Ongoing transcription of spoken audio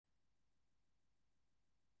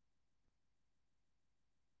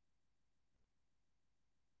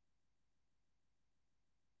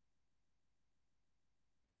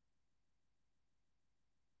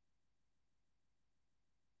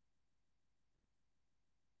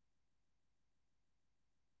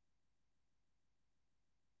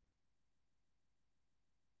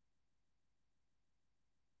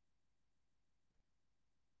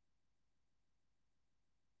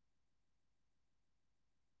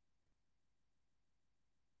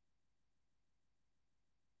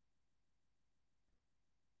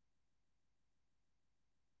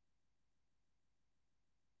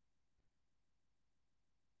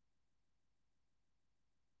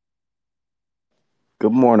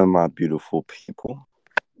Good morning, my beautiful people.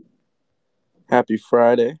 Happy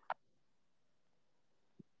Friday.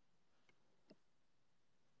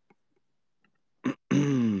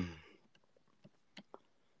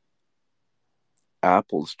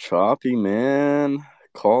 Apple's choppy, man.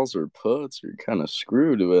 Calls or puts, you're kind of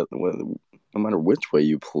screwed with no matter which way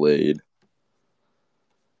you played.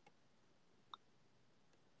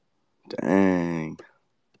 Dang.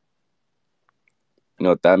 You know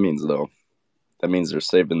what that means, though? That means they're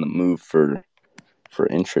saving the move for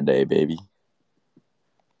intraday, baby.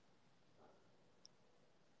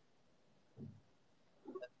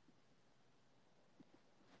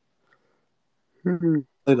 Play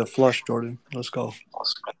the flush, Jordan. Let's go.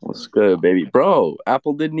 What's good, baby? Bro,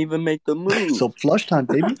 Apple didn't even make the move. So flush time,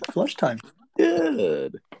 baby. Flush time.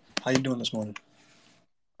 Good. How you doing this morning?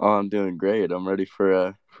 Oh, I'm doing great. I'm ready for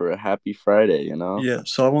a happy Friday, you know? Yeah,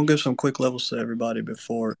 so I want to give some quick levels to everybody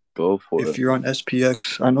before. Go for If it. you're on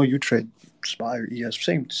SPX, I know you trade SPY or ES,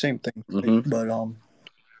 same thing, right? Mm-hmm. But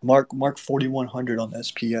mark 4100 on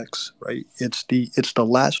SPX, right? It's the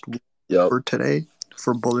last Yep. for today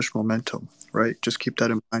for bullish momentum, right? Just keep that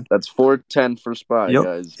in mind. That's 410 for SPY, Yep.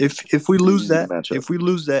 guys. If we lose Easy that,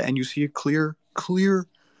 matchup. and you see a clear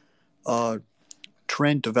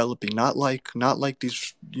trend developing, not like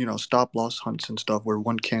these stop loss hunts and stuff where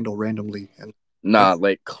one candle randomly and Nah,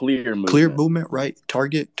 like clear movement, right?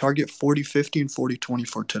 Target 40-50 and 40-20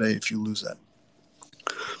 for today if you lose that.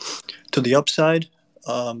 To the upside,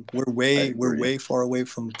 we're way far away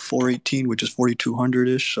from 418, which is 4200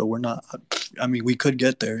 ish, so we're not. I mean, we could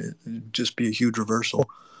get there. It'd just be a huge reversal.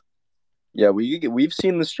 Yeah, we've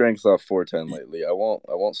seen the strength off 410 lately. I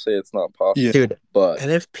won't say it's not possible. Yeah. Dude, but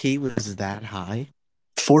NFP was that high?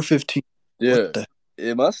 415. Yeah,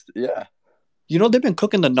 it must. Yeah. You know, they've been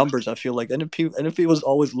cooking the numbers. I feel like NFP was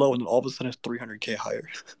always low, and then all of a sudden it's 300K higher.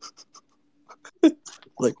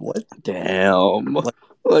 Like what? Damn.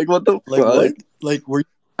 Like what the Like fuck? what? Like we're.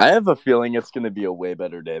 I have a feeling it's gonna be a way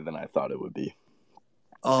better day than I thought it would be.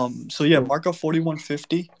 So yeah, mark up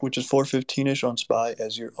 4150, which is 415ish on SPY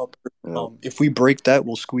as your upper. Yeah. If we break that,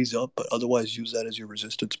 we'll squeeze up, but otherwise use that as your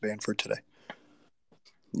resistance band for today.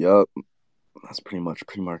 Yep. That's pretty much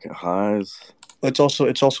pre-market highs. It's also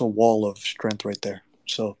a wall of strength right there.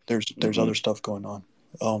 So there's other stuff going on.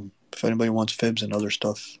 If anybody wants fibs and other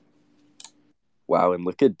stuff. Wow, and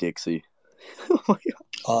look at Dixie. Oh my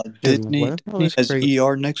God. Disney has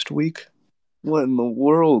ER next week. What in the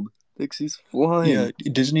world? Dixie's flying. Yeah,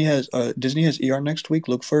 Disney has ER next week.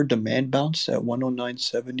 Look for a demand bounce at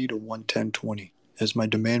 109.70 to 110.20 as my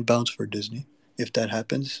demand bounce for Disney. If that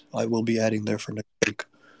happens, I will be adding there for next week.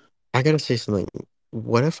 I gotta say something.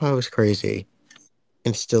 What if I was crazy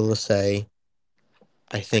and still say,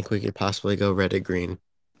 I think we could possibly go red or green?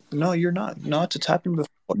 No, you're not. No, it's happened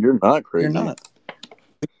before. You're not crazy. You're not.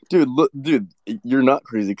 Dude, you're not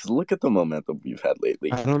crazy because look at the momentum we've had lately.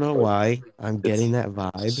 I don't know why I'm getting that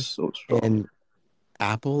vibe. So strong. And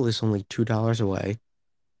Apple is only $2 away.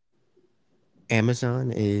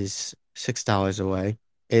 Amazon is $6 away.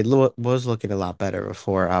 It was looking a lot better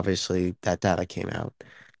before, obviously, that data came out.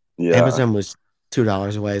 Yeah. Amazon was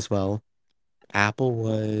 $2 away as well. Apple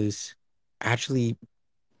was actually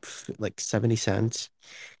like 70 cents.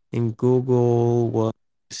 And Google was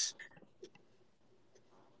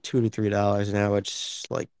 $2 to $3. Now it's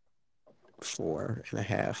like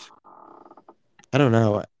 4.5. I don't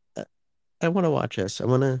know. I want to watch this. I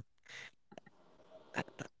want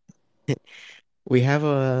to. We have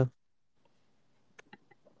a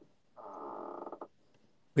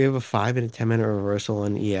 5 and a 10-minute reversal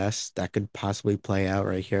on ES that could possibly play out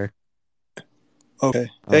right here. Okay.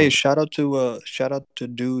 Hey, shout out to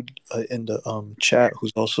dude in the chat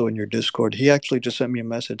who's also in your Discord. He actually just sent me a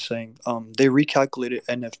message saying they recalculated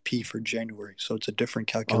NFP for January, so it's a different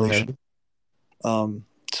calculation. Okay.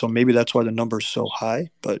 So maybe that's why the number's so high.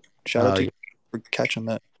 But shout out to you for catching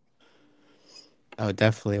that. Oh,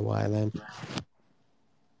 definitely why then.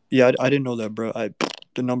 Yeah, I didn't know that, bro.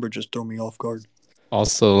 The number just threw me off guard.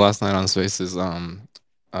 Also, last night on Spaces,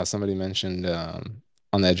 somebody mentioned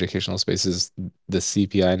on the educational Spaces, the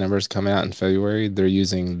CPI numbers coming out in February. They're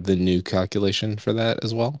using the new calculation for that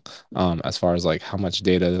as well, as far as like how much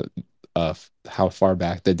data, how far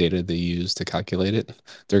back the data they use to calculate it.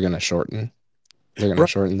 They're gonna shorten. They're gonna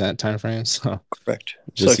shorten that time frame. So correct.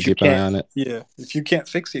 Just to keep an eye on it. Yeah, if you can't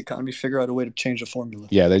fix the economy, figure out a way to change the formula.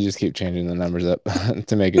 Yeah, they just keep changing the numbers up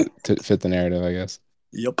to make it to fit the narrative, I guess.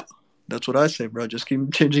 Yep. That's what I say, bro. Just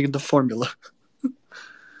keep changing the formula.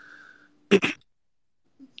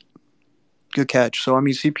 Good catch. So, I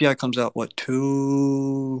mean, CPI comes out, what,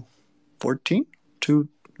 214?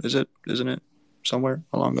 Isn't it? Somewhere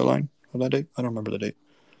along the line. on that date? I don't remember the date.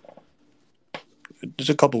 It's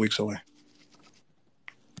a couple weeks away.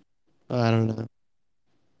 I don't know.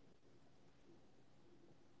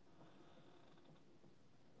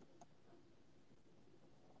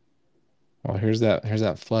 Well, here's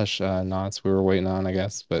that flush knots we were waiting on, I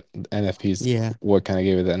guess, but NFP's Yeah. what kind of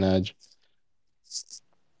gave it that nudge.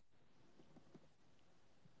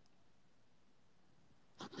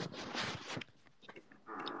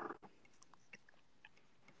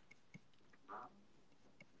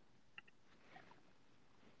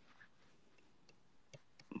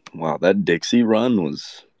 Wow, that Dixie run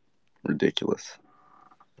was ridiculous.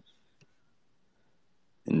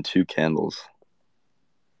 In 2 candles.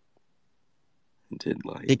 It did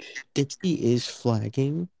like... Dixie is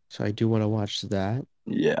flagging, so I do want to watch that.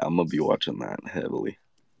 Yeah, I'm going to be watching that heavily.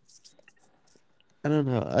 I don't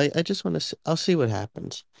know. I just want to. I'll see what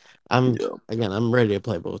happens. Yep. Again, I'm ready to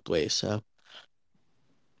play both ways. So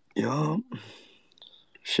Yup.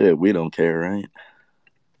 Shit, we don't care, right?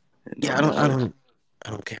 yeah, I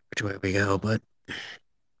don't care which way we go, but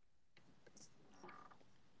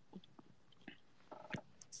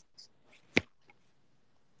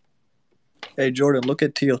Hey Jordan, look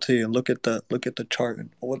at TLT and look at the chart.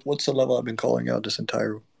 What's the level I've been calling out this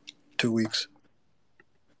entire 2 weeks?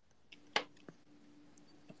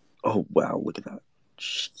 Oh wow, look at that.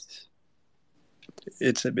 Jeez.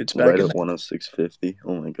 It's back Right in at 106.50.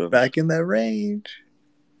 Oh my god. back in that range.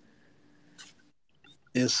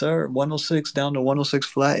 Yes, sir. 106 down to 106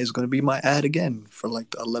 flat is going to be my ad again for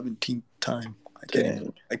like the 11th time. I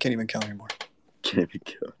can't even count anymore. Can't be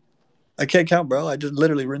good. I can't count, bro. I just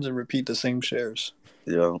literally rinse and repeat the same shares.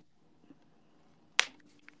 Yeah.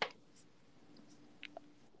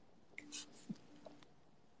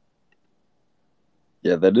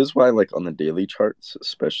 Yeah, that is why, like, on the daily charts,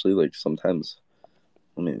 especially, like, sometimes,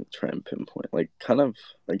 let me try and pinpoint, like, kind of,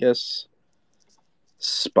 I guess,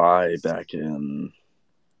 SPY back in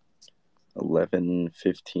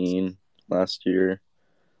 11-15 last year,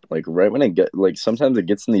 like, right when sometimes it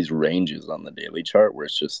gets in these ranges on the daily chart where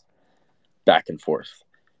it's just back and forth.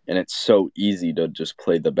 And it's so easy to just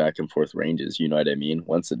play the back and forth ranges, you know what I mean?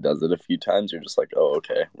 Once it does it a few times, you're just like, oh,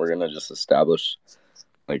 okay, we're going to just establish,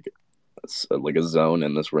 like a zone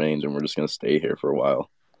in this range, and we're just going to stay here for a while.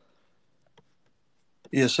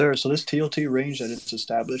 Yes, sir. So this TLT range that it's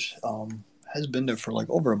established has been there for like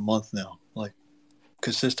over a month now, like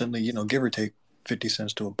consistently, give or take 50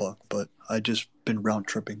 cents to $1. But I just been round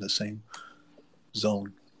tripping the same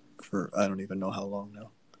zone for I don't even know how long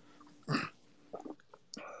now.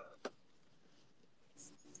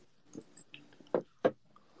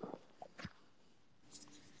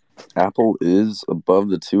 Apple is above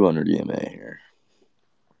the 200 EMA here.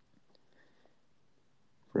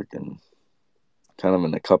 Freaking kind of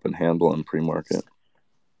in a cup and handle on pre-market.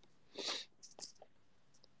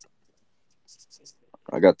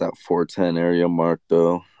 I got that 410 area mark,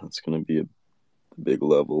 though. That's going to be a big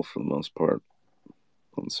level for the most part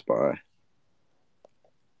on SPY.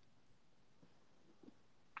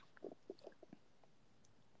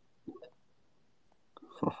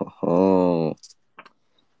 Oh,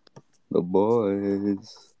 the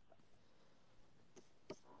boys.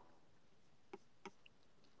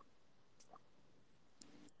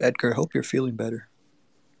 Edgar, hope you're feeling better.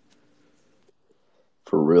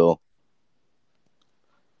 For real.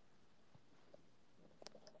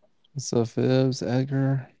 What's up, Fibs?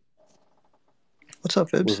 Edgar? What's up,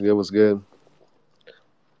 Fibs? What's good?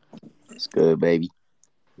 It's good, baby.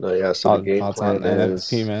 No, yeah, so the game Thoughts plan on NFP,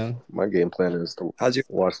 is man? my game plan is to How's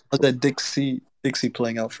watch. that Dixie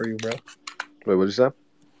playing out for you, bro? Wait, what'd you say?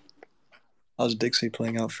 How's Dixie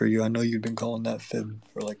playing out for you? I know you've been calling that fib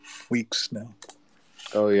for like weeks now.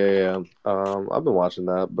 Oh yeah. I've been watching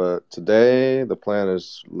that, but today the plan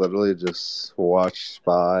is literally just watch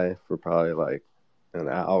SPY for probably like an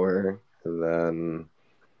hour, and then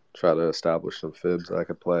try to establish some fibs that I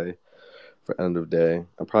could play for end of day.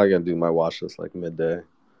 I'm probably gonna do my watch list like midday.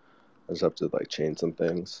 I just have to like change some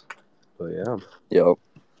things, but yeah. Yep.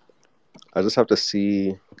 I just have to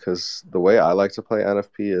see, because the way I like to play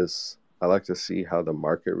NFP is I like to see how the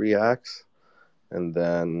market reacts, and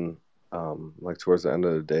then like towards the end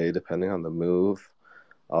of the day, depending on the move,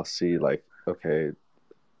 I'll see like, okay,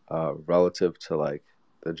 relative to like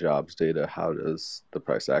the jobs data, how does the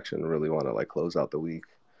price action really want to like close out the week,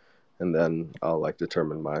 and then I'll like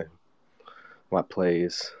determine my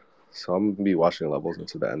plays. So I'm gonna be watching levels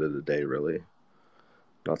into the end of the day, really,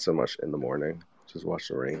 not so much in the morning. Just watch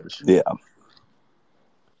the range. Yeah.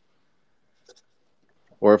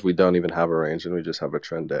 Or if we don't even have a range and we just have a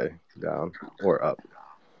trend day, down or up.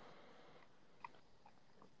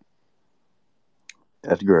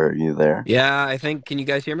 Edgar, are you there? Yeah, I think. Can you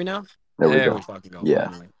guys hear me now? There we There go. we fucking go. Yeah.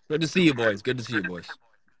 Finally. Good to see you, boys. Good to see you, boys.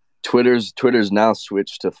 Twitter's now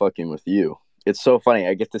switched to fucking with you. It's so funny.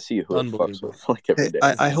 I get to see who it fucks Unbelievable. with like every Hey, day.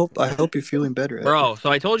 I hope you're feeling better, Edgar. Bro,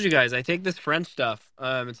 so I told you guys, I take this French stuff.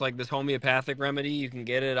 It's like this homeopathic remedy. You can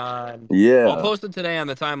get it on. I'll Yeah. post it today on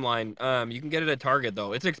the timeline. You can get it at Target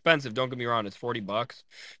though. It's expensive. Don't get me wrong. It's $40.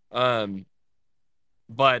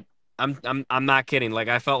 But I'm not kidding. Like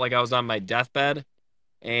I felt like I was on my deathbed,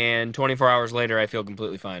 and 24 hours later, I feel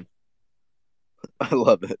completely fine. I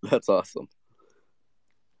love it. That's awesome.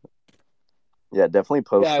 Yeah, definitely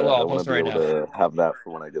post Yeah, I that. will. I I'll want post to it be right able now. to have that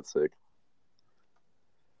for when I get sick.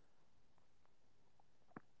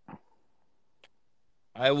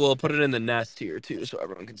 I will put it in the nest here too, so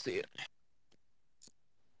everyone can see it.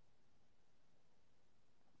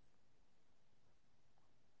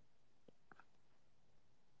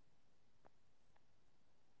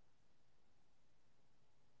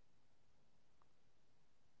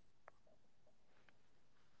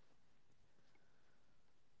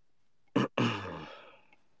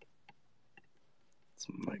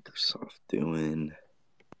 What's Microsoft doing?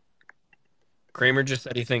 Kramer just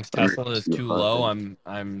said he thinks Under Tesla is too low. 200.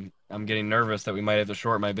 I'm getting nervous that we might have to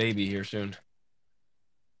short my baby here soon.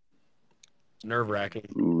 It's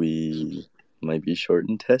nerve-wracking. We might be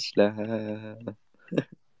shorting Tesla.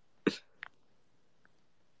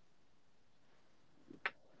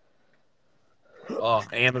 Oh,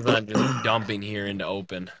 Amazon just dumping here into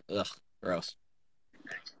open. Ugh, gross.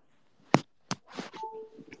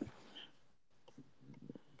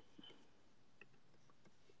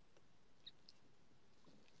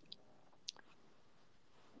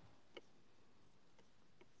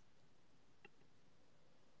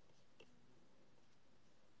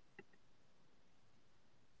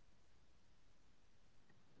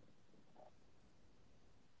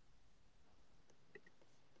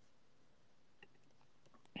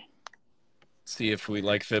 See if we,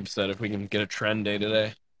 like Fib said, if we can get a trend day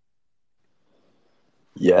today.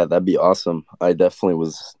 Yeah, that'd be awesome. I definitely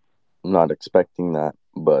was not expecting that,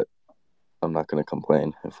 but I'm not going to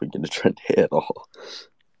complain if we get a trend day at all.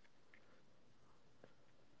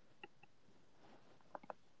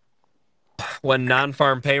 When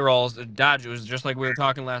non-farm payrolls, Dodge, it was just like we were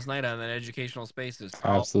talking last night on that educational spaces.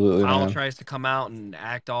 Absolutely, Powell man. tries to come out and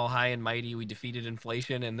act all high and mighty. We defeated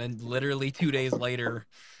inflation, and then literally 2 days later,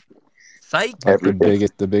 psych. Like Everything.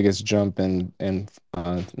 the biggest jump in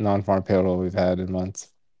non-farm payroll we've had in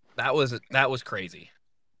months. That was crazy.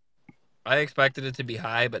 I expected it to be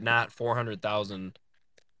high, but not 400,000.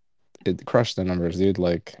 It crushed the numbers, dude.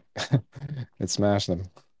 Like it smashed them.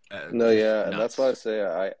 No, Just yeah, and that's why I nuts.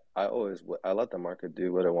 say I always I let the market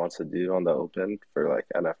do what it wants to do on the open for like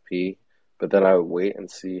NFP, but then I wait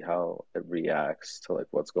and see how it reacts to like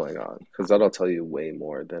what's going on because that'll tell you way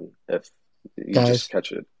more than if you just Guys,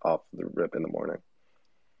 catch it off the rip in the morning.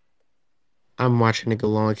 I'm watching it go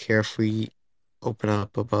long here if we open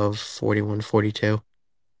up above 41, 42.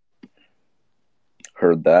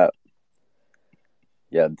 Heard that.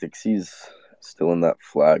 Yeah, Dixie's still in that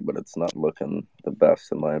flag, but it's not looking the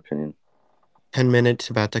best in my opinion. 10 minutes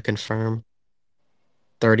about to confirm.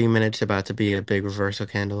 30 minutes about to be a big reversal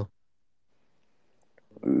candle.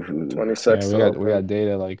 Ooh. 26 Yeah, to we got open.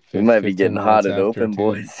 data like We might be 15 getting hot minutes at after open, too.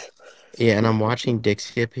 boys. Yeah, and I'm watching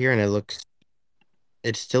Dixie up here, and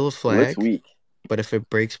it's still a It looks flag, weak. but if it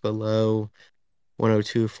breaks below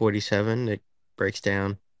 102.47, it breaks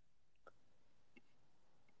down.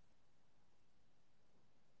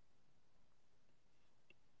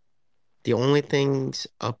 The only things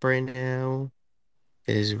up right now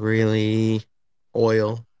is really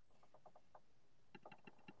oil,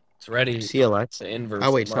 It's ready CLX. to inverse Oh,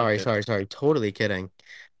 the wait, sorry. market. Totally kidding.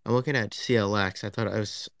 I'm looking at CLX. I thought it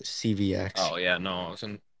was CVX. Oh yeah, no.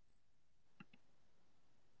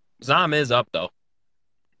 Zom is up though.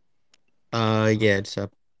 Yeah, it's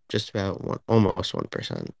up just about almost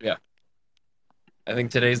 1%. Yeah. I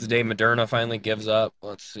think today's the day Moderna finally gives up.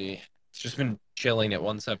 Let's see. It's just been chilling at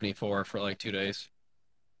 174 for like 2 days.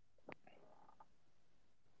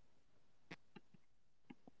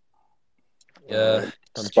 Yeah,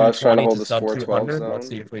 from Spot's trying to 220 hold to this sub 412 200. Let's zone.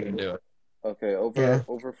 see if we can do it. Okay, Yeah.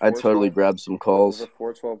 over I totally 412 grabbed some calls.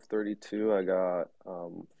 over 412.32. I got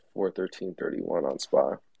 413.31 on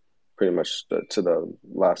spot. Pretty much to the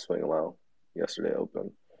last swing low yesterday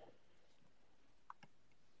open.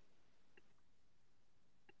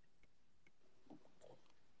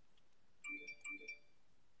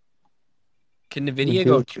 Can NVIDIA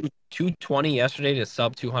go 220 yesterday to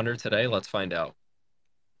sub 200 today? Let's find out.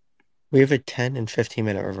 We have a 10 and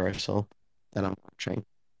 15-minute reversal that I'm watching.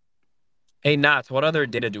 Hey, Knots, what other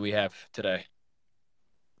data do we have today?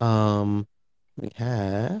 We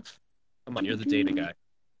have Come on, you're the data guy.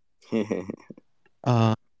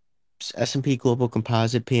 S&P Global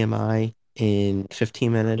Composite PMI in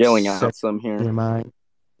 15 minutes. Scaling out some here. PMI,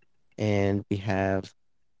 and we have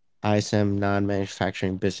ISM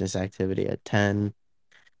non-manufacturing business activity at 10.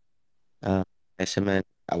 ISM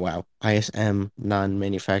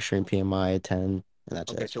non-manufacturing PMI at 10, and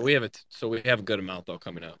that's Okay, it. so we have a good amount though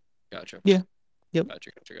coming up. Gotcha. Yeah. Yep.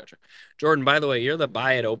 Gotcha. Jordan, by the way, you're the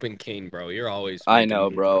buy at open king, bro. You're always. I know,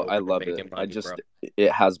 bro. I love it.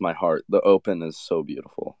 It has my heart. The open is so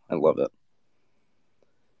beautiful. I love it.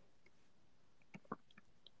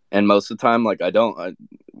 And most of the time, like at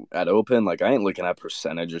open, like I ain't looking at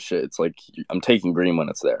percentage of shit. It's like I'm taking green when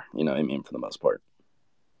it's there. You know what I mean? For the most part,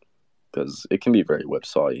 because it can be very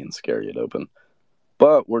whipsawy and scary at open.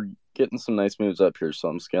 But we're getting some nice moves up here, so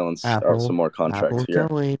I'm scaling out some more contracts here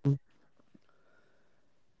going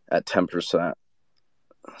at 10%.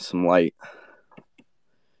 Some light.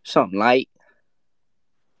 Something light.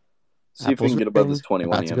 See if we can get above this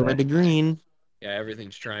 21 about to go red to green. Yeah,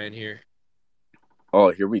 everything's trying here.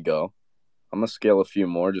 Oh, here we go. I'm going to scale a few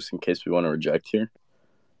more just in case we want to reject here.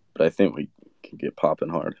 But I think we can get popping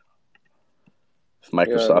hard. If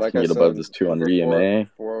Microsoft can get above this 200 EMA.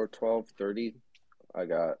 412.30. I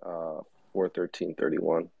got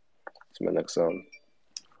 413.31. It's my next zone.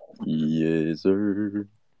 Yes, sir.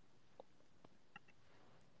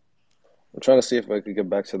 I'm trying to see if I could get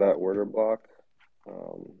back to that order block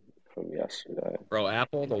from yesterday. Bro,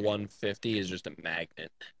 Apple, the 150 is just a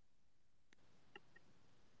magnet.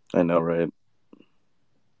 I know, right?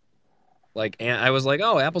 Like, I was like,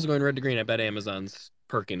 oh, Apple's going red to green. I bet Amazon's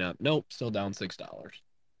perking up. Nope, still down $6.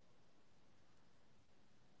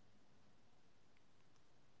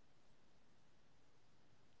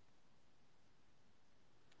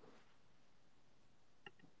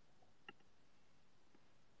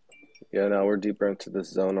 Yeah, now we're deeper into this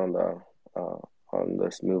zone on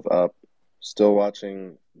this move up. Still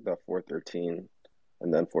watching the 413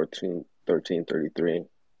 and then 13.33.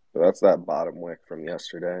 So that's that bottom wick from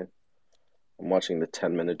yesterday. I'm watching the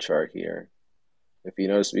 10-minute chart here. If you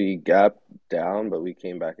notice, we gapped down, but we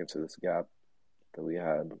came back into this gap that we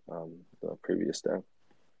had the previous day.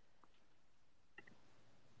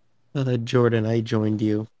 Jordan, I joined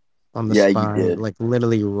you on the spot, you did. like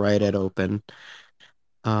literally right at open.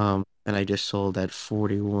 And I just sold at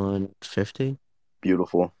 41.50.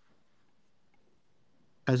 Beautiful.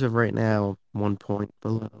 As of right now, 1 point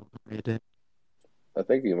below. I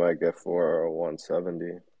think you might get for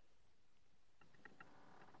 170.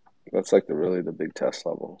 That's like the big test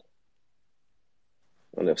level.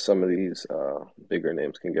 And if some of these bigger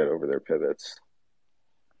names can get over their pivots.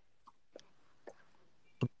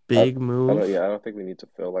 Big move. I don't think we need to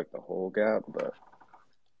fill like the whole gap, but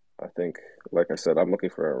I think, like I said, I'm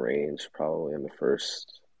looking for a range probably in the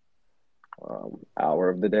first hour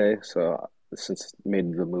of the day. So since it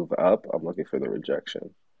made the move up, I'm looking for the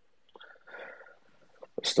rejection.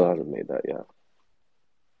 But still hasn't made that yet.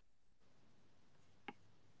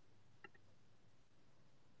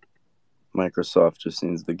 Microsoft just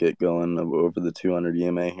needs to get going over the 200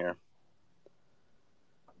 EMA here.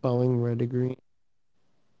 Boeing red to green.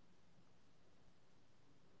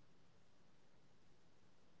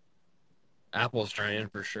 Apple's trying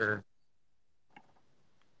for sure.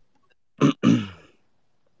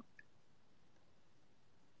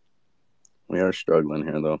 We are struggling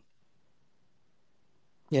here, though.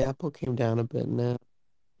 Yeah, Apple came down a bit now.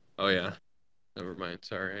 Oh, yeah. Never mind.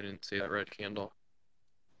 Sorry, I didn't see that red candle.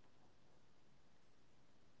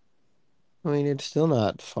 I mean, it's still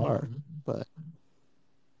not far, but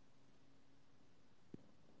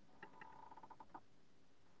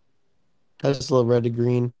Tesla red to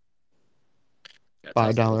green. Yeah,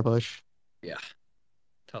 $5 push. Yeah.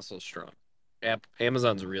 Tesla's strong.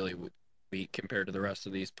 Amazon's really weak compared to the rest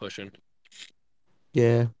of these pushing.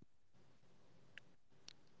 Yeah.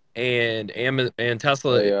 And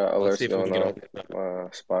Tesla. Yeah, let's see alerts if we can going get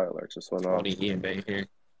off. SPY alert just went off. 20 EMA here.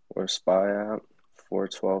 Where's SPY at?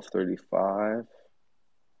 412.35.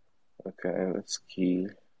 Okay, that's key.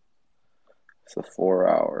 It's a 4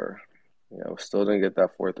 hour. Yeah, we still didn't get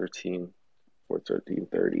that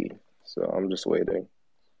 413.30. So I'm just waiting.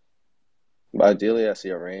 But ideally, I see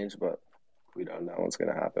a range, but we don't know what's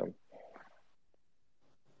going to happen.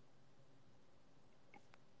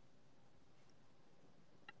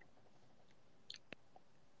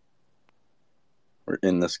 We're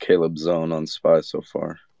in this Caleb zone on SPY so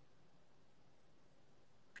far.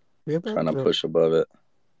 Trying to push above it.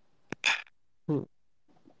 Good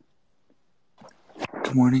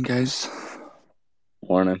morning, guys.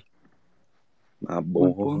 Morning. My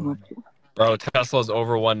boy. Bro, Tesla's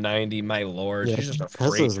over 190. My lord, Yeah, she's just a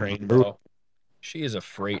freight Tesla's train, moving. bro. She is a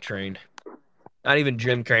freight train. Not even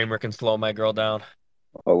Jim Cramer can slow my girl down.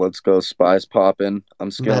 Oh, let's go. Spies popping. I'm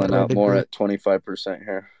Meta scaling red out more degree. at 25%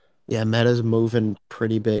 here. Yeah, Meta's moving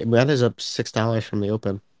pretty big. Meta's up $6 from the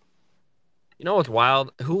open. You know what's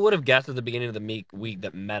wild? Who would have guessed at the beginning of the week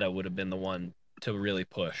that Meta would have been the one to really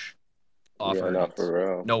push off Yeah, not earnings?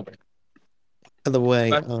 for real. Nobody. By the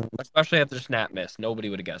way, Especially after Snap missed. Nobody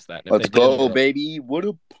would have guessed that. And if Let's they did, go, baby. What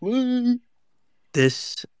a play.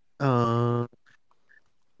 this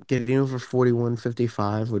getting over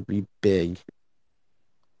 41.55 would be big.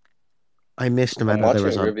 I missed I'm Meta. There watching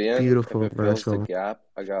was a Rivian. beautiful If it fills the reversal. gap,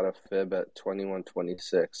 I got a fib at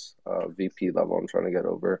 21.26 VP level. I'm trying to get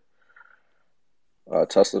over.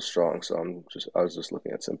 Tesla's strong, so I was just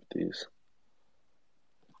looking at sympathies.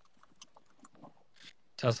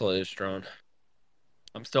 Tesla is strong.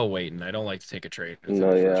 I'm still waiting. I don't like to take a trade No,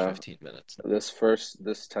 within the yeah. first 15 minutes.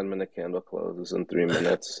 This 10-minute candle close is in 3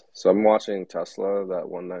 minutes. So I'm watching Tesla. That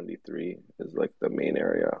 193 is like the main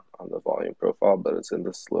area on the volume profile, but it's in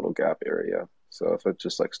this little gap area. So if it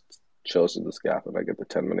just like chills in this gap and I get the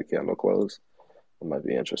 10-minute candle close, I might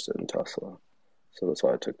be interested in Tesla. So that's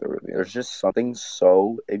why I took the Rivian. There's just something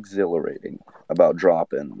so exhilarating about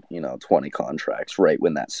dropping, 20 contracts right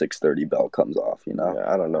when that 6:30 bell comes off, Yeah,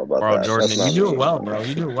 I don't know about Bro, that. Jordan, That's and you not do me. it well, bro.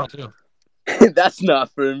 You do it well too. That's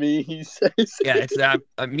not for me, he says. Yeah, it's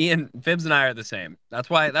me and Fibs and I are the same. That's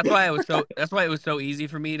why it was so easy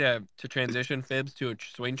for me to transition Fibs to a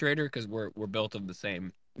swing trader because we're built of the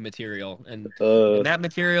same material, and that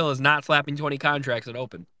material is not slapping 20 contracts at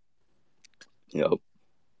open. Yep.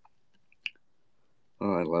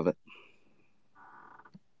 Oh, I love it.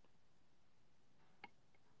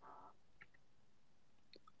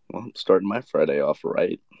 Well, I'm starting my Friday off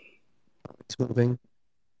right. It's moving.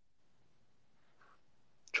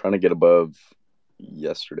 Trying to get above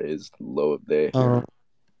yesterday's low of day here.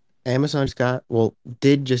 Amazon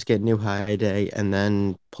did just get new high day and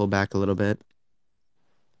then pull back a little bit.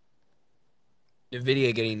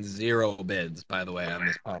 Nvidia getting 0 bids, by the way, on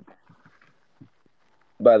this pump.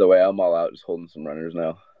 By the way, I'm all out just holding some runners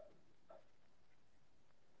now.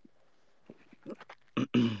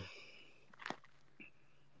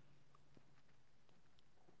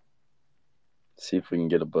 See if we can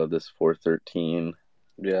get above this 413.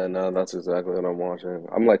 Yeah, no, that's exactly what I'm watching.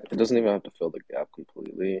 I'm like, it doesn't even have to fill the gap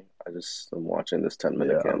completely. I'm watching this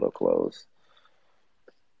 10-minute candle close.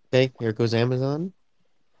 Okay, here goes Amazon.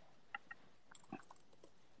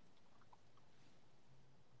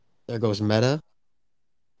 There goes Meta.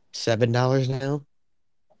 $7 now.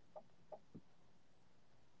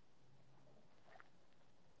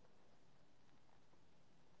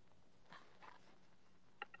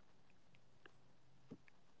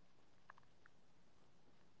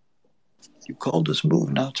 You called this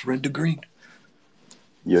move. Now it's red to green.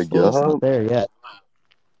 Well, it's not there yet.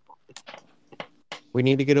 We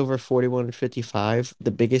need to get over 41.55.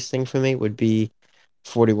 The biggest thing for me would be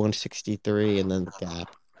 41.63 and then the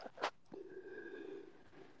gap.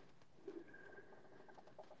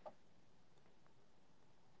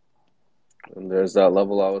 And there's that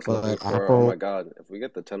level I was looking But for. Oh my God, if we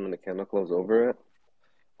get the 10-minute candle close over it,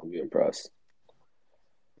 I'll be impressed.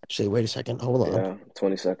 Actually, wait a second. Hold on. Yeah,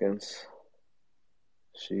 20 seconds.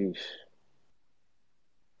 Sheesh.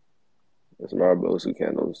 This Marabosu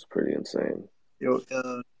candle is pretty insane. Yo,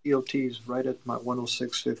 EOT is right at my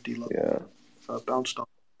 106.50 level. Yeah. Bounced on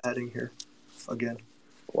adding here again.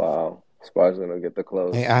 Wow. SPY's going to get the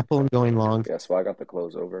close. Hey, Apple going long. Yeah, SPY got the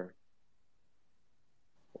close over.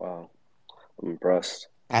 Wow. I'm impressed.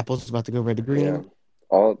 Apple's about to go red to green. Yeah.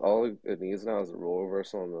 All it needs now is a roll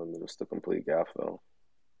reversal and then just a complete gap fill.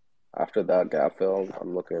 After that gap fill,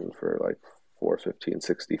 I'm looking for like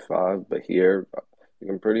 415.65. But here, you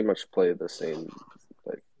can pretty much play the same.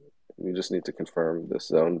 Like, you just need to confirm this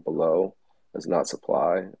zone below is not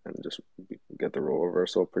supply and just get the roll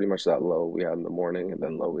reversal. Pretty much that low we had in the morning and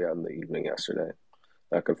then low we had in the evening yesterday.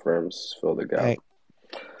 That confirms fill the gap. Right.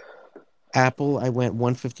 Apple, I went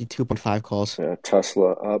 152.5 calls. Yeah,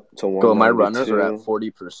 Tesla up to 192. Go, my runners are at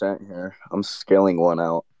 40% here. I'm scaling one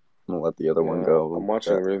out. I'm going to let the other one go. I'm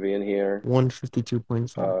watching Rivian here.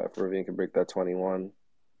 152.5. If Rivian can break that 21.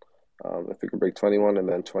 If we can break 21 and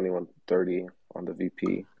then 21.30 on the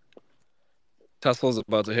VP. Tesla's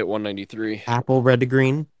about to hit 193. Apple red to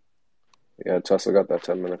green. Yeah, Tesla got that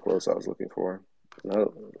 10-minute close I was looking for.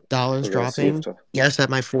 No, dollars dropping. Yes, at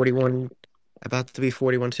my 41, about to be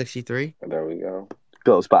 41.63. There we go.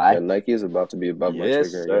 Goes by. Yeah, Nike is about to be above my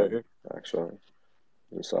trigger again, actually.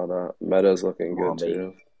 You saw that. Meta is looking good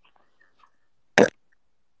too.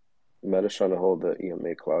 Meta's trying to hold the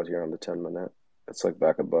EMA cloud here on the 10-minute. It's like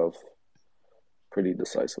back above pretty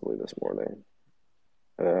decisively this morning.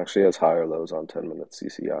 And it actually has higher lows on 10-minute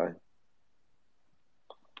CCI.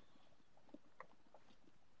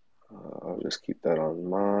 I'll just keep that on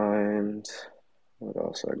mind. What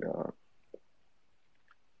else I got?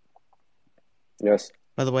 Yes.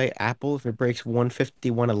 By the way, Apple, if it breaks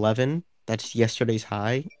 151.11, that's yesterday's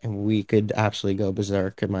high, and we could absolutely go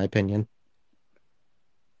berserk, in my opinion.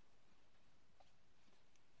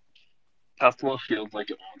 Tesla feels like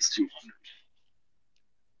it wants 200.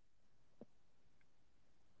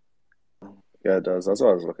 Yeah, it does. That's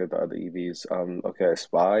why I was looking at the other EVs. Okay,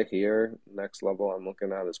 SPY here, next level I'm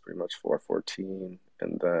looking at is pretty much 414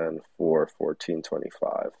 and then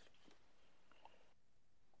 414.25.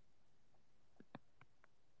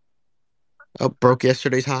 Oh, broke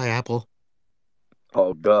yesterday's high, Apple.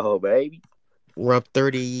 Oh, go, baby. We're up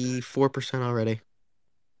 34% already.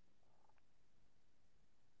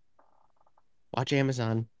 Watch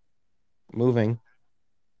Amazon. Moving.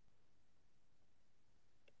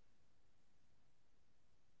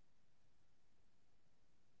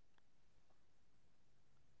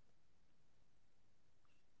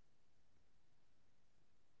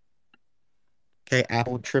 Okay,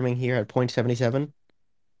 Apple trimming here at 0.77.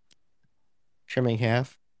 Trimming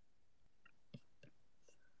half.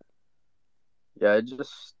 Yeah, I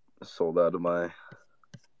just sold out of my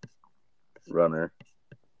runner.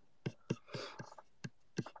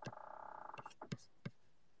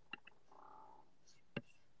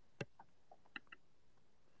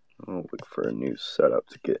 I'll look for a new setup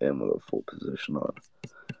to get in with a full position on.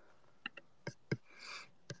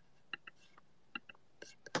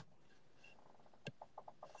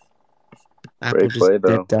 Apple Great just play,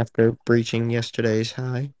 though. dipped after breaching yesterday's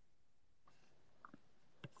high.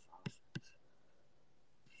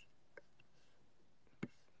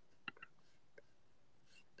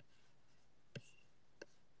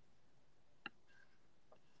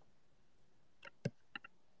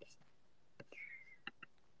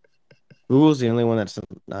 Google's the only one that's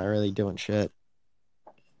not really doing shit.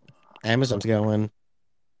 Amazon's going.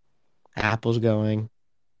 Apple's going.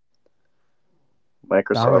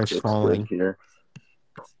 Microsoft Dollar's looks falling. good here.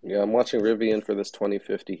 Yeah, I'm watching Rivian for this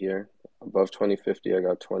 2050 here. Above 2050, I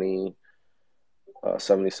got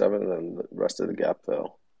 2077, and then the rest of the gap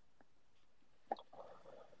fill.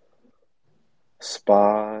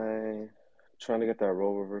 SPY, trying to get that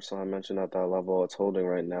roll reversal I mentioned at that level. It's holding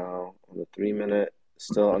right now on the 3-minute,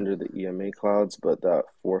 still under the EMA clouds, but that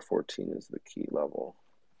 414 is the key level.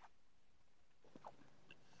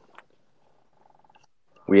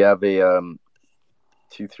 We have a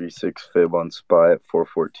 236 fib on SPY at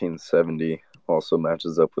 414.70. Also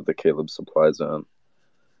matches up with the Caleb supply zone.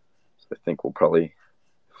 So I think we'll probably,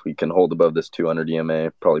 if we can hold above this 200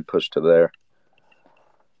 EMA, probably push to there.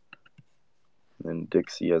 And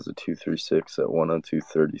Dixie has a 236 at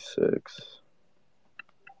 102.36.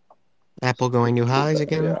 Apple going new highs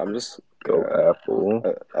again? Yeah, I'm just Go Apple.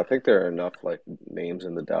 I think there are enough like names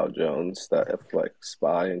in the Dow Jones that if like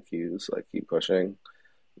SPY and Qs like keep pushing,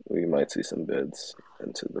 we might see some bids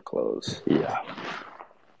into the close. Yeah.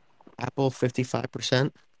 Apple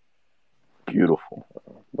 55%. Beautiful.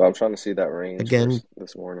 But I'm trying to see that range Again.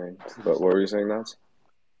 this morning. But what were you saying, Nats?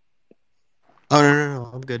 Oh,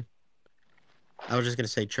 no, I'm good. I was just going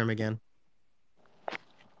to say trim again.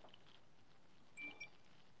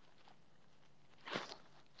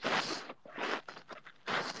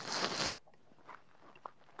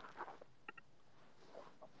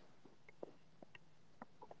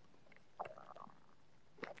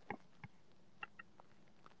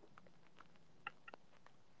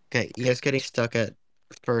 Okay, ES getting stuck at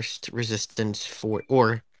first resistance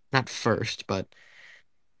or not first, but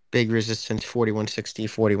big resistance 4160,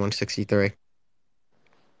 4163.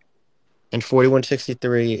 And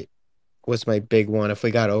 4163 was my big one. If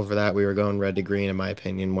we got over that, we were going red to green, in my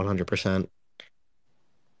opinion, 100%.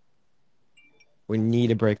 We need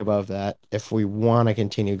to break above that if we want to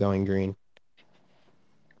continue going green.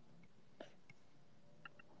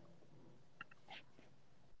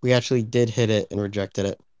 We actually did hit it and rejected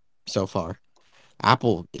it so far.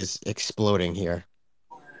 Apple is exploding here.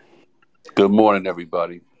 Good morning,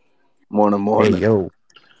 everybody. Morning. Hey, yo.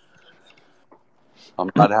 I'm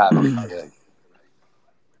not happy today.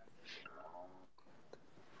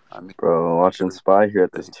 Bro, watching SPY here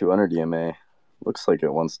at this 200 EMA. Looks like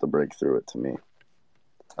it wants to break through it to me.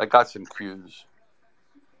 I got some cues.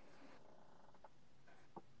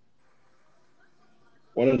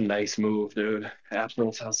 What a nice move, dude.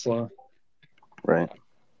 Apple, Tesla. Right.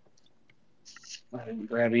 I didn't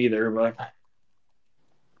grab either, but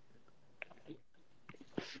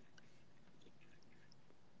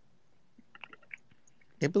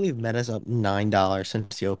can't believe Meta's up $9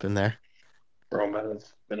 since the open there. Bro,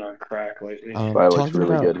 Meta's been on crack lately. SPY looks Talking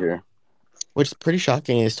really about good here. what's pretty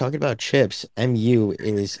shocking is talking about chips. MU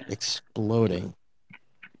is exploding.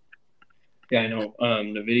 Yeah, I know.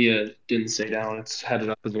 Nvidia didn't stay down. It's headed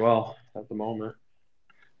up as well at the moment.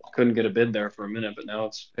 Couldn't get a bid there for a minute, but now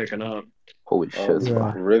it's picking up. Holy shit,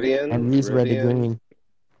 Yeah. SPY. MU's red to green.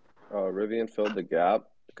 Rivian filled the gap.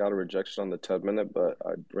 Got a rejection on the 10-minute, but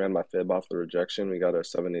I ran my fib off the rejection. We got a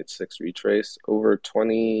 786 retrace over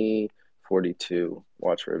 2042.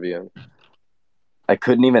 Watch Rivian. I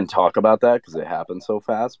couldn't even talk about that because it happened so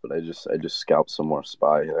fast, but I just scalped some more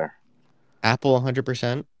SPY there. Apple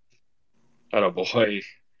 100%. Oh boy.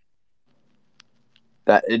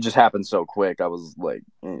 That it just happened so quick. I was like,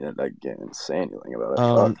 I can't say anything about it.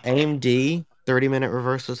 AMD 30-minute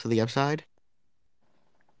reversals to the upside.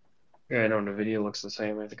 Yeah, I know Nvidia looks the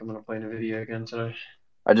same. I think I'm gonna play Nvidia again today.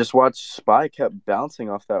 I just watched SPY kept bouncing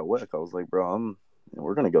off that wick. I was like, bro,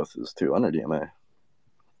 we're gonna go through this 200 EMA.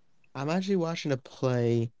 I'm actually watching it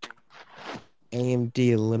play AMD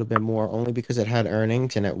a little bit more, only because it had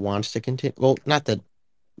earnings and it wants to continue. Well, not that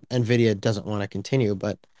Nvidia doesn't want to continue,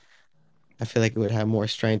 but I feel like it would have more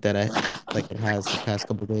strength that it has the past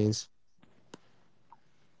couple of days.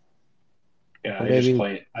 Yeah, Or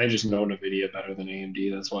I just know Nvidia better than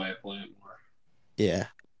AMD. That's why I play it more. Yeah,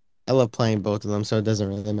 I love playing both of them, so it doesn't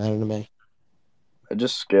really matter to me. I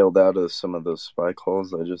just scaled out of some of those SPY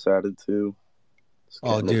calls I just added to.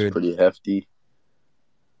 Oh, looks dude, pretty hefty.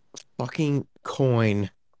 fucking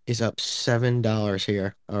coin is up $7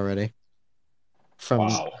 here already.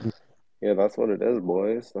 Wow. Yeah, that's what it is,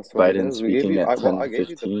 boys. That's what Biden it is. We gave speaking you. at I 10 gave you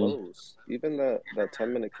the 15. close. Even that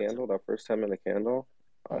 10-minute candle, that first 10-minute candle.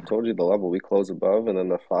 I told you the level we closed above, and then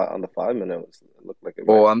the 5-minute it looked like it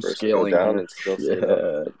might I'm first go scaling down here. and still stayed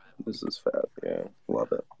up. This is fat. Yeah,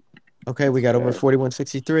 Love it. Okay, we got over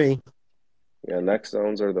 4163. Yeah, next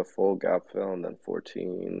zones are the full gap fill, and then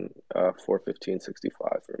 415.65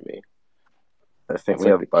 for me. I think That's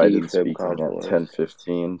we like have the key Biden fib speaking at confluence.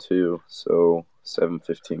 10:15 too, so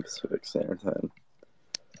 7:15 Pacific Standard Time.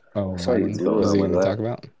 Oh, That's how you Biden. do What is it, he going to man. talk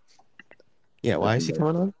about? Yeah, why is he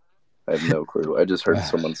coming on? I have no clue. I just heard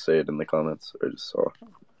someone say it in the comments. I just saw.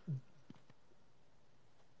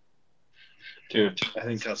 Dude, I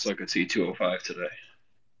think Tesla could see 205 today.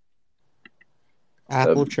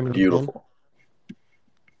 Apple trimming beautiful.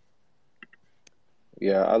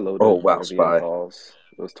 Yeah, I loaded Rivian SPY calls.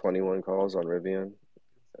 Those 21 calls on Rivian.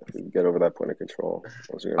 If we get over that point of control,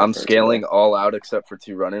 I'm scaling all out except for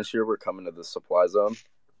 2 runners here. We're coming to the supply zone.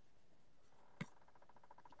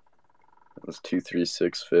 This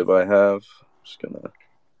 236 fib I have. I'm just gonna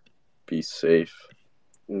be safe.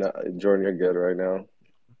 No, Jordan, you're good right now.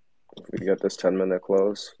 If we get this 10-minute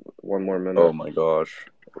close, 1 more minute. Oh my gosh.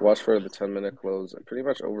 Watch for the 10-minute close. Pretty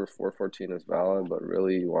much over 414 is valid, but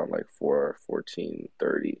really you want like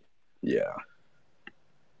 414.30. Yeah.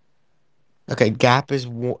 Okay, gap is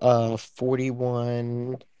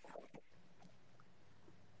 41.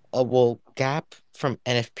 Well, gap from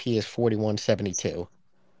NFP is 4172.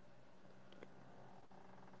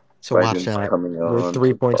 So watch Biden's that. coming We're on 3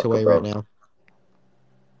 to points talk away about- right now.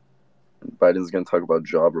 Biden's going to talk about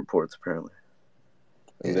job reports, apparently.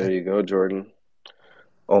 And there you go, Jordan.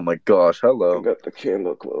 Oh my gosh, hello. I got the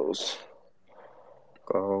candle close.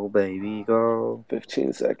 Go, baby, go.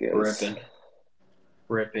 15 seconds.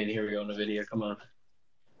 Ripping. Here we go, Nvidia. Come on.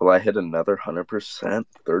 Will I hit another 100%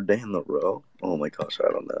 third day in a row? Oh my gosh,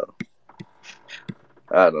 I don't know.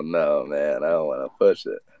 I don't know, man. I don't want to push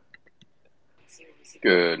it.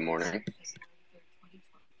 Good morning.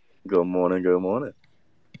 Good morning, good morning.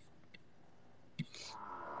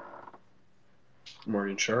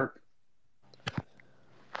 Morning Shark.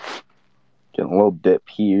 Getting a little dip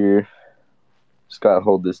here. Just got to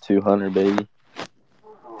hold this 200, baby.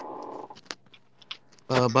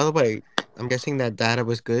 By the way, I'm guessing that data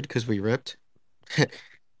was good because we ripped.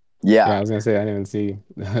 Yeah, I was going to say, I didn't even see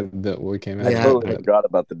what came out. I Yeah. totally forgot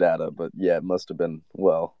about the data, but yeah, it must have been,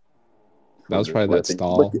 well. That was probably that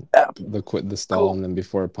stall, the stall, and then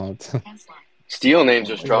before it pumped. Steel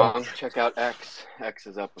names are strong. Check out X. X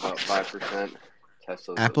is up about 5%.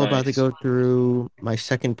 Tesla's Apple about to go through my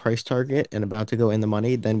second price target and about to go in the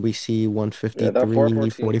money. Then we see 153.44. Yeah, that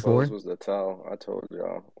 414 close was the tell. I told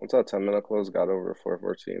y'all. Once that 10-minute close got over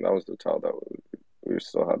 414, that was the tell that we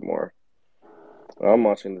still had more. I'm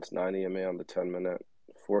watching this 9 EMA on the 10-minute,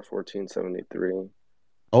 414.73.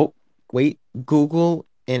 Oh, wait. Google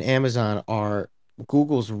and Amazon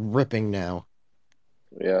Google's ripping now.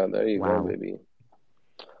 Yeah, there you Wow. go, baby.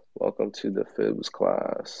 Welcome to the Fibs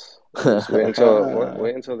class. Just wait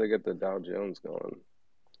until they get the Dow Jones going.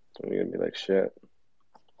 We're gonna be like shit.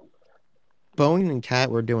 Boeing and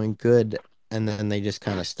Cat were doing good, and then they just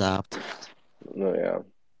kind of stopped. No, yeah.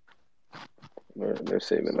 They're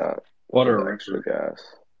saving that. What a extra gas.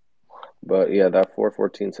 But yeah, that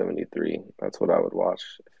 414.73. That's what I would watch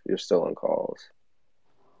if you're still on calls.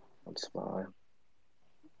 On SPY.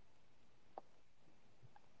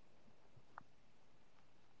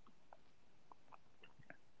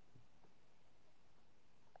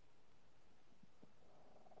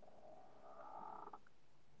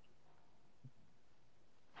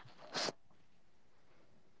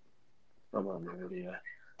 I'm on the video.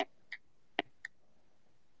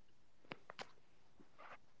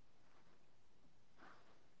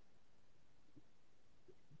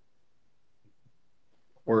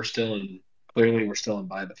 We're still in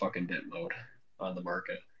buy the fucking dip mode on the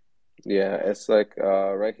market. Yeah, it's like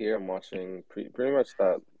right here I'm watching pretty much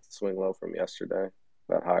that swing low from yesterday,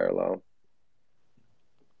 that higher low.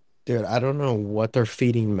 Dude, I don't know what they're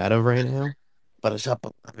feeding Meta right now, but it's up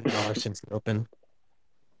 $11 since it opened.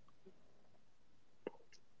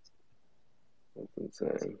 That's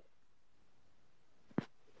insane.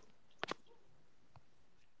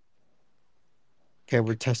 Okay,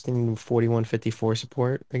 we're testing 41.54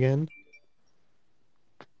 support again.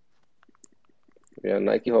 Yeah,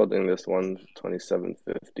 Nike holding this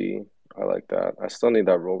 127.50. I like that. I still need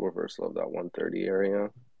that roll reversal of that 130 area.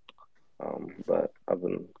 But I've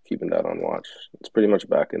been keeping that on watch. It's pretty much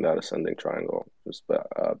back in that ascending triangle, just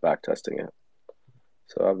back testing it.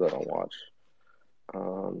 So I have that on watch.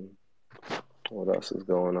 What else is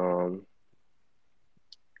going on?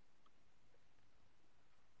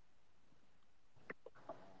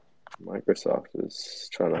 Microsoft is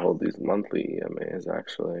trying to hold these monthly EMAs,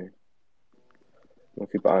 actually. I'll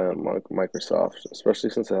keep an eye on Microsoft, especially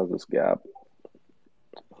since it has this gap.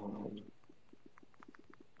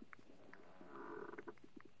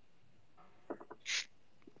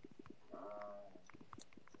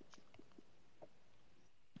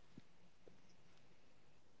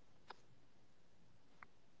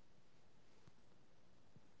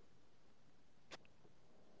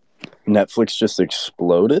 Netflix just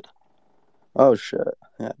exploded? Oh, shit.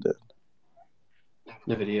 Yeah, it did.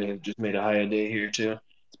 NVIDIA just made a high a day here, too.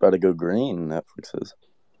 It's about to go green, Netflix is.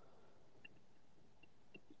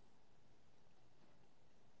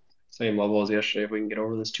 Same level as yesterday. If we can get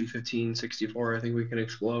over this 215.64, I think we can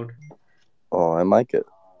explode. Oh, I might get...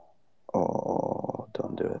 Oh,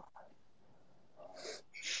 don't do it.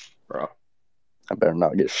 Bro. I better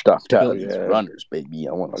not get stopped out of these Yeah. runners, baby.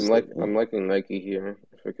 I'm liking Nike here.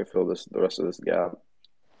 If we could fill the rest of this gap.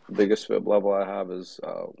 The biggest fib level I have is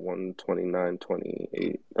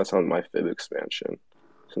 129.28. That's on my fib expansion.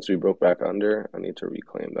 Since we broke back under, I need to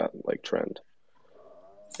reclaim that like trend.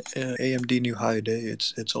 AMD new high day.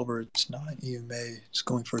 It's over its 9 EMA. It's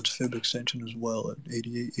going for its fib extension as well at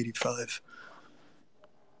 88.85.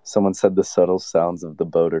 Someone said the subtle sounds of the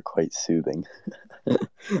boat are quite soothing.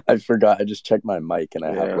 I forgot. I just checked my mic and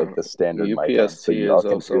I have like the standard mic on, so UPST y'all is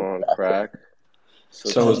can also hear on background. crack.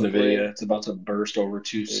 So is NVIDIA. It's about to burst over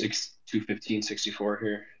 215.64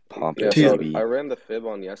 here. Pump Yeah, it, so baby. I ran the fib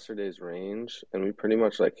on yesterday's range, and we pretty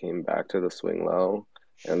much like came back to the swing low,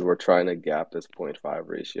 and we're trying to gap this 0.5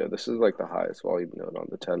 ratio. This is like the highest volume node on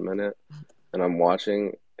the 10-minute, and I'm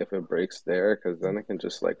watching if it breaks there, because then it can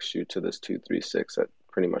just like shoot to this 236 at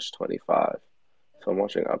pretty much 25. So I'm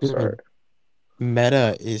watching upstart.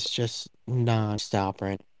 Meta is just non-stop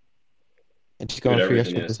right now. It's going for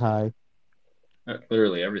yesterday's high.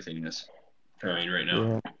 Literally everything is trying right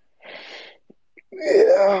now.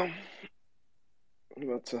 Yeah. I'm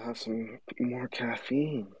about to have some more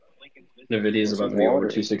caffeine. NVIDIA is about to be over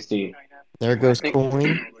 216. There goes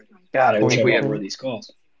Coin. God, I wish we we had had more of these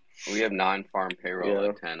calls. We have non-farm payroll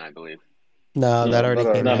at 10, I believe. No, that already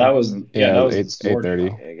came No, in. that was that was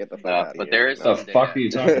 8:30. Yeah, get the fuck out of But here. there is What some the fuck data. are you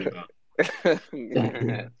talking about?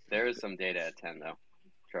 There is some data at 10 though.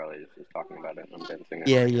 Charlie was talking about it. I'm dancing.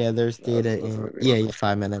 Yeah, there's data in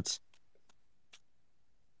 5 minutes.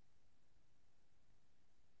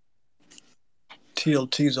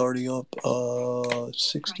 TLT's already up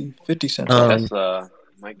 50 cents. Tesla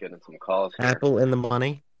might get in some calls here. Apple in the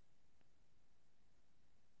money.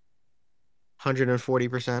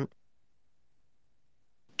 140%.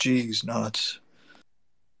 Jeez, nuts.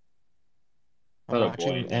 I'm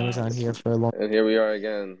watching Amazon here for a long. And here we are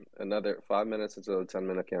again, another 5 minutes until the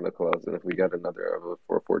 10-minute candle close. And if we get another of a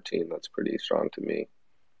 414, that's pretty strong to me.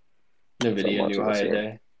 NVIDIA new high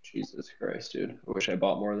day. Jesus Christ, dude. I wish I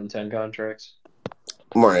bought more than 10 contracts.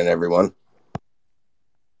 Morning, everyone.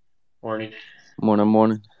 Morning.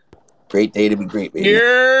 Morning. Great day to be great, baby.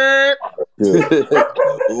 Yeah.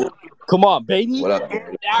 Come on, baby. What up,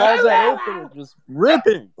 man? How's that opener just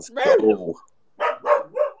ripping? Let's go.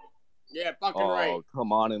 Yeah, fucking right. Oh,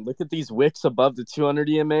 come on. And look at these wicks above the 200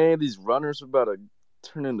 EMA. These runners are about to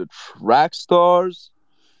turn into track stars.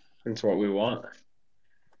 That's what we want.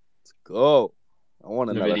 Let's go. I want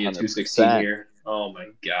another NVIDIA 100%. 216 here. Oh my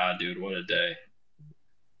god, dude, what a day.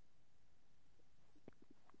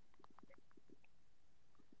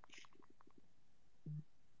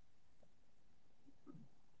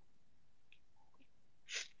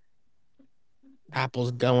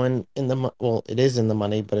 Apple's going in the well, it is in the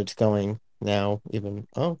money, but it's going now even.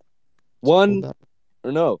 Oh, one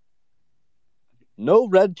or no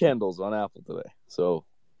red candles on Apple today. So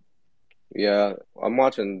yeah, I'm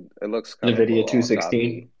watching. It looks kind NVIDIA of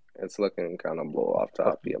 216. It's looking kind of blow off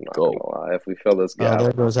toppy. I'm not gonna lie. If we fill this Oh, gap,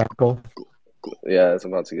 there goes Apple. Yeah, it's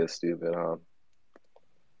about to get stupid, huh?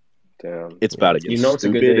 Damn, it's about to get it's a good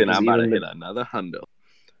stupid, day and I'm about to even hit another hundo.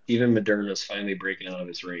 Even Moderna's finally breaking out of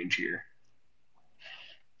its range here.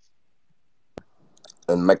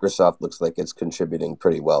 And Microsoft looks like it's contributing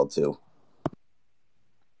pretty well too.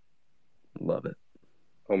 Love it.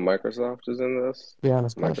 Oh, Microsoft is in this? To be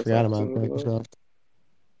honest, I forgot about Microsoft.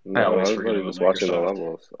 No, I always was forget really about just watching the Microsoft.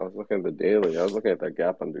 levels. I was looking at the daily. I was looking at that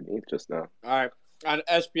gap underneath just now. All right. On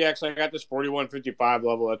SPX, I got this 41.55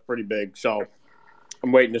 level. That's pretty big. So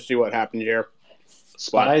I'm waiting to see what happens here.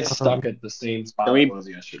 SPY's stuck at the same spot it was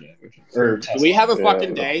yesterday. Do we have a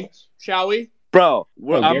fucking day, shall we? Bro,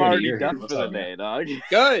 I'm Garrity, already you're done here. for the day, dog.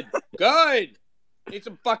 Good. Need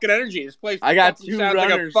some fucking energy. This place I got fucking 2 sounds like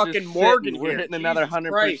a runners fucking just Morgan sitting. We're here. hitting another Jesus 100%,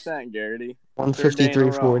 Christ. Garrity.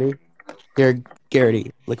 153.40.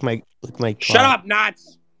 Garrity, look my Shut up,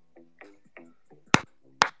 nuts.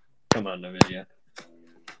 Come on, NVIDIA.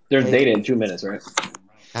 There's data in 2 minutes, right?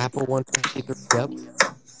 Apple 153. Yep.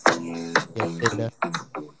 Yes, data.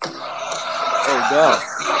 Oh, go.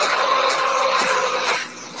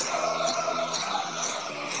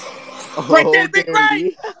 Great day to be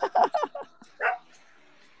great.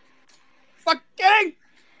 Fucking.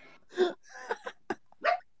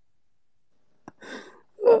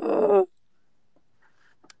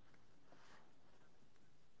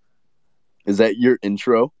 Is that your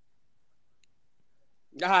intro?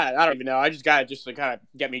 God, I don't even know. I just got it just to kind of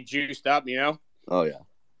get me juiced up, you know? Oh, yeah.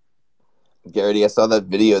 Garrity, I saw that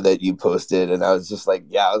video that you posted, and I was just like,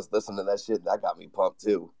 yeah, I was listening to that shit, and that got me pumped,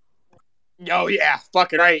 too. Oh, yeah.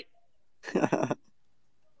 Fucking right. It's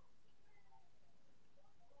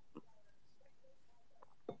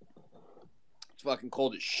fucking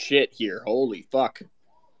cold as shit here. Holy fuck.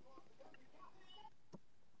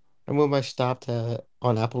 I moved my stop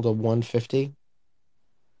on Apple to 150.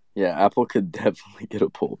 Yeah, Apple could definitely get a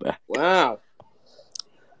pullback. Wow.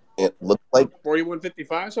 It looks like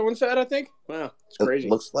 41.55, someone said, I think. Wow, it's crazy.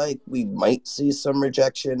 It looks like we might see some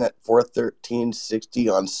rejection at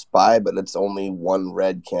 413.60 on SPY, but it's only one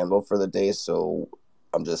red candle for the day, so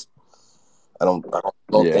I don't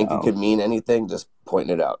think it could mean anything, just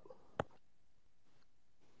pointing it out.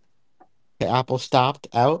 Okay, Apple stopped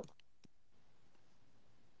out.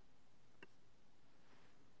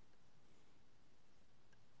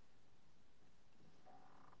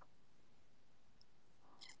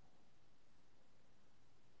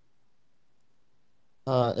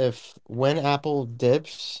 When Apple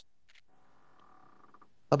dips,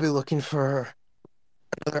 I'll be looking for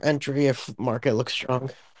another entry if market looks strong.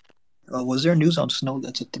 Was there news on snow?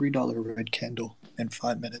 That's a $3 red candle in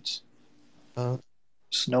 5 minutes.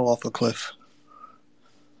 Snow off a cliff.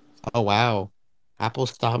 Oh wow, Apple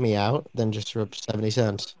stopped me out, then just ripped 70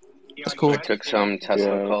 cents. That's cool. I took some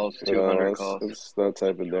Tesla calls, 200 calls. It's that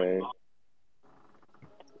type of day.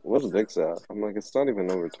 What's VIX at? I'm like, it's not even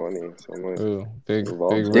over 20. So I'm like, ooh, big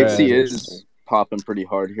Dixie is popping pretty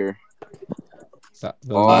hard here. Did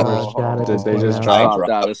they just drop? Dropped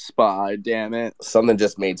out of SPY, damn it. Something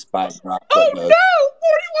just made SPY drop. Oh no!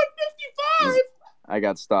 41.55! I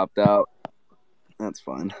got stopped out. That's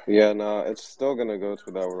fine. Yeah, no, it's still gonna go to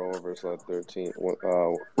that rollover. So at 13.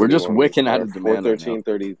 We're just wicking out of demand.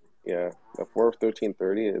 13.30. Yeah, at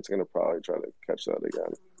 413.30, it's gonna probably try to catch that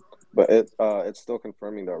again. But it's still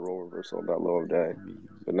confirming that role reversal, that low of day.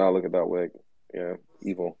 But now look at that wick. Yeah,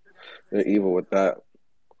 evil. They're evil with that.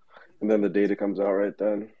 And then the data comes out right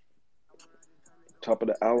then. Top of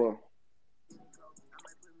the hour.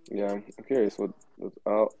 Yeah, I'm curious what.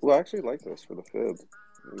 Well, I actually like this for the fib.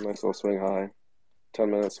 Nice little swing high. 10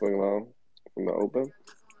 minute swing low from the open.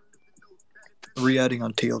 Re-adding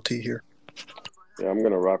on TLT here. Yeah, I'm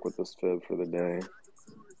gonna rock with this fib for the day.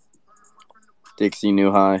 Dixie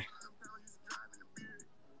new high.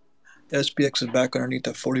 SPX is back underneath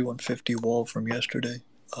that 41.50 wall from yesterday.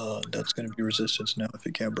 That's going to be resistance now if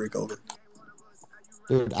it can't break over.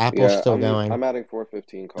 Dude, Apple's still going. I'm adding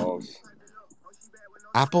 415 calls.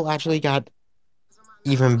 Apple actually got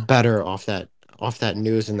even better off that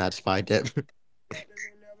news and that SPY dip.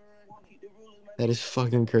 That is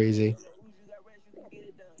fucking crazy.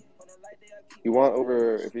 You want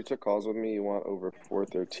over, if you took calls with me, you want over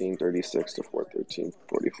 413.36 to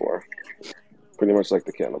 413.44. Pretty much like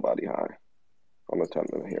the candle body high on the 10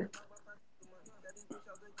 minute here.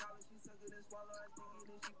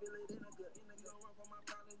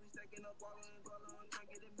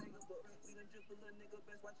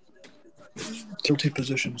 Tilty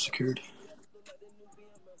position secured.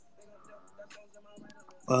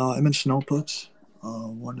 I'm in snow puts.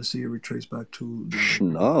 Want to see it retrace back to the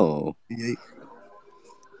Snow. V8.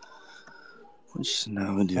 What's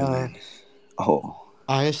snow doing?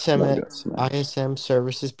 ISM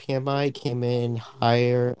services PMI came in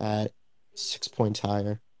higher at 6 points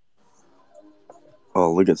higher.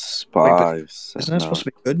 Oh, look at SPY. Wait, isn't that supposed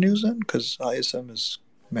to be good news then? Because ISM is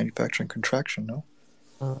manufacturing contraction, no?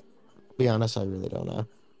 To be honest, I really don't know.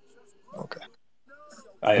 Okay.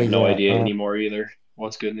 I have no idea anymore either.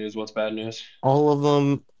 What's good news? What's bad news? All of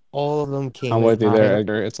them came. I'm with you there,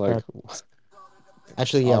 Edgar. It's like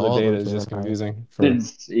actually, yeah, all the data is just confusing for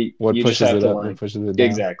what pushes it up and pushes it down.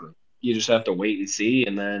 Exactly. You just have to wait and see,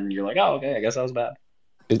 and then you're like, oh, okay, I guess that was bad.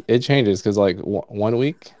 It changes because like 1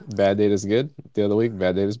 week bad data is good, the other week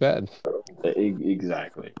bad data is bad.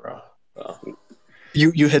 Exactly, bro.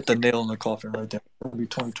 You hit the nail in the coffin right there. It'll be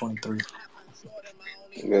 2023.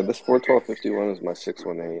 Yeah, this 412.51 is my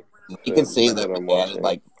 618. You can say that we added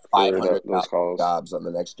like 500 jobs on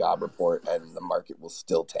the next job report, and the market will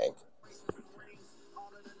still tank.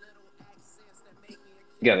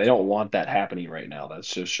 Yeah, they don't want that happening right now. That's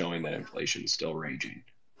just showing that inflation is still raging.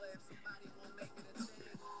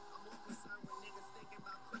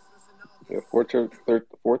 Yeah,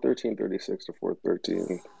 413.36 to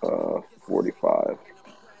 413.45.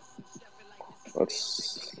 I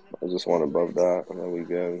just want above that, and then we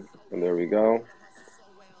good. And there we go.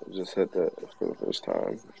 Just hit that for the first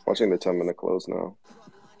time. Watching the 10-minute close now.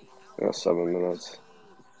 7 minutes.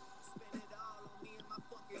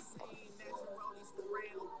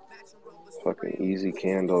 Fucking easy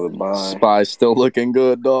candle to buy. SPY still looking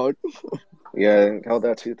good, dog. Yeah, held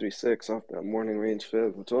that 236 off that morning range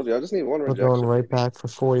fib. I told you, I just need one rejection. We're going right back for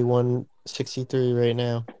 41.63 right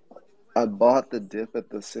now. I bought the dip at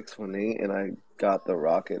the 618, and I got the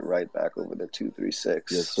rocket right back over the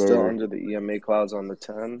 236. Yes, sir. Still under the EMA clouds on the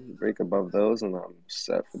 10. Break above those, and I'm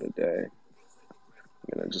set for the day.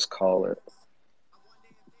 I'm going to just call it.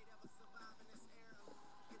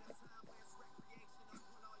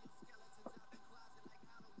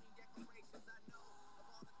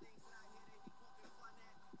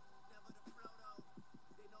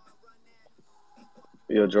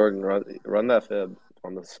 Yo, Jordan, run that fib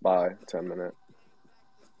on the SPY 10-minute.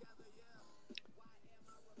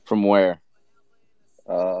 From where?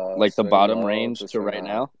 Like the bottom range to right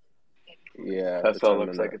now? Yeah. That's all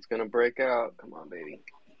looks like it's going to break out. Come on, baby.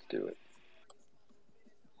 Let's do it.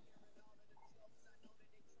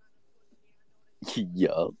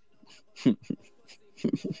 Yup.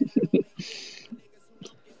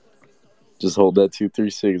 Just hold that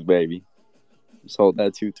 236, baby. Just hold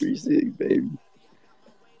that 236, baby.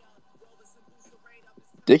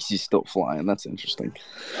 Dixie's still flying. That's interesting.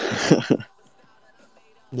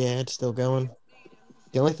 Yeah, it's still going.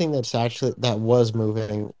 The only thing that was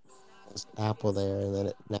moving was Apple there, and then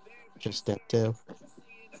it just dipped too.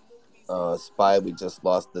 SPY, we just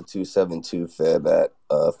lost the 272 fib at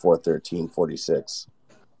 413.46.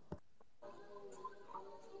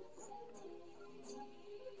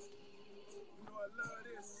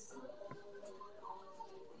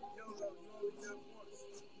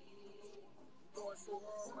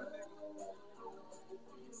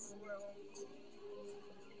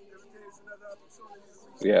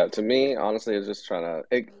 Yeah, to me, honestly, it's just trying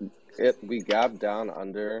to we gapped down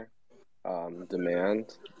under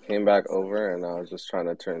demand, came back over, and I was just trying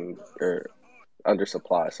to turn under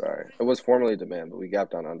supply. Sorry, it was formerly demand, but we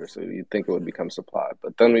gapped down under, so you'd think it would become supply.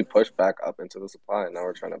 But then we pushed back up into the supply, and now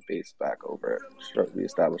we're trying to base back over it.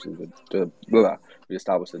 Reestablish the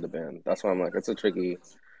demand. That's why I'm like, it's a tricky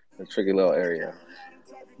little area.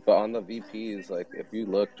 But on the VPs, like if you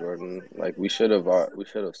look, Jordan, like we should have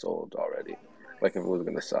sold already, like if it was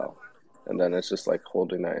gonna sell, and then it's just like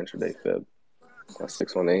holding that intraday fib, that's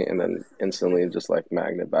 618, and then instantly just like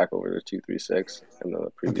magnet back over to 236, and then the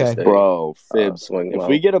previous day, bro, fibs. Swing if low.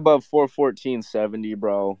 we get above 414.70,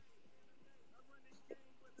 bro,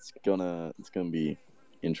 it's gonna be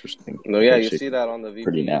interesting. No, yeah, you see that on the VPs.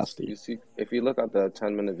 Pretty nasty. You see, if you look at the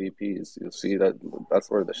 10-minute VPs, you'll see that that's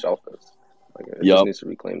where the shelf is. Like, it just needs to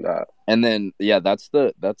reclaim that. And then that's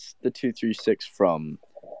the 236 from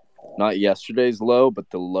not yesterday's low, but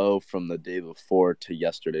the low from the day before to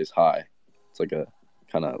yesterday's high. It's like a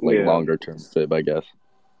kind of like longer term fib, I guess.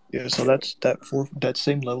 Yeah, so that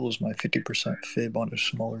same level is my 50% fib on a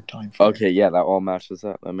smaller time frame. Okay, yeah, that all matches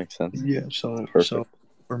up. That makes sense. Yeah, so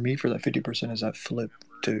for me, for that 50% is that flip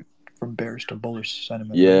from bearish to bullish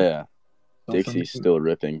sentiment. Yeah, right? So Dixie's still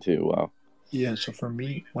ripping too. Wow. Yeah, so for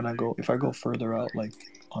me, if I go further out, like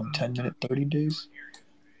on 10-minute, 30 days,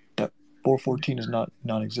 that 414 is not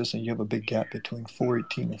non-existent. You have a big gap between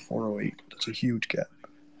 418 and 408. That's a huge gap.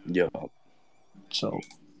 Yeah. So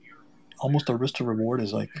almost the risk to reward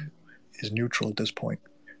is neutral at this point.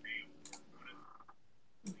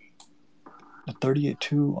 The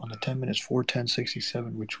 38.2 on the 10 minutes,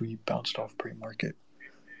 410.67, which we bounced off pre-market.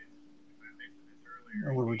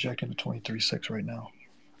 And we're rejecting the 23.6 right now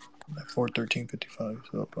at 413.55.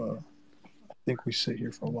 So I think we sit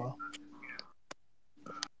here for a while.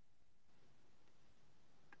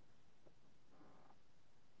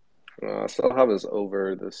 I still have us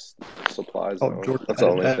over this supply zone. Jordan, that's the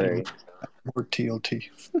only thing. More TLT.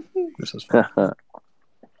 This is fun.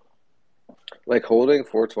 Like holding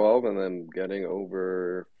 412 and then getting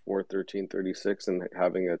over 413.36 and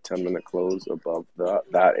having a 10-minute close above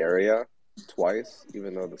that area twice,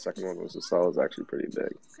 even though the second one was a sell, is actually pretty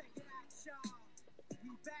big.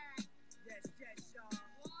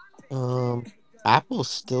 Apple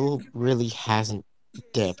still really hasn't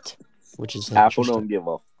dipped, which is Apple don't give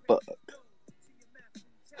a fuck.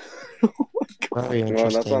 Very interesting.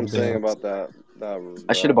 Well, that's what I'm saying about that.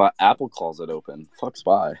 I should have bought Apple calls it open. Fuck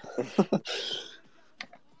SPY.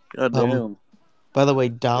 God damn. By the way,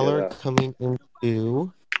 dollar coming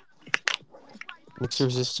into next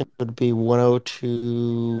resistance would be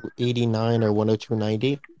 102.89 or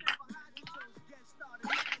 102.90.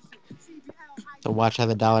 So watch how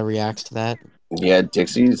the dollar reacts to that. Yeah,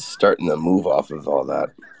 Dixie's starting to move off of all that.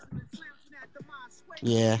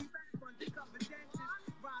 Yeah.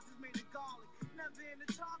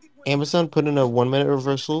 Amazon put in a 1-minute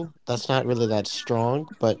reversal. That's not really that strong,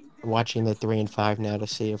 but watching the 3 and 5 now to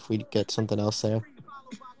see if we get something else there.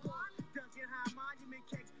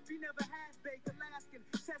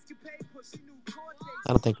 I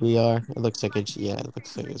don't think we are. It looks like it's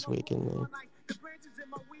weakened there.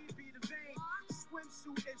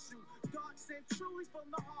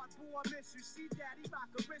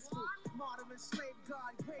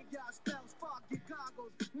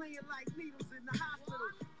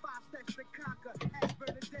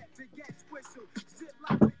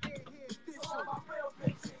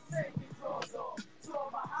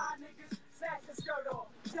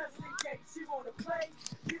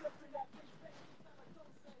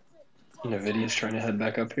 NVIDIA's trying to head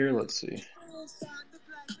back up here. Let's see.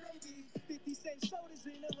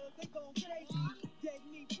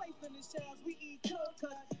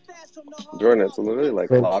 Jordan, it's literally like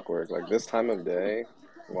clockwork. Like this time of day,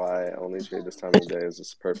 why I only trade this time of day is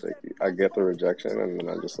just perfect. I get the rejection and then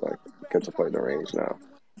I just like get to play the range now.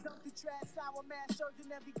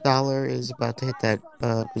 Dollar is about to hit that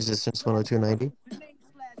resistance 102.90.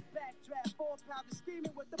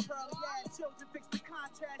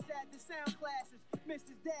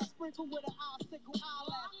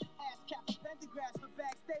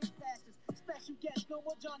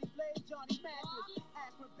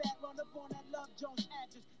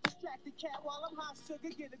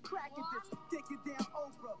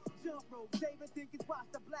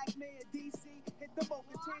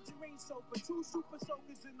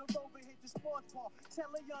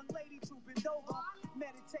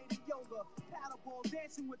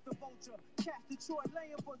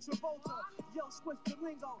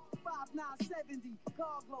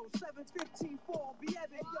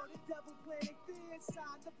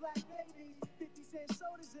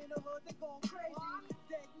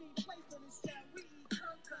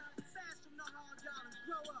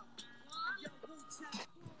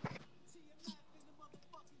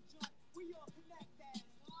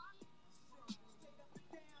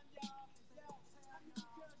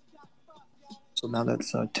 So now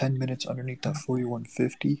that's 10 minutes underneath that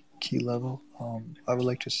 41.50 key level. I would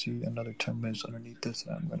like to see another 10 minutes underneath this,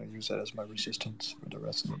 and I'm going to use that as my resistance for the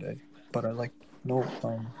rest of the day. But I like no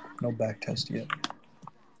back test yet,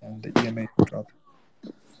 and the EMA dropped.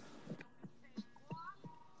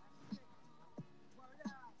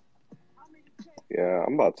 Yeah,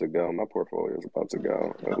 I'm about to go. My portfolio is about to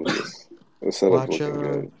go. The setup's looking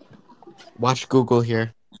good. Watch Google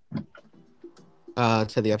here.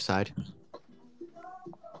 To the upside.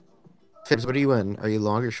 Fibs, what are you in? Are you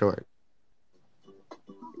long or short?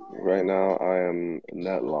 right now, I am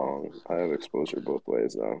net long. I have exposure both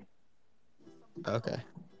ways, though. Okay.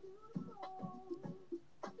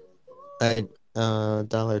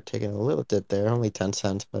 Dollar taking a little dip there, only 10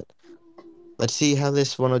 cents, but let's see how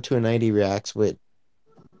this 102.90 reacts with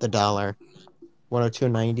the dollar.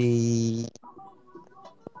 102.92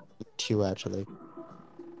 actually.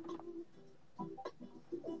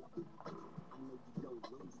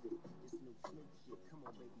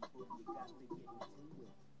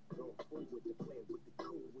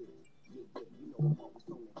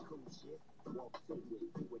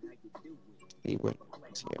 See what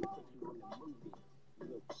here.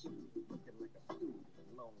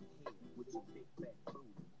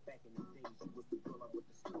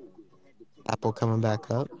 Apple coming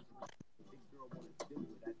back up.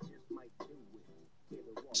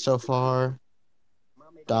 So far,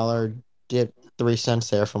 dollar dipped 3 cents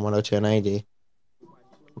there from 102.90.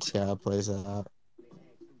 Let's see how it plays out.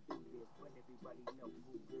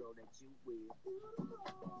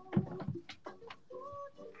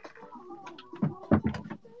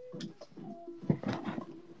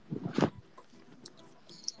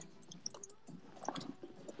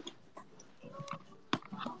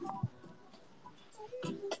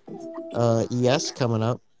 ES coming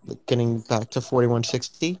up, getting back to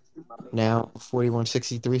 41.60. Now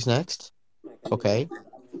 41.63 is next. Okay.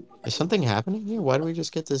 Is something happening here? Why do we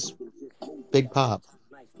just get this big pop?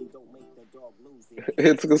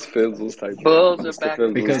 It's because Fibs was typing. Bulls are back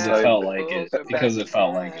in Because it town. felt like it. Bulls are Because back it in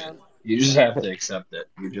felt like it. town. You just have to accept it.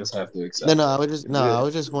 You just have to accept No, it. I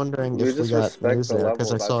was just wondering We if we just got respect news the there because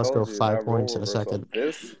I levels. I saw us go told you 5 that role points in a reversal. second.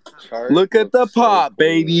 This chart Look at the looks so pop,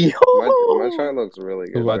 clean. baby. My chart looks really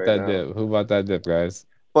Who good bought right that now. dip? Who bought that dip, guys?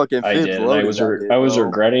 Fucking I Fibs did, and I loaded was that I bit, was bro.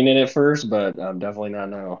 regretting it at first, but I'm definitely not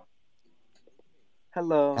now.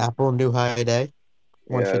 Hello. Apple new high day,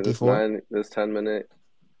 Yeah, this 154. 10-minute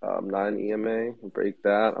 9 EMA, break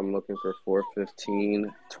that. I'm looking for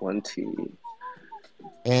 415.20.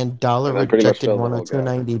 And dollar And then pretty much rejected fill the whole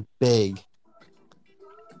gap, 102.90 big.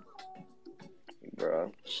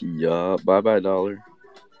 bro. Yeah, bye dollar.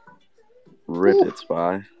 Rip its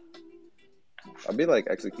bye. I'll be like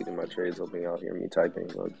executing my trades, hoping y'all hear me typing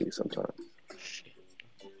low key sometimes.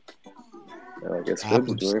 Yeah, like, is Fibs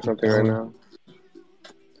Apple just doing keep something right going. now?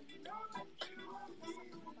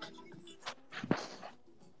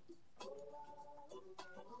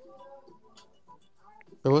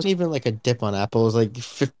 There wasn't even like a dip on Apple. It was like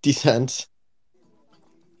 50 cents.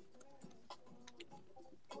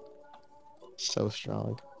 So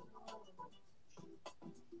strong.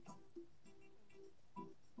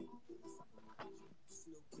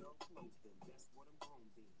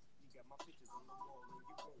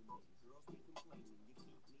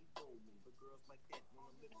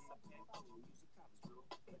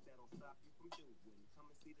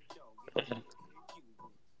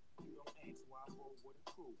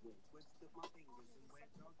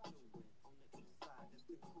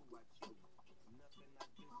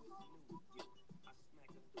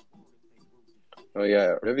 Oh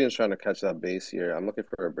yeah, Rivian's trying to catch that base here. I'm looking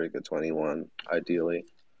for a break at 21, ideally.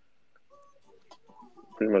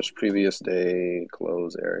 Pretty much previous day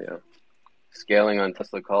close area. Scaling on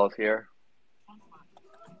Tesla calls here.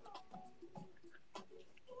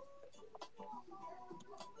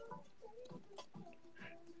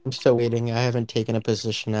 I'm still waiting. I haven't taken a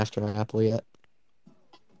position after Apple yet.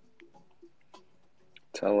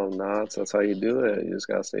 Tell them not. That's how you do it. You just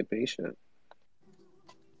gotta stay patient.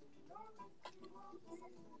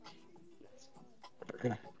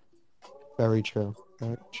 Very true.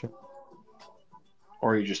 Very true.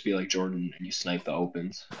 Or you just be like Jordan and you snipe the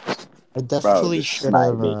opens. I definitely should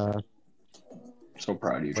have. So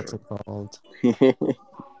proud of you, What's Jordan. it called?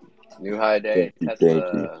 New high day. Thank you.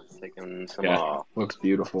 Tesla taking some Yeah, off. looks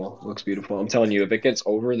beautiful. Looks beautiful. I'm telling you, if it gets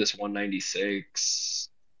over this 196,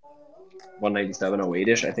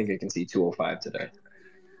 197.08ish, I think it can see 205 today.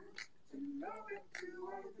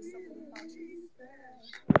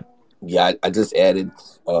 Yeah, I just added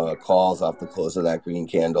calls off the close of that green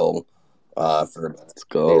candle for Let's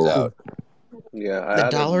go. days out. Yeah, I The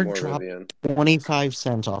added dollar more dropped Rivian. 25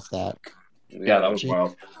 cents off that. Yeah, that was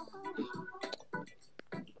wild.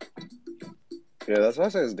 Yeah, that's why I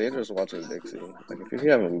say it's dangerous watching Dixie. Like, if you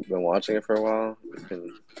haven't been watching it for a while, it can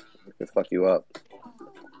fuck you up.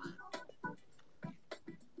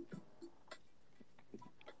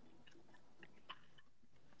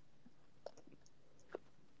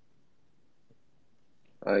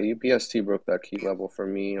 UPST broke that key level for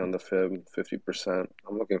me on the fib, 50%.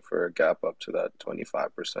 I'm looking for a gap up to that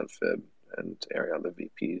 25% fib and area on the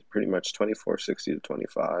VP, pretty much 24.60 to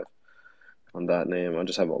 25. on that name. I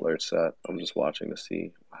just have alerts set. I'm just watching to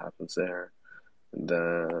see what happens there. And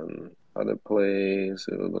then other plays,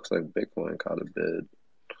 it looks like Bitcoin caught a bid.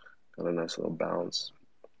 Got a nice little bounce.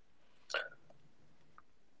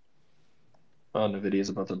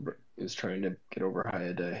 Nvidia's is trying to get over high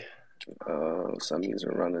a day. Semis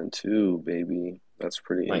are running too, baby. That's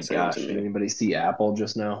pretty insane to me. Did anybody see Apple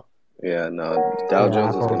just now? Yeah, no. Dow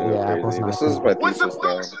Jones is gonna go crazy. Apple's This is my thesis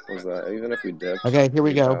though, was that even if we dip, Okay, here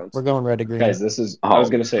we go. bounce. We're going red to green. Guys, this is I was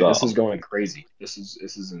gonna say this is going crazy. This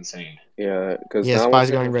is insane. Yeah, because Yeah, now SPY's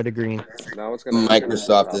going red to green. Now what's gonna happen is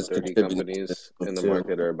the Microsoft top is 30 contributing companies in the too.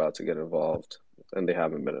 market are about to get involved, and they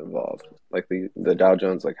haven't been involved. Like the Dow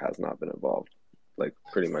Jones has not been involved, like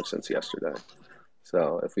pretty much since yesterday.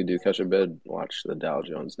 So if we do catch a bid, watch the Dow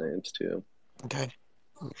Jones names too. Okay,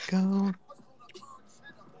 go.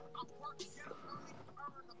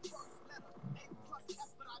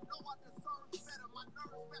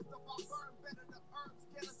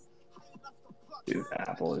 Dude,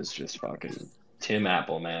 Apple is just fucking Tim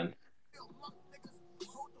Apple, man.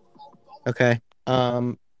 Okay.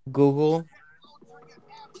 Google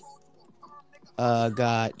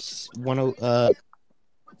got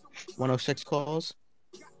 106 calls.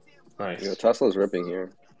 Nice. You know, Tesla's ripping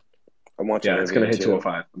here. I'm watching. Yeah, it's gonna hit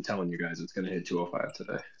 205. I'm telling you guys, it's gonna hit 205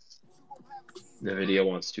 today. Nvidia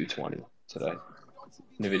wants 220 today.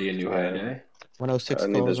 Nvidia new high day. 106 I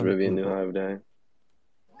need calls this on Rivian new Google. high of day.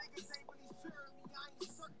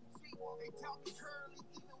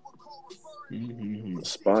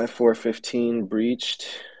 SPY 415 breached.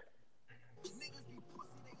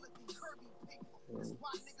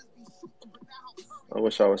 I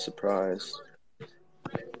wish I was surprised.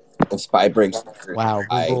 If SPY breaks, Wow,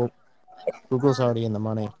 Google's already in the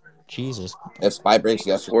money. Jesus. If SPY breaks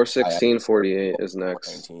yesterday, 416.48 is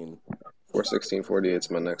next. 416.48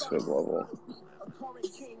 is my next fib level.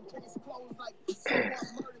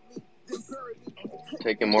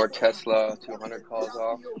 Taking more Tesla 200 calls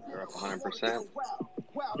off. They're up 100%.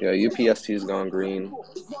 Yeah, UPST's gone green.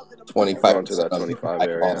 25 to that 25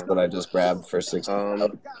 area. What I just grabbed for 6.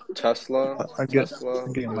 Tesla. I'm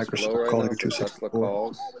getting a Microsoft call here,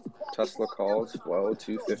 264. Tesla calls flow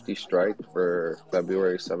 250 strike for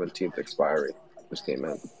February 17th expiry. Just came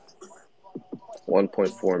in.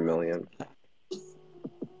 1.4 million.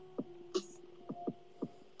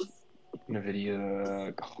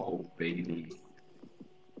 Nvidia, oh baby.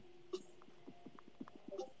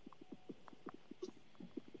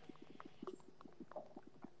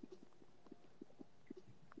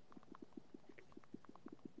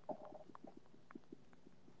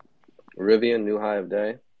 Rivian new high of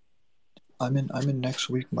day. I'm in next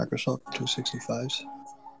week. Microsoft 265s.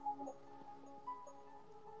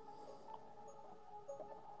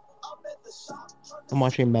 I'm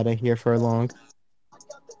watching Meta here for long.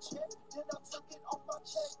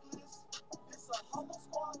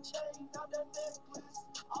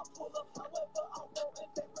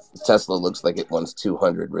 Tesla looks like it wants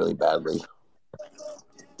 200 really badly.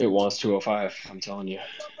 It wants 205. I'm telling you.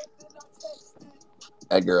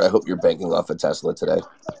 Edgar, I hope you're banking off of Tesla today.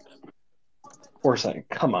 For a second,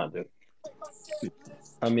 come on, dude.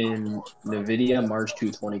 I'm in Nvidia March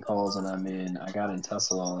 220 calls, and I got in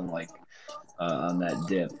Tesla on on that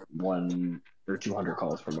dip 1 or 200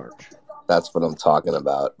 calls for March. That's what I'm talking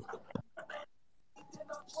about.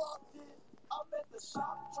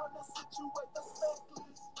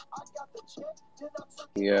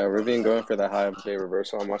 Yeah, Rivian going for the high of day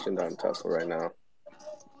reversal. I'm watching that in Tesla right now.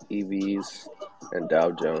 EVs and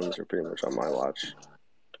Dow Jones are pretty much on my watch.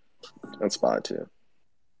 And SPY too.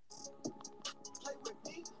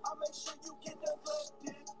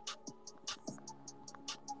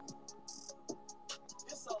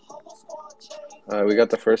 We got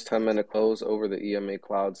the first 10-minute close over the EMA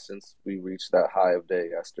cloud since we reached that high of day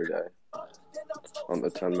yesterday on the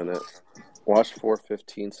 10-minute. Watch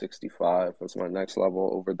 415.65. That's my next level.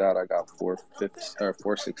 Over that, I got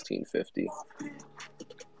 416.50.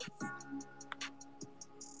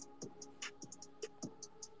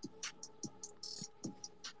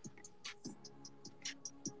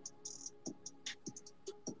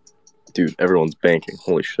 Dude, everyone's banking.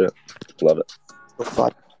 Holy shit. Love it.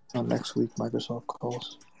 Next week, Microsoft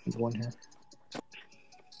calls. There's one here.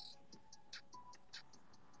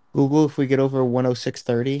 Google, if we get over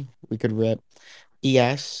 106.30, we could rip.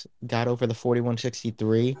 ES got over the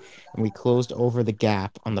 41.63, and we closed over the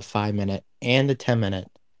gap on the 5-minute and the 10-minute.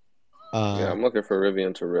 Yeah, I'm looking for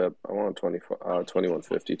Rivian to rip. I want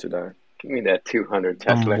 21.50 today. Give me that 200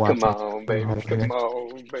 Tesla. Come on, baby. Come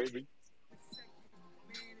on, baby.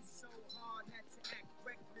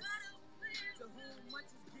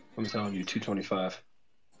 I'm telling you, 225.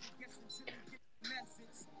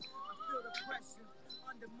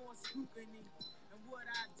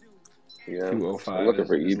 Yeah, 205 I'm looking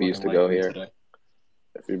for is EVs to looking go likely here. today.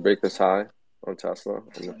 If we break this high on Tesla,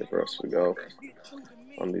 I'm looking for us to go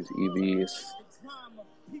on these EVs.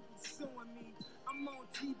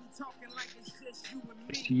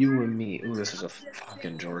 It's you and me. Ooh, this is a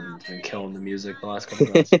fucking Jordan's been killing the music the last couple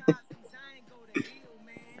rounds.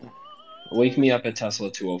 Wake me up at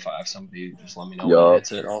Tesla 205. Somebody just let me know when it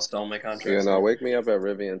hits it. I'll sell my contract. Yeah, no, wake me up at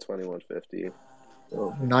Rivian 2150.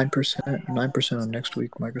 9% on next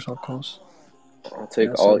week Microsoft calls. I'll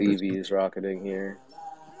take all EVs rocketing here.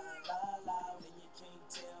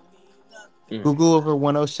 Google over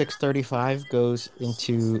 106.35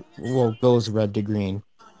 goes red to green.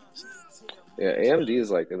 Yeah, AMD is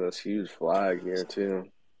like this huge flag here too.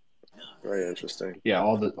 Very interesting. Yeah,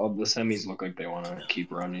 all the semis look like they want to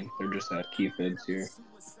keep running. They're just at key fibs here.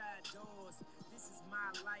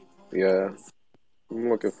 Yeah, I'm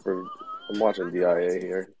watching DIA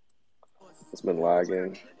here. It's been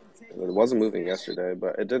lagging. It wasn't moving yesterday,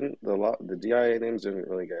 but it didn't. The DIA names didn't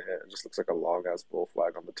really get hit. It just looks like a long ass bull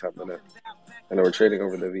flag on the 10-minute, and we're trading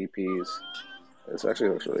over the VPs. This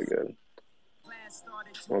actually looks really good.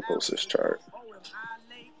 I'll post this chart.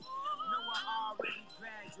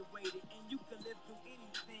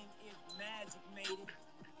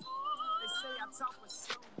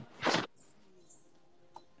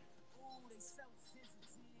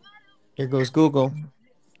 Here goes Google.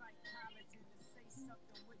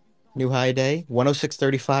 New high day.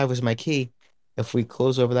 106.35 was my key. If we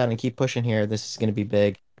close over that and keep pushing here, this is going to be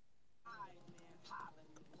big.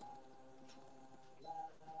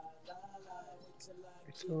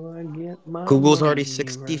 So I get my Google's already money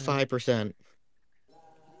 65%.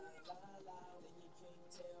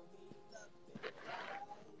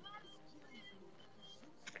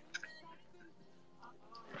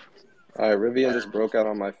 All right, Rivian just broke out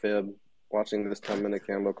on my fib. Watching this 10-minute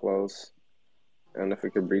candle close, and if we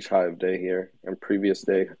could breach high of day here and previous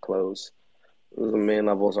day close. Those are the main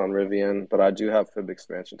levels on Rivian, but I do have fib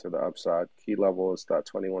expansion to the upside. Key level is that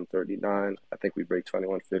 2139. I think we break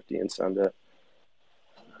 2150 and send it.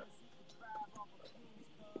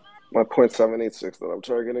 My 0.786 that I'm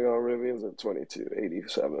targeting on Rivian is at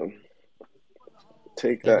 2287.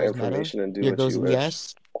 Take that information and do what you wish.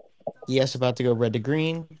 Yes. Yes, about to go red to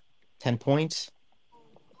green. 10 points.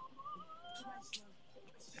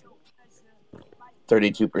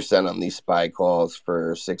 32% on these SPY calls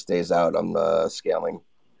for 6 days out. I'm scaling.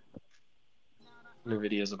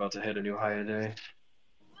 NVIDIA is about to hit a new high today.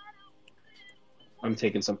 I'm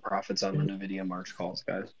taking some profits on the NVIDIA March calls,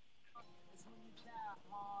 guys.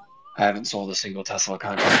 I haven't sold a single Tesla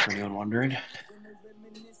contract for anyone wondering.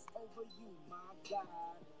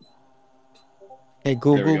 Hey,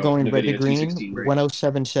 Google going red to green.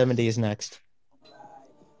 107.70 is next.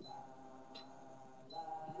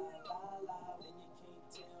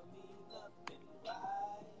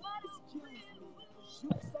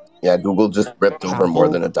 Yeah, Google just ripped over more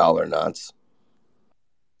than $1 knots.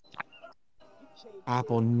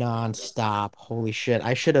 Apple nonstop. Holy shit.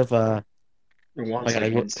 I should have I can't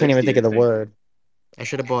 160, even think of the word. I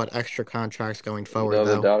should have bought extra contracts going forward, No,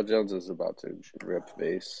 the though. Dow Jones is about to rip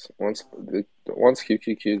base. Once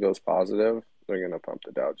QQQ goes positive, they're going to pump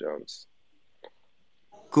the Dow Jones.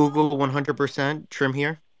 Google 100% trim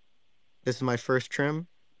here. This is my first trim.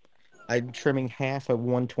 I'm trimming half at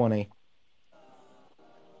 120.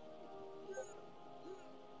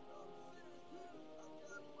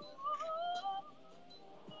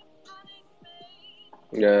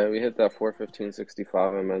 Yeah, we hit that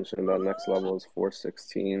 415.65 I mentioned. That next level is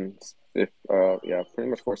 416. Yeah, pretty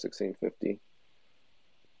much 416.50.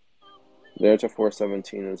 There to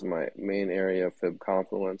 417 is my main area of fib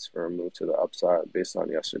confluence for a move to the upside based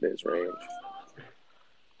on yesterday's range.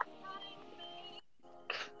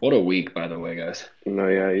 What a week, by the way, guys. No,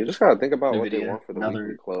 yeah, you just gotta think about what they NVIDIA, want for the another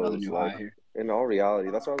weekly close. new Like, high here. in all reality,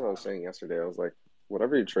 that's what I was saying yesterday. I was like,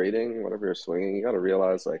 whatever you're trading, whatever you're swinging, you got to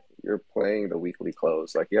realize like you're playing the weekly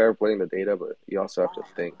close. Like you're playing the data, but you also have to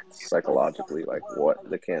think psychologically like what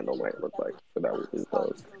the candle might look like for that weekly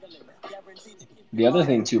close. The other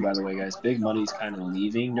thing too, by the way, guys, big money's kind of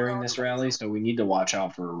leaving during this rally, so we need to watch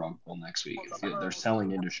out for a rug pull next week. They're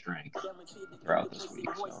selling into strength throughout this week.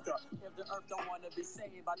 So.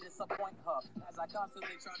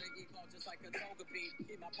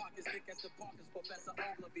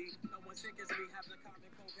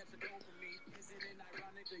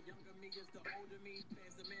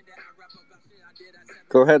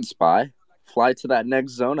 Go ahead, SPY. Fly to that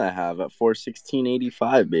next zone I have at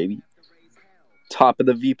 416.85, baby. Top of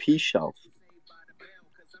the VP shelf.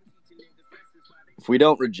 If we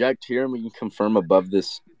don't reject here and we can confirm above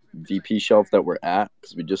this VP shelf that we're at,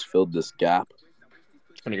 because we just filled this gap.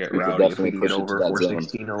 It's gonna get We could rowdy if we definitely can get push it to over that zone.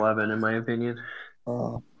 416.11, in my opinion.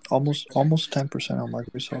 Almost 10% on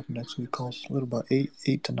Microsoft next week calls. A little about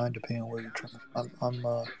 8 to 9 depending on where you're trimming. I'm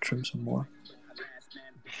trim some more.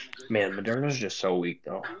 Man, Moderna's just so weak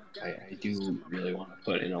though. I do really want to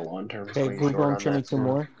put in a long-term Okay, swing Google, I'm short on trimming that. two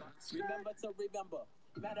more.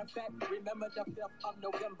 Matter of fact, remember the 5th of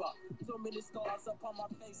November. So many stars upon my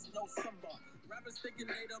face, no Simba. Rappers thinking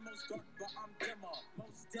they the most dark, but I'm dimmer.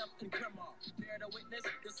 Most deaf and grimmer. Bear to witness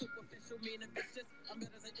the superficial, mean and vicious. I'm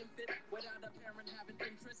better as an infant without a parent having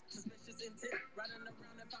interest. Suspicious intent, riding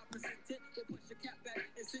around if I present it. We'll push your cap back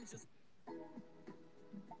and send your.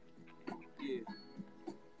 Yeah.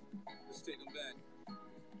 Let's take them back.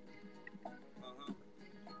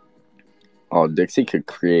 Oh, Dixie could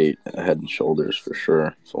create a Head and Shoulders for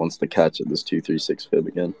sure. So once the catch at this 236 fib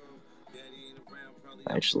again.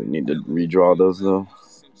 I actually need to redraw those though.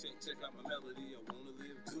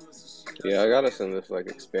 Yeah, I got us in this like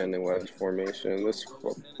expanding wedge formation. This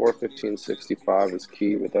 415.65 is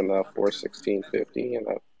key, but then that 416.50 and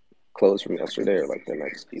that close from yesterday are like the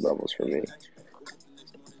next key levels for me.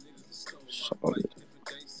 Solid.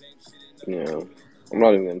 Yeah, I'm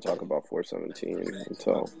not even going to talk about 417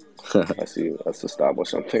 until I see us establish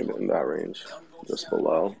something in that range, just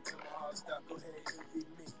below.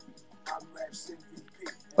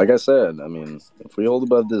 Like I said, I mean, if we hold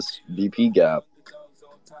above this VP gap,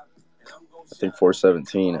 I think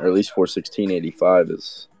 417 or at least 416.85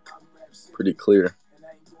 is pretty clear.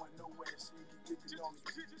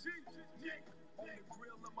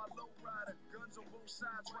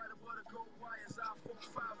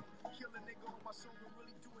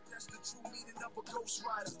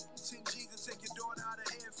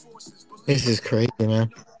 This is crazy, man.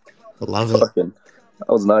 I love it. Fucking,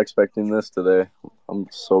 I was not expecting this today. I'm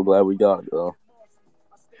so glad we got it, though.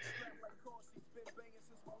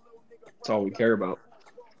 That's all we care about.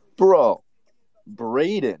 Bro,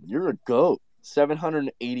 Braden, you're a goat.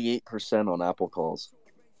 788% on Apple calls.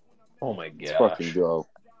 Oh my Let's gosh. fucking go.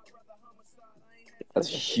 That's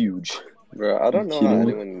huge. Bro, I don't know how kidding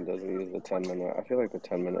me? anyone doesn't use the 10-minute. I feel like the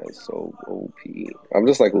 10-minute is so OP. I'm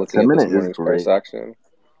just like looking 10 at this minute is morning's price great. action.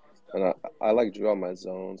 And I like drew out my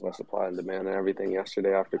zones, my supply and demand and everything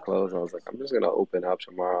yesterday after close. I was like, I'm just going to open up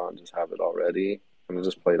tomorrow and just have it all ready. And it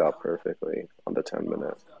just played out perfectly on the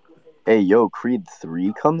 10-minute. Hey, yo, Creed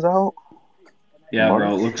 3 comes out? Yeah, March?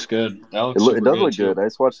 bro, it looks good. That looks It does look good. I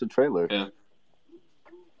just watched the trailer. Yeah.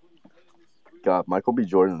 God, Michael B.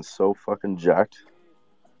 Jordan is so fucking jacked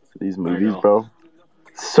for these movies, bro.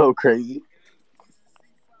 So crazy.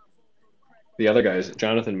 The other guys,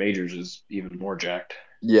 Jonathan Majors is even more jacked.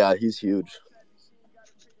 Yeah, he's huge.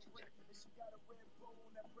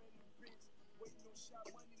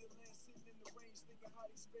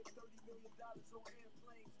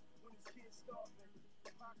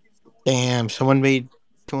 Damn, someone made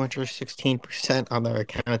 216% on their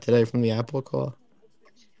account today from the Apple call.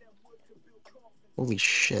 Holy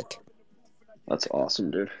shit. That's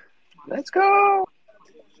awesome, dude. Let's go.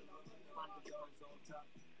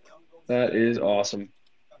 That is awesome.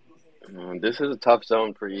 This is a tough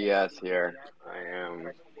zone for ES here. I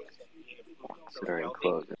am considering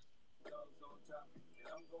closing.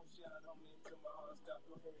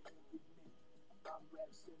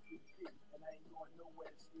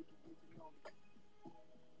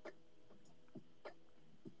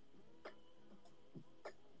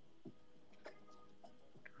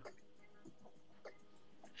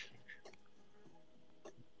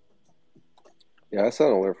 Yeah, I set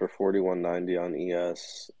an alert for 41.90 on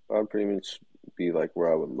ES. I'd pretty much be like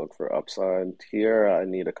where I would look for upside. Here, I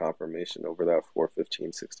need a confirmation over that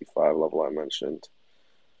 415.65 level I mentioned.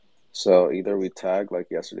 So either we tag like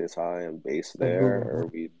yesterday's high and base there, or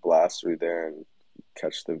we blast through there and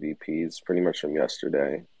catch the VPs pretty much from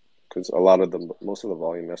yesterday. Because most of the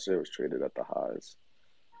volume yesterday was traded at the highs.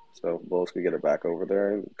 So bulls could get it back over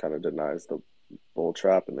there and kind of denies the bull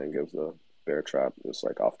trap and then gives the bear trap just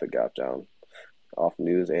like off the gap down, off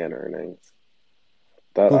news and earnings.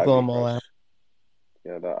 That Google Ivy them all crush, out.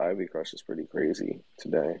 yeah, that Ivy crush is pretty crazy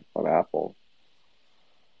today on Apple.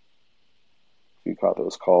 You caught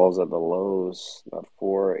those calls at the lows, that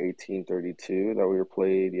 418.32 that we were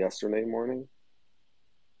played yesterday morning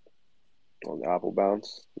on the Apple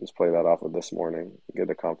bounce. Just play that off of this morning. Get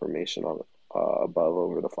a confirmation on above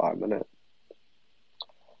over the 5-minute.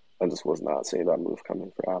 I just was not seeing that move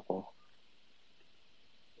coming for Apple.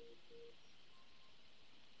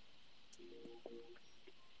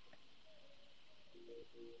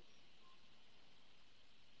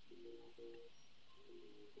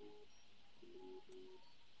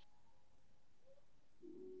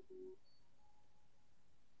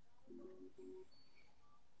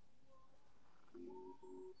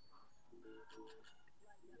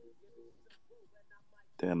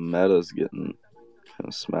 Damn, Meta's getting kind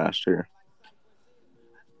of smashed here.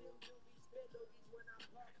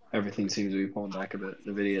 Everything seems to be pulling back a bit.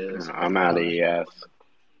 NVIDIA is. I'm out of ES.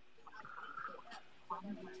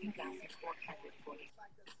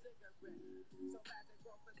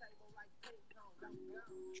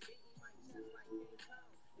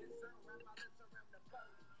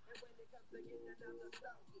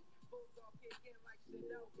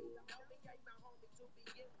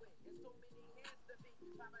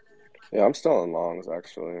 Yeah, I'm still in longs,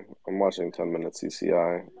 actually. I'm watching 10-minute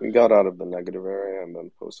CCI. We got out of the negative area and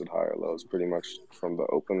then posted higher lows pretty much from the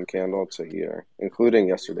open candle to here, including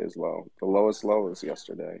yesterday's low. The lowest low was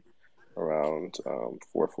yesterday, around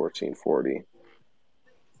 414.40.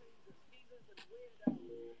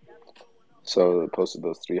 So posted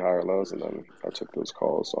those 3 higher lows, and then I took those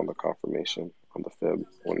calls on the confirmation on the fib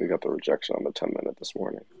when we got the rejection on the 10-minute this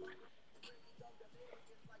morning.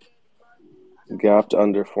 Gapped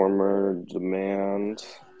under former demand,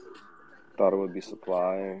 thought it would be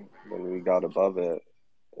supply. When we got above it,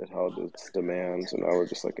 it held its demand, so now we're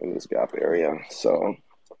just like in this gap area. So,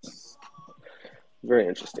 very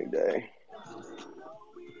interesting day.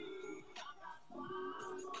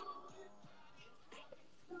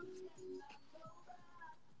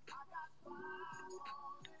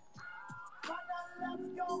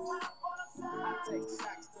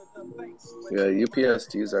 Yeah,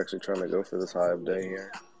 UPST is actually trying to go for this high of day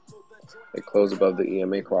here. It closed above the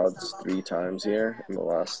EMA quads 3 times here in the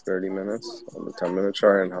last 30 minutes on the 10-minute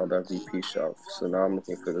chart and held that VP shelf. So now I'm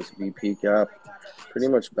looking for this VP gap, pretty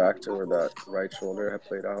much back to where that right shoulder had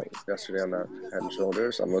played out yesterday on that head and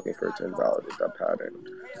shoulders. I'm looking for it to invalidate that pattern.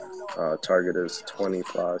 Target is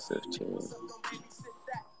 25.15.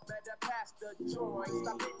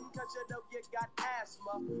 Stop hitting cause you know you got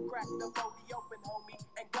asthma. Crack the 40 open, homie,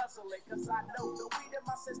 and guzzle it. Cause I know the weed in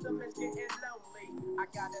my system is getting lonely. I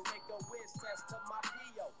gotta take a whiz test to my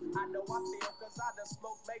PO. I know I feel cause I done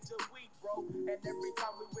smoked major weed, bro. And every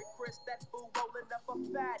time we with Chris, that fool rolling up a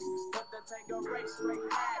fatty. But the Tango race straight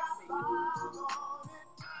at me.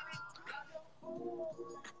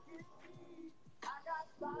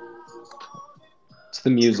 It's the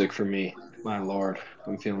music for me. My lord,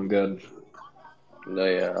 I'm feeling good. No,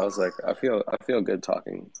 yeah, I was like, I feel good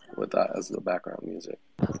talking with that as the background music.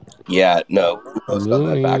 Yeah, no,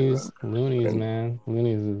 Loonies, man.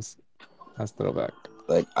 Loonies is that's throwback.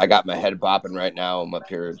 Like, I got my head popping right now. I'm up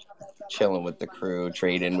here chilling with the crew,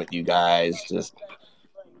 trading with you guys. Just,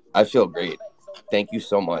 I feel great. Thank you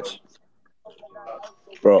so much,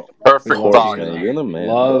 bro. Perfect volume. You're the man.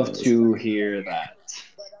 Love to hear that.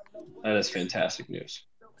 That is fantastic news.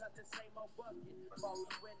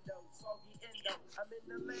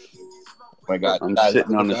 Oh my God, I'm guys,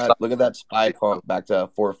 sitting on the side. look at that SPY pump back to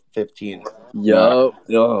 415. Yo,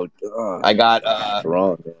 I got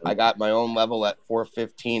strong, I got my own level at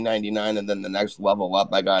 415.99, and then the next level up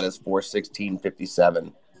I got is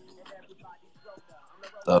 416.57.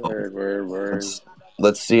 So Word.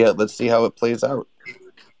 let's see it. Let's see how it plays out.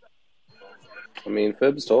 I mean,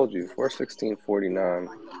 Fibs told you 416.49.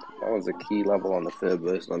 That was a key level on the Fib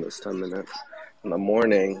based on this 10 minutes. In the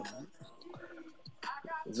morning,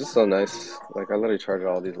 it's just so nice. Like, I literally charted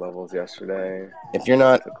all these levels yesterday. If you're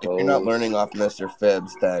not learning off Mr.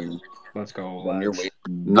 Fibs, then let's go. Then you're waiting.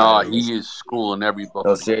 Nah, he is schooling everybody.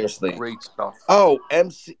 No, seriously. Great stuff. Oh,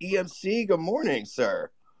 EMC, good morning, sir.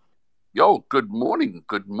 Yo, good morning.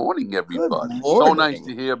 Good morning, everybody. Good morning. So nice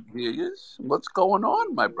to hear you. What's going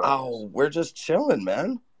on, my brother? Oh, we're just chilling,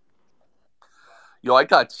 man. Yo, I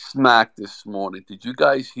got smacked this morning. Did you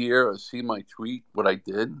guys hear or see my tweet, what I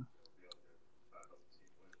did?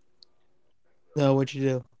 No, what'd you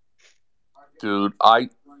do? Dude,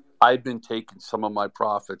 I've been taking some of my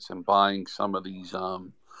profits and buying some of these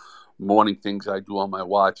morning things I do on my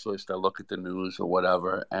watch list. I look at the news or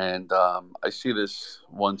whatever, and I see this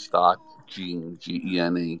one stock,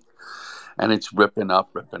 GENE, and it's ripping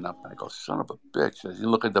up. And I go, son of a bitch. As you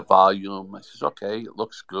look at the volume, I says, okay, it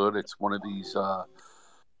looks good. It's one of these,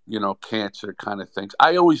 cancer kind of things.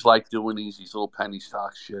 I always like doing these little penny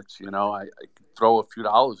stock shits. I could throw a few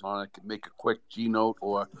dollars on it. I could make a quick G note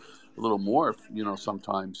or a little more,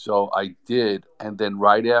 sometimes. So I did. And then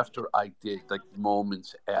right after I did, like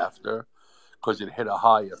moments after, because it hit a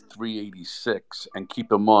high of 386. And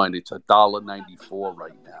keep in mind, it's $1.94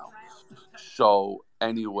 right now. So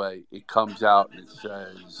anyway, it comes out and it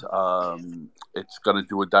says it's going to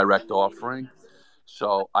do a direct offering.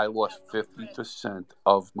 So I lost 50%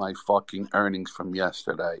 of my fucking earnings from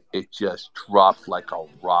yesterday. It just dropped like a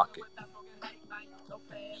rocket.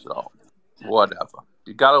 So whatever.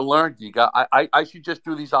 You got to learn. I should just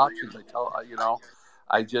do these options. I tell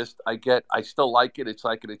I still like it. It's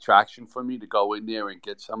like an attraction for me to go in there and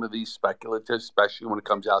get some of these speculative, especially when it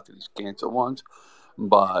comes out to these cancer ones.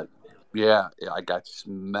 But yeah, I got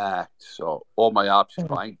smacked. So all my option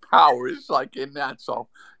buying power is like in that. So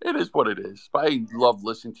it is what it is. But I love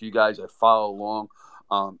listening to you guys. I follow along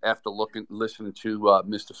after listening to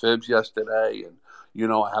Mr. Phibbs yesterday, and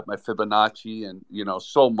I have my Fibonacci, and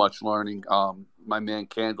so much learning. My man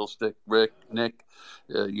Candlestick, Nick,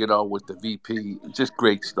 with the VP, just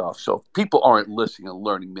great stuff. So if people aren't listening and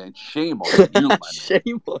learning, man, shame on you, my man.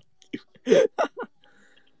 Shame on you.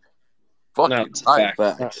 Fucking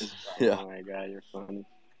facts. Yeah. Oh my god, you're funny.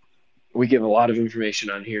 We give a lot of information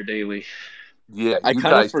on here daily. Yeah, I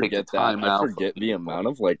kind of forget that. I forget the amount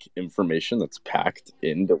of information that's packed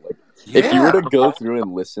into if you were to go through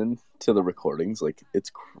and listen to the recordings, it's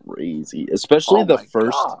crazy. Especially the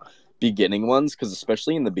first beginning ones, because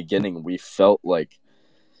especially in the beginning, we felt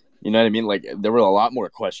you know what I mean? There were a lot more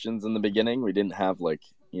questions in the beginning. We didn't have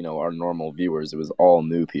our normal viewers. It was all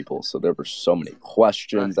new people, so there were so many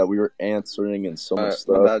questions that we were answering and so much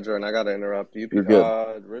stuff. My bad, Jordan. I gotta interrupt you. You're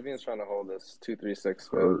good. Rivian's trying to hold this 236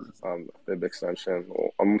 fib extension.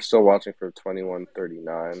 I'm still watching for 2139.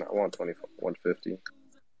 I want 2150.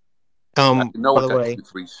 I know by what the that way,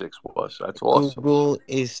 236 was. That's awesome. Google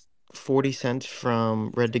is 40 cents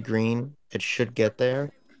from red to green. It should get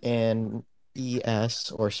there, and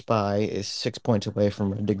ES or SPY is 6 points away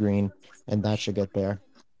from red to green, and that should get there.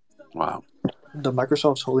 Wow. The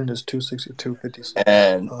Microsoft's holding is 262.56.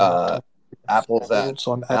 And Apple's at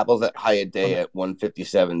high a day at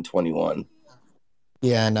 157.21.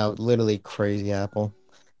 Yeah, no, literally crazy Apple.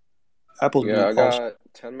 Apple's I got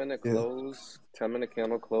 10-minute close, 10-minute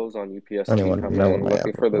candle close on UPST coming up. I'm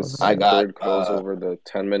looking for this third close over the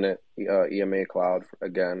 10-minute EMA cloud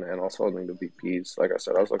again, and also holding the VPs. Like I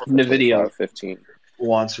said, I was looking for NVIDIA 15.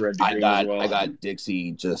 Wants red to green as well. I got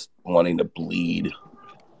Dixie just wanting to bleed.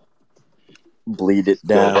 Bleed it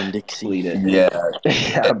down, Dixie. Bleed it. Yeah,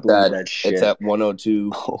 bleed that shit. It's at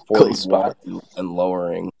 102.41 and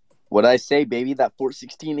lowering. What'd I say, baby? That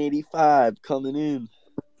 416.85 coming in.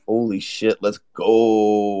 Holy shit, let's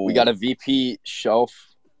go. We got a VP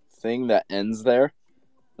shelf thing that ends there,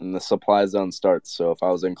 and the supply zone starts. So if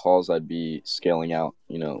I was in calls, I'd be scaling out,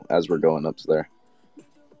 as we're going up to there.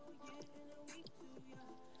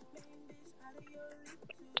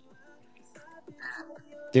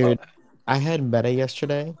 Dude, I had Meta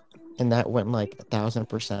yesterday, and that went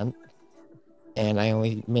 1,000%, and I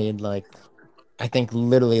only made I think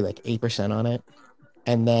literally 8% on it.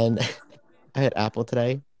 And then I had Apple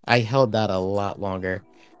today. I held that a lot longer,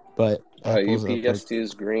 but UPST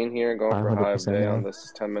is green here, going for high of day now. on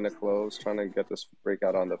this 10-minute close, trying to get this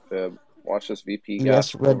breakout on the fib. Watch this VP gap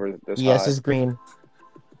Yes, over this high. Yes is green.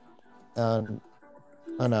 Oh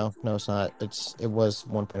no, it's not. It was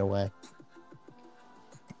 1 point away.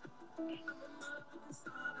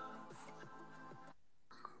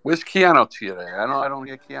 Where's Keanu today? I don't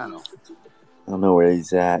get Keanu. I don't know where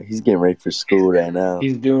he's at. He's getting ready for school right now.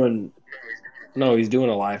 He's doing a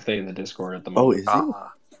live thing in the Discord at the moment.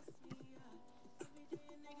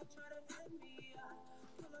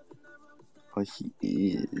 Oh, is he? Oh,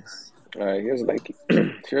 he is. All right, here's Nike.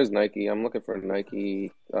 Here's Nike. I'm looking for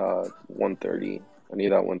Nike 130. I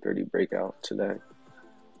need that 130 breakout today.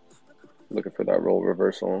 Looking for that roll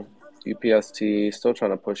reversal. UPST still trying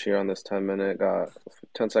to push here on this 10-minute. Got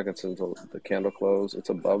 10 seconds until the candle close. It's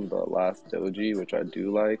above the last doji, which I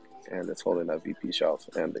do like, and it's holding that VP shelf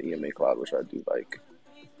and the EMA cloud, which I do like.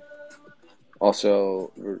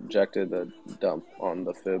 Also rejected the dump on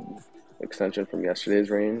the fib extension from yesterday's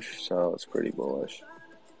range, so it's pretty bullish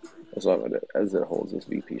as long as it holds this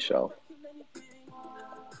VP shelf.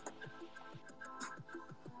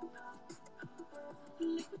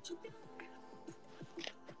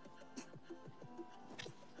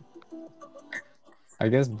 I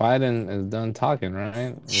guess Biden is done talking,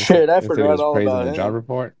 right? Shit, I forgot all about the job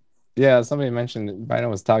report. Yeah, somebody mentioned Biden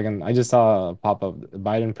was talking. I just saw a pop-up.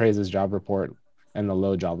 Biden praises job report and the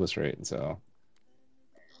low jobless rate. So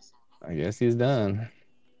I guess he's done.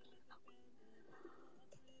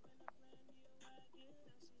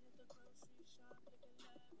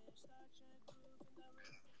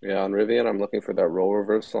 Yeah, on Rivian, I'm looking for that roll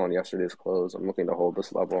reversal on yesterday's close. I'm looking to hold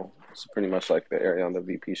this level. It's pretty much like the area on the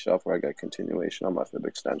VP shelf where I get continuation on my fib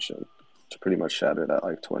extension. It's pretty much shattered at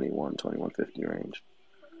 21, 2150 range.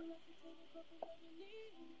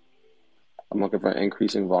 I'm looking for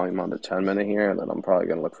increasing volume on the 10-minute here, and then I'm probably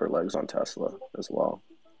going to look for legs on Tesla as well.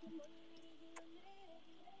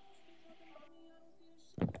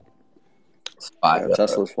 SPY,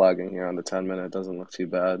 Tesla's flagging here on the 10-minute. Doesn't look too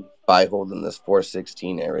bad. SPY holding this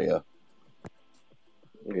 416 area.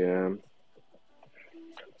 Yeah.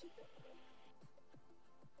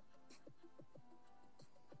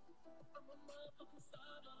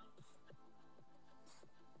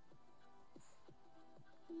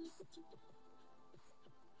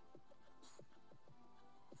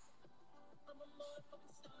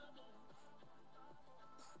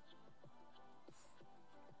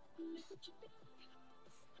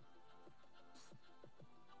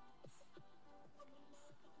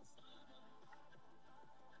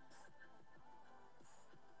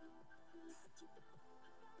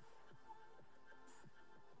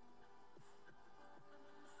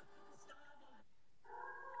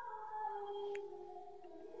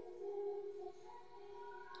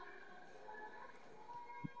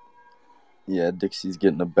 Yeah, Dixie's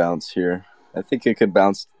getting a bounce here. I think it could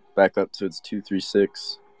bounce back up to its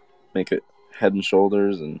 236, make it head and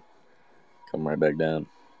shoulders, and come right back down.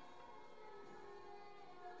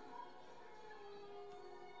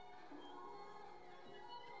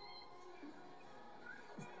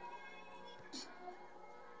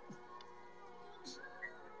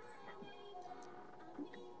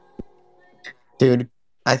 Dude,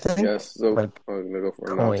 I think yes, so like I'm gonna go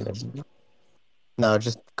for coin nuts. is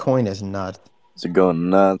just coin is nuts. Is it going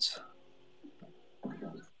nuts?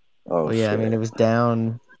 Oh Well, yeah, shit. I mean it was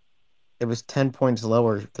down. It was 10 points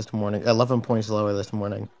lower this morning, 11 points lower this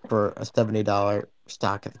morning for a $70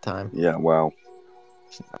 stock at the time. Yeah, wow.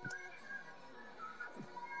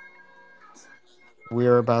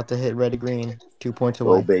 We're about to hit ready green, 2 points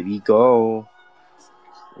Go, away. baby, go.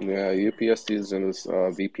 Yeah, UPSD is in this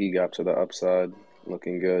VP gap to the upside,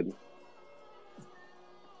 looking good.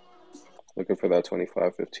 Looking for that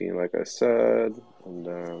 25.15, like I said. And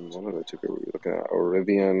then what other ticker were we looking at? Oh,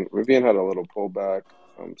 Rivian. Rivian had a little pullback.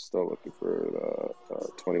 I'm still looking for the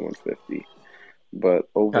 21.50. But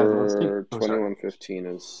over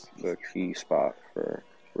 21.15 is the key spot for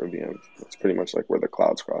Rivian. It's pretty much like where the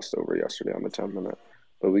clouds crossed over yesterday on the 10-minute.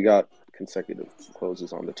 But we got consecutive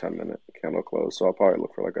closes on the 10-minute candle close. So I'll probably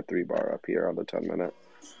look for like a 3-bar up here on the 10-minute.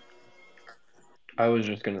 I was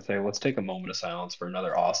just going to say, let's take a moment of silence for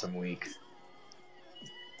another awesome week.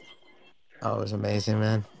 Oh, it was amazing,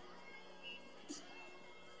 man.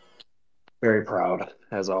 Very proud,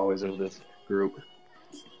 as always, of this group.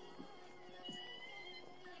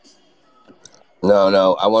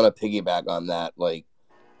 No, I want to piggyback on that. Like,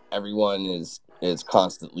 everyone is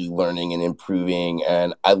constantly learning and improving,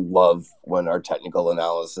 and I love when our technical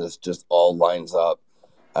analysis just all lines up.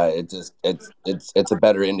 It's a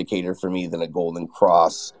better indicator for me than a golden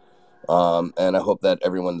cross. And I hope that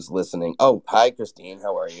everyone's listening. Oh, hi, Christine.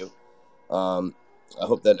 How are you? I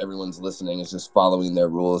hope that everyone's listening is just following their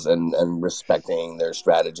rules and respecting their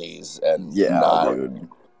strategies and dude.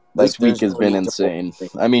 This week has been insane.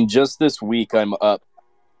 I mean, just this week I'm up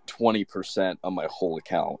 20% on my whole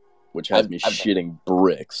account, which has me shitting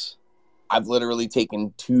bricks. I've literally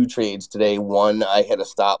taken 2 trades today. One, I had a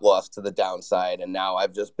stop loss to the downside, and now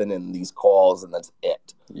I've just been in these calls, and that's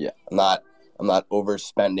it. Yeah, I'm not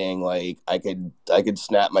overspending. Like I could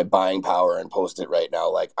snap my buying power and post it right now.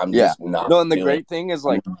 Like I'm just not. No, and the great thing is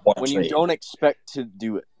like when you don't expect to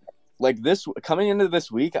do it. Like this coming into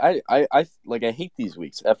this week, I hate these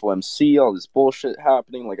weeks. FOMC, all this bullshit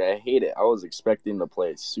happening. Like I hate it. I was expecting to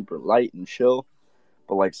play super light and chill.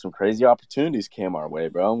 But like some crazy opportunities came our way,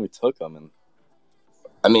 bro, and we took them. And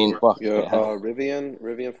I mean, Rivian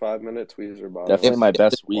 5-minute tweezer bottom. Definitely my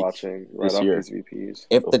best week watching right off these VPs.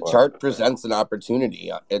 If the chart presents an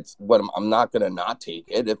opportunity, it's what I'm not gonna not take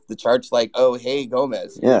it. If the chart's like, oh hey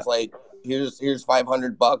Gomez, here's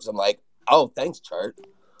 $500, I'm like, oh thanks chart.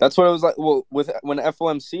 That's what it was like. Well, when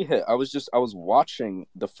FOMC hit, I was watching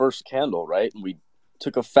the first candle, right, and we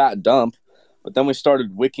took a fat dump, but then we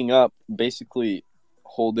started wicking up, basically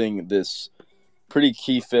holding this pretty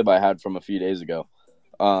key fib I had from a few days ago.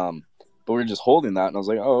 But we were just holding that, and I was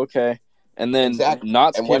like, oh, okay. And then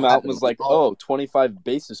Knots came out and was like, 25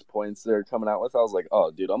 basis points they're coming out with. I was like,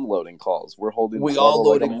 oh, dude, I'm loading calls. We're holding. We all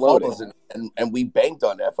loading calls, and we banked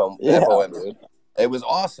on FOMC. It was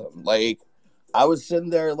awesome. Like, I was sitting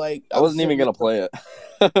there like... I wasn't even going to play it.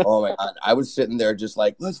 Oh, my God. I was sitting there just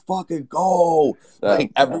like, let's fucking go. Like,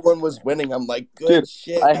 everyone was winning. I'm like, good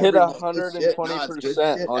shit. I hit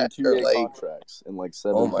 120% on 2-day contracts in like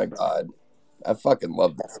 7 months. Oh, my God. I fucking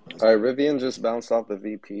love that. All right, Rivian just bounced off the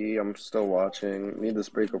VP. I'm still watching. Need this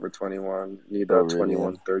break over 21. Need that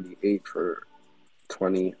 21.38 for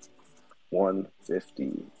 20.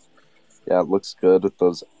 150. Yeah, it looks good with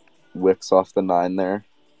those wicks off the 9 there.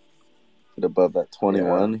 Get above that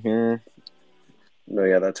 21 here. No,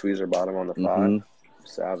 yeah, that tweezer bottom on the 5.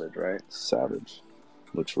 Savage, right? Savage.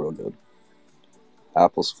 Looks real good.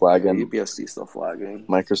 Apple's flagging. Yeah, UPSC still flagging.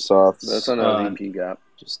 Microsoft's. That's on a VP gap.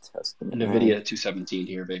 Just testing. NVIDIA 217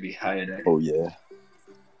 here, baby. High a day. Oh, yeah.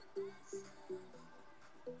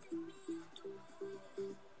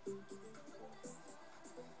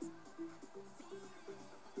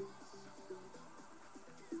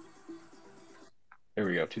 There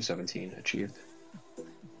we go. 217 achieved.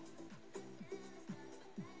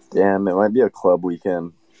 Damn, it might be a club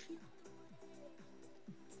weekend.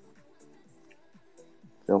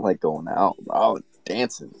 Don't like going out, bro.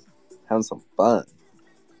 Dancing. Having some fun.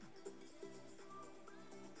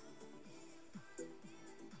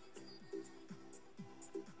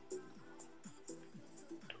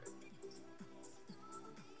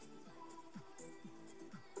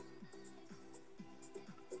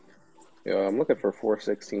 Yeah, I'm looking for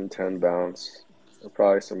 416.10 bounce.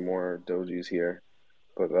 Probably some more dojis here.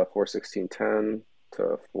 But 416.10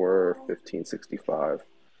 to 415.65.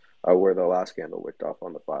 Where the last candle wicked off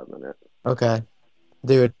on the 5-minute. Okay.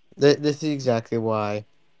 Dude, this is exactly why.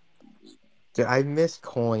 Dude, I missed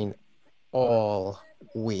coin all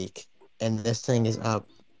week, and this thing is up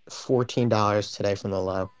 $14 today from the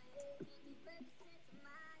low.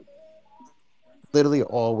 Literally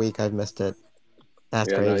all week I've missed it. That's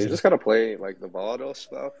crazy. No, you just gotta play like the volatile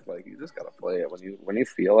stuff. Like you just gotta play it when you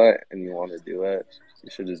feel it and you want to do it. You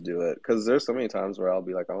should just do it because there's so many times where I'll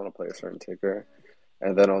be like, I want to play a certain ticker,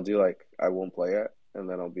 and then I'll do like I won't play it, and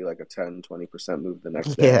then I'll be like a 10-20% move the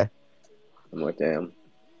next day. Yeah. I'm like, damn.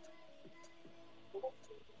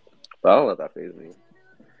 But I don't let that faze me.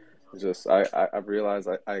 It's just I've realized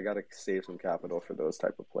I gotta save some capital for those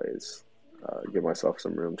type of plays. Give myself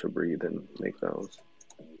some room to breathe and make those.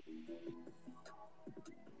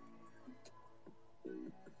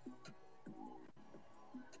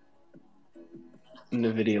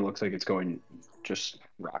 NVIDIA looks like it's going just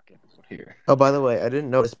rocket here. Oh, by the way, I didn't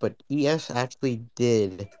notice, but ES actually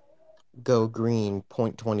did go green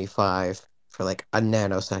 0.25 for like a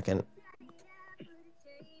nanosecond.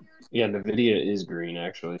 Yeah, NVIDIA is green,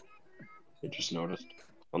 actually. I just noticed.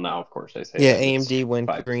 Well, now, of course, I say yeah, that AMD went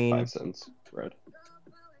green. 5 cents red.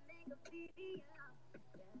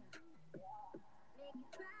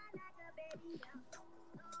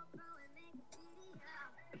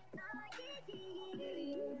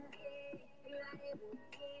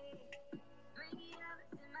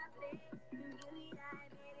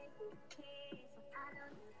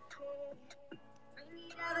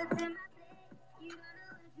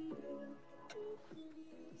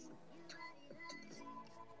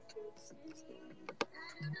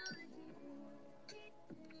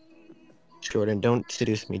 Jordan, don't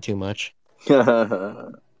seduce me too much.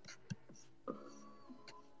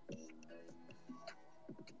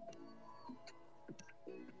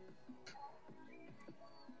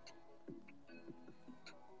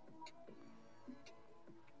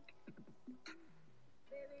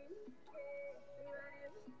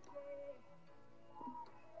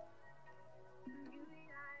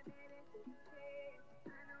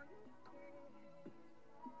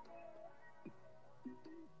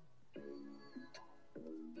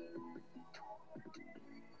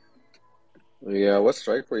 Yeah, what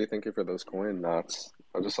strike were you thinking for those coin knots?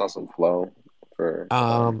 I just saw some flow for.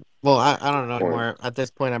 Well, I don't know anymore. At this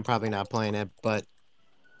point, I'm probably not playing it, but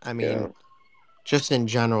I mean, just in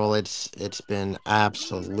general, it's been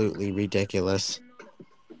absolutely ridiculous.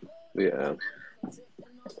 Yeah.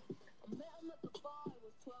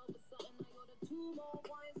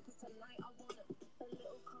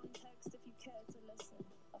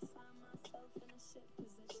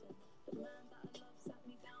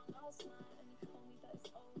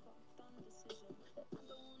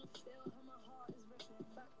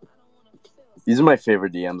 These are my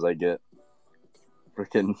favorite DMs I get.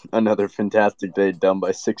 Freaking another fantastic day done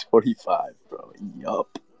by 6:45, bro.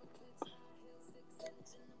 Yup.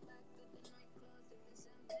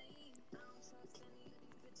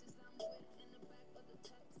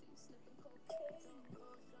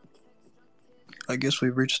 I guess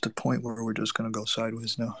we've reached the point where we're just going to go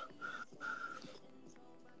sideways now.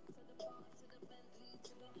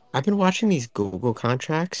 I've been watching these Google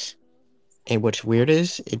contracts, and what's weird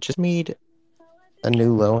is it just made a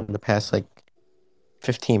new low in the past,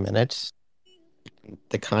 15 minutes.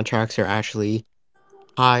 The contracts are actually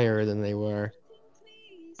higher than they were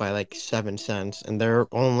by 7 cents, and they're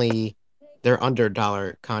under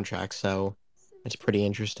 $1 contracts, so it's pretty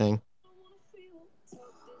interesting.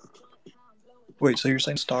 Wait, so you're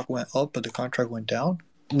saying stock went up, but the contract went down?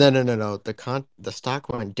 No. The stock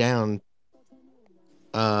went down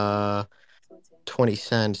 20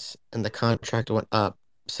 cents, and the contract went up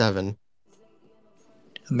 7.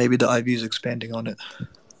 Maybe the IV is expanding on it.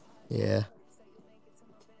 Yeah.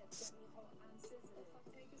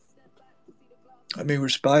 I mean,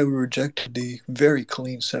 with SPY, we rejected the very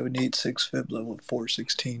clean 786 fib level at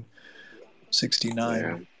 416.69.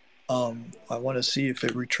 Yeah. I want to see if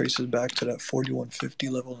it retraces back to that 4150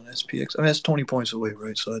 level in SPX. I mean, that's 20 points away,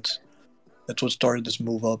 right? So that's what started this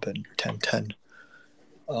move up in 1010.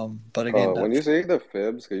 But again, when you say the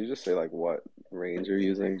fibs, could you just say like what range you're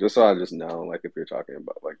using, just so I just know, like if you're talking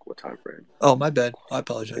about like what time frame? Oh, my bad. I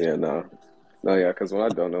apologize. Yeah, no, yeah, because when I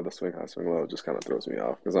don't know the swing high, swing low, it just kind of throws me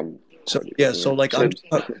off because I'm. So yeah, so like I'm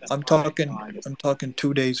talking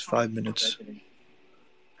 2 days, 5 minutes.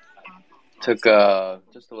 Took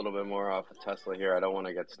just a little bit more off of Tesla here. I don't want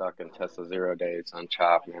to get stuck in Tesla 0 days on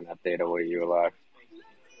chop, man. That data where you alive.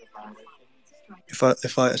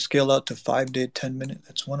 If I scale out to 5 day, 10 minute,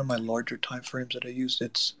 that's one of my larger time frames that I use.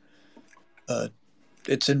 It's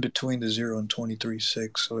in between the 0 and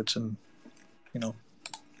 23.6, so it's a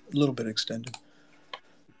little bit extended.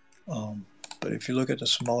 But if you look at the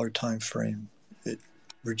smaller time frame, it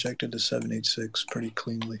rejected the 786 pretty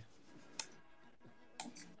cleanly.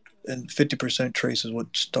 And 50% trace is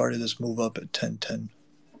what started this move up at 1010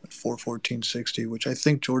 at 414.60, which I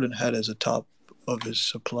think Jordan had as a top of his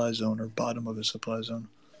supply zone or bottom of his supply zone.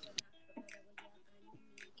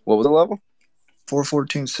 What was the level?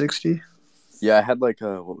 414.60. Yeah, I had like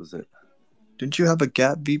what was it? Didn't you have a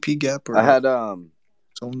gap, VP gap? Or I had zone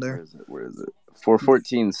there. Where is it?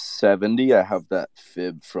 414.70. I have that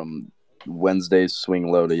fib from Wednesday's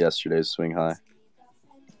swing low to yesterday's swing high.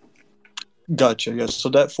 Gotcha. Yes. So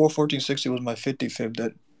that 414.60 was my 50 fib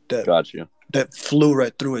that got you. That flew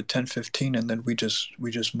right through at 10:15, and then we just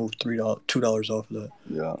moved $2 off of that.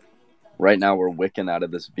 Yeah. Right now we're wicking out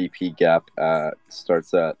of this VP gap.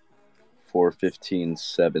 Starts at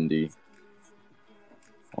 415.70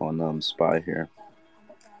 on SPY here.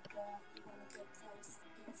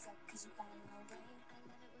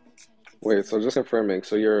 Wait, so just confirming,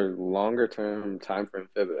 so your longer term time frame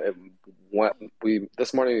fib,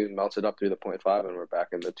 this morning we melted up through the 0.5 and we're back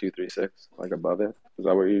in the 236, like above it. Is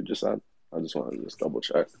that what you just said? I just wanted to just double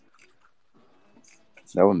check.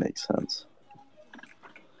 That would make sense.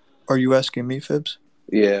 Are you asking me, Fibs?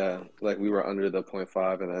 Yeah, like we were under the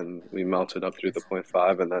 0.5 and then we melted up through the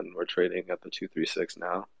 0.5 and then we're trading at the 236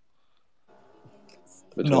 now.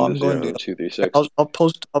 No, I'm going to 236. I'll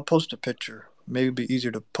post a picture. Maybe it'd be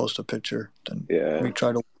easier to post a picture than me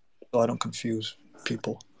try to, so I don't confuse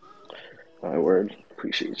people. My word,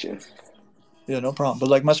 appreciate you. Yeah, no problem. But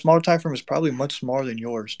like my smaller time frame is probably much smaller than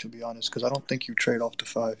yours, to be honest, because I don't think you trade off the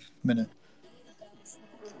 5 minute.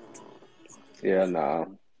 Yeah, nah.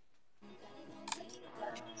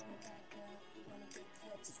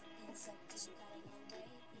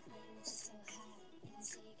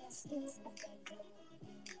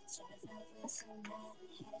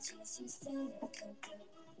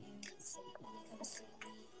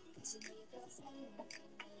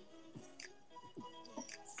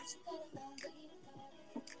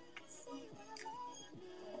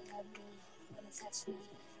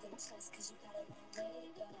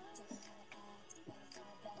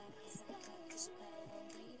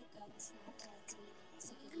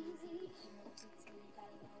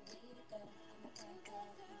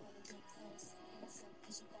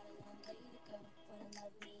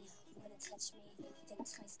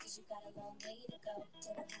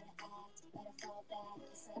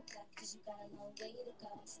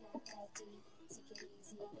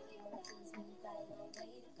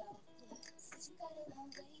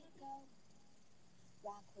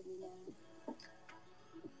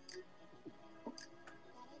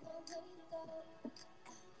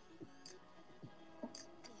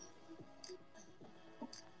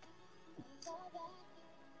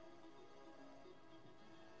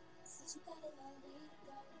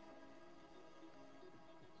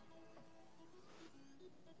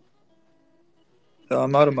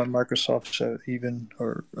 I'm out of my Microsoft set even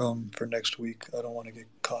or for next week. I don't want to get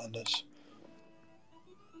caught in this.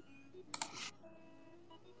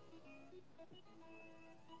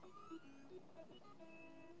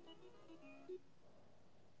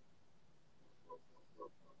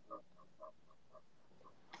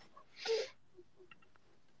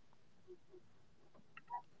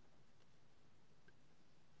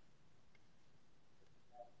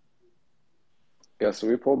 Yeah, so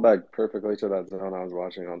we pulled back perfectly to that zone I was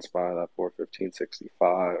watching on SPY, that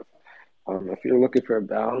 415.65. If you're looking for a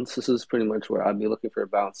bounce, this is pretty much where I'd be looking for a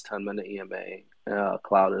bounce. 10-minute EMA.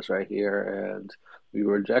 Cloud is right here, and we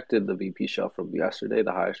rejected the VP shelf from yesterday,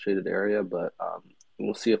 the highest traded area, but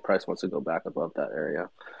we'll see if price wants to go back above that area.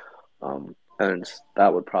 And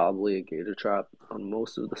that would probably engage a trap on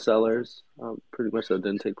most of the sellers. Pretty much that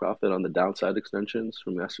didn't take profit on the downside extensions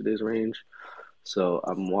from yesterday's range. So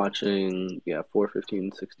I'm watching,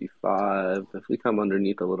 415.65. If we come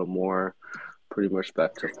underneath a little more, pretty much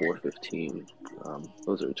back to 415.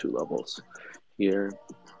 Those are two levels here.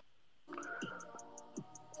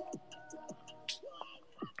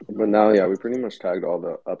 But now, we pretty much tagged all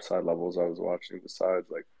the upside levels I was watching besides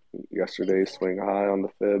like yesterday's swing high on the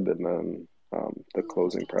fib and then the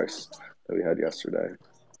closing price that we had yesterday.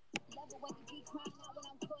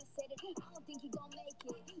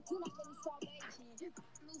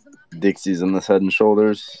 Dixie's in this head and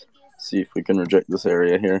shoulders. See if we can reject this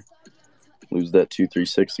area here. Lose that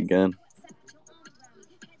 236 again.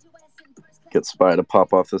 Get SPY to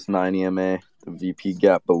pop off this 9 EMA. The VP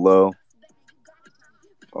gap below.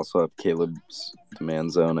 Also have Caleb's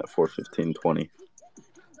demand zone at 415.20.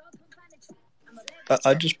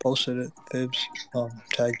 I just posted it, Fibs.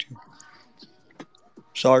 Tagged you.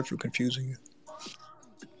 Sorry for confusing you.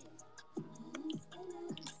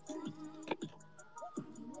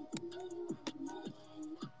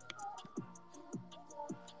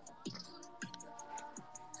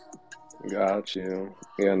 Got you.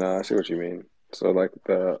 Yeah, no, I see what you mean. So like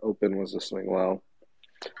the open was a swing low,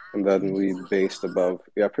 and then we based above.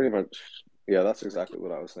 Yeah, pretty much. Yeah, that's exactly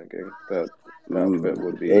what I was thinking. That fit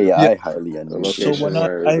would be AI highly the unusual. location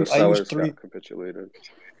where the sellers got capitulated.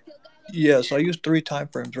 Yeah, so I used 3 time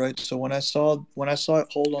frames, right? So when I saw it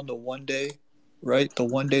hold on the 1 day, right? The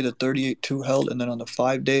 1 day the 38.2 held, and then on the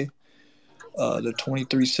 5 day, the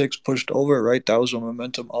 23.6 pushed over, right? That was a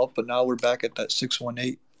momentum up, but now we're back at that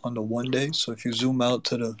 618 on the 1 day. So if you zoom out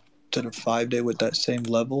to the 5 day with that same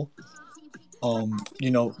level,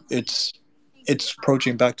 it's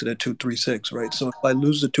approaching back to the 236, right? So if I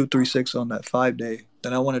lose the 236 on that 5 day,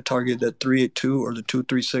 then I want to target that 382 or the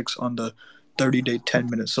 236 on the 30-day 10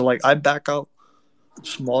 minutes. So like I back out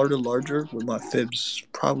smaller to larger with my fibs,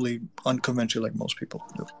 probably unconventional like most people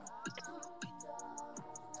do.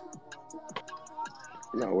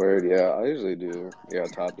 Not weird. Yeah, I usually do. Yeah,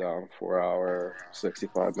 top down 4 hour,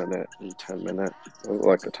 65 minute, and 10 minute. Those are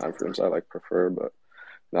like the time frames I prefer. But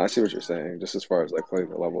no, I see what you're saying. Just as far as playing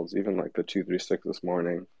the levels, even like the 236 this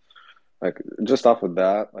morning, just off of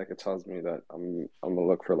that, it tells me that I'm gonna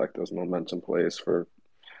look for those momentum plays for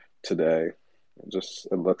today.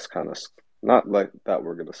 It looks kind of not like that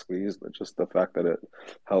we're gonna squeeze, but just the fact that it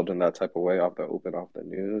held in that type of way off the open, off the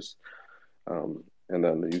news. And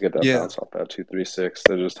then you get that bounce off that 236.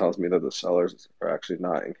 That just tells me that the sellers are actually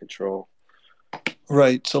not in control.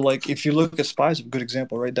 Right. So if you look at SPY is a good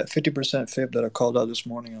example, right? That 50% fib that I called out this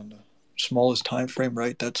morning on the smallest time frame,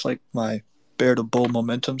 right? That's my bear to bull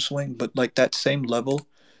momentum swing. But that same level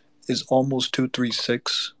is almost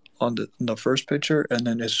 236 on the first picture, and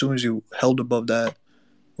then as soon as you held above that,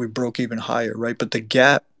 we broke even higher, right? But the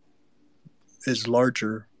gap is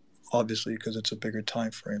larger, obviously, because it's a bigger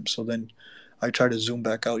time frame. So then I try to zoom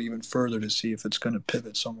back out even further to see if it's going to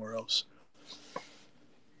pivot somewhere else.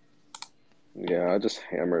 Yeah, I just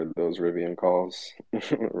hammered those Rivian calls,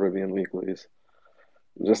 Rivian weeklies,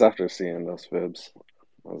 just after seeing those fibs.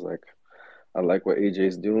 I was like, I like what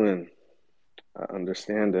AJ's doing. I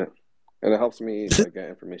understand it. And it helps me get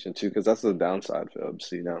information too, because that's the downside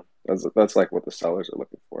fibs, That's what the sellers are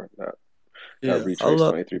looking for. That retrace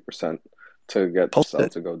 23% to get the sell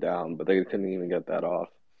to go down, but they couldn't even get that off.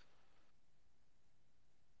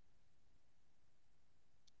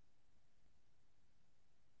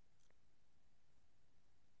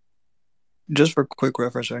 Just for quick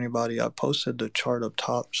reference for anybody, I posted the chart up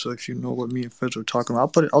top, so if you know what me and Fitz were talking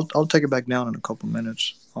about, I'll take it back down in a couple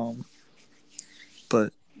minutes.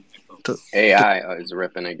 But AI is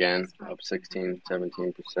ripping again, up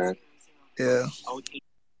 17%. Yeah.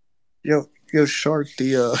 Yo, Shark,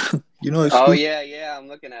 the Oh yeah, I'm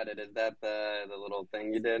looking at it. Is that the little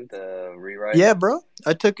thing you did, the rewrite? Yeah, bro.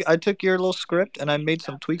 I took your little script and I made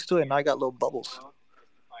some tweaks to it, and I got little bubbles.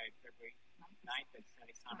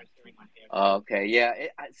 Okay, yeah.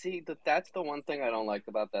 That's the one thing I don't like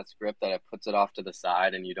about that script, that it puts it off to the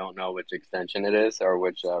side and you don't know which extension it is or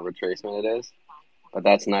which retracement it is. But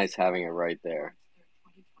that's nice having it right there.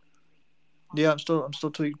 Yeah, I'm still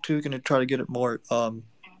tweaking to try to get it more.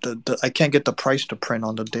 I can't get the price to print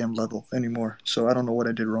on the damn level anymore, so I don't know what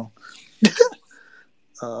I did wrong.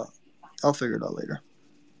 I'll figure it out later.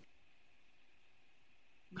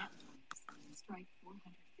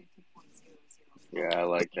 Yeah, I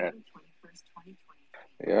like that.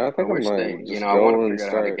 Yeah, I think I Which they, might you just know, I want go to and figure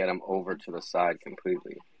out how to start. get them over to the side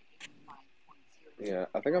completely. Yeah,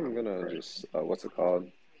 I think I'm gonna just what's it called?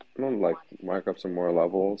 I'm gonna like mark up some more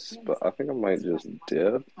levels, but I think I might just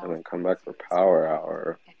dip and then come back for power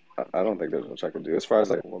hour. I don't think there's much I can do as far as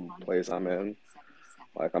like what place I'm in.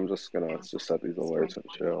 Like I'm just gonna just set these alerts and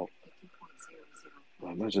chill.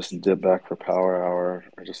 I might just dip back for power hour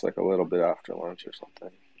or just like a little bit after lunch or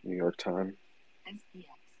something, New York time.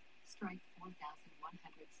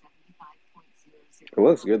 It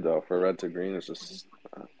looks good though. For red to green, it's just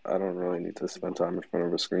I don't really need to spend time in front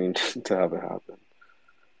of a screen to have it happen.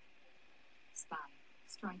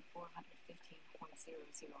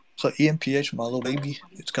 So EMPH, my little baby,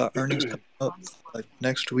 it's got earnings coming up like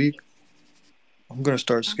next week. I'm gonna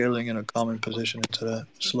start scaling in a common position into that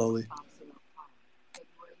slowly.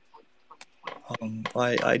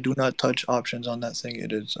 I do not touch options on that thing.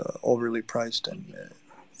 It is overly priced and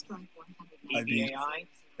BBAI,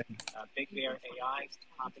 Big Bear AI,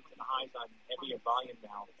 popping to the highs on heavier volume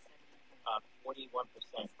now.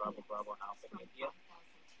 41%. Bravo Alpha India.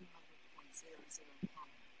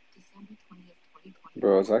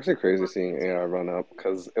 Bro, it's actually crazy seeing AI run up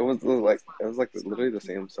because it was like literally the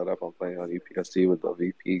same setup I'm playing on UPSC with the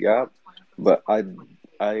VP gap, but I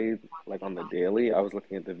like on the daily I was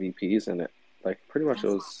looking at the VPs and it like pretty much it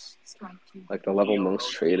was like the level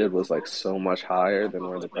most traded was like so much higher than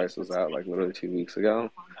where the price was at like literally 2 weeks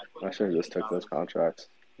ago. I should have just took those contracts.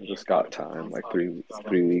 I just got time like three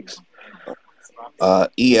weeks.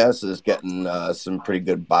 ES is getting some pretty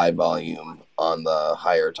good buy volume on the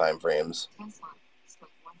higher time frames.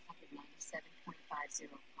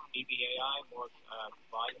 BBAI, more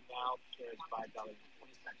volume now, shares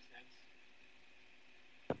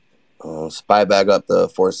 $5.27. SPY bag up the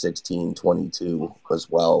 416.22 as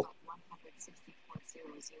well.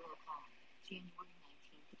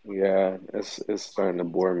 Yeah, it's starting to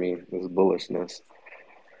bore me, this bullishness.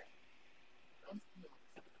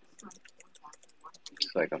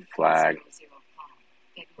 It's like a flag.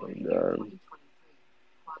 And,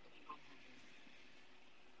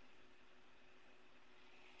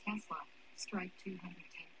 Tesla, strike 210.00,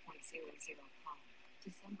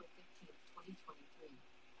 December 15th, 2023,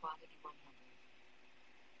 quantity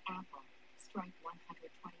 100. Apple, strike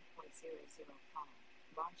 120.00,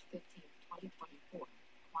 March 15th, 2024,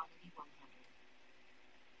 quantity 100.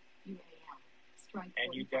 UAM, strike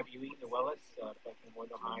and UWE, Noelis, affecting more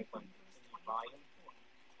than high on volume,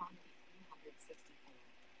 quantity 364.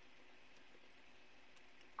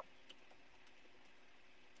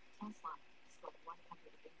 Tesla, strike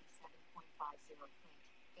 187.50,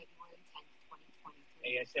 February 10th,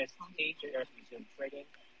 2023. ASST shares resume trading.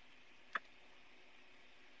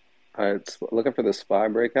 It's looking for the SPY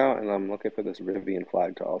breakout, and I'm looking for this Rivian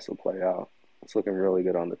flag to also play out. It's looking really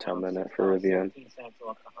good on the 10-minute for Rivian.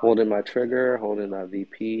 Holding my trigger, holding that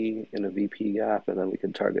VP in a VP gap, and then we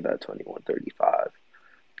can target that 2135,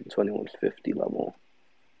 2150 level.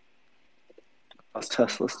 How's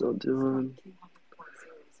Tesla still doing?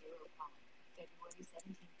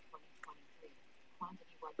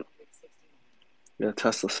 Yeah,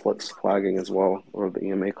 Tesla splits flagging as well, or the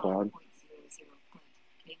EMA cloud.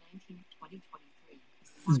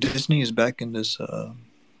 Disney is back in this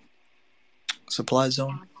supply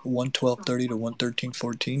zone, 112.30 to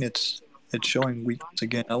 113.14. It's showing weakness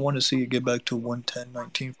again. I want to see it get back to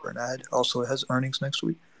 110.19 for an ad. Also, it has earnings next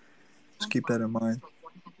week. Just keep that in mind.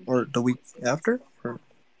 Or the week after? Or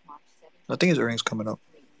I think his earnings coming up.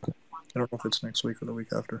 I don't know if it's next week or the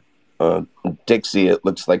week after. Dixie, it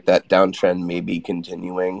looks like that downtrend may be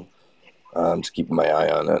continuing. Just keeping my eye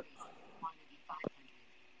on it.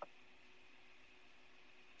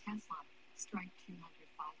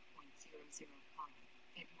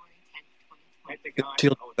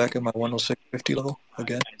 Teal back at my 106.50 level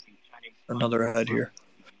again. Another ad here.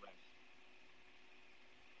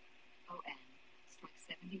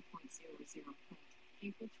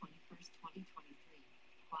 April 21st, 2023,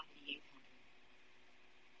 quantity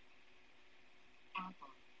 800.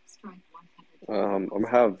 Apple, strike 100. I'm gonna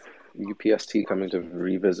have UPST coming to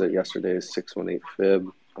revisit yesterday's 618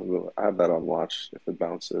 fib. I have that on watch. If it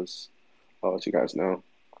bounces, I'll let you guys know.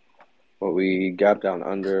 But we gapped down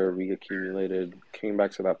under, reaccumulated, came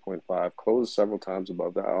back to that 0.5, closed several times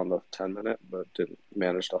above that on the 10-minute, but didn't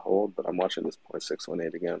manage to hold. But I'm watching this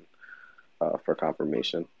 0.618 again for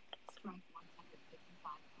confirmation.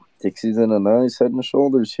 Dixie's in a nice head and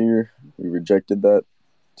shoulders here. We rejected that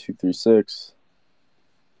 236.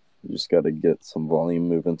 We just got to get some volume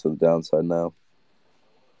moving to the downside now.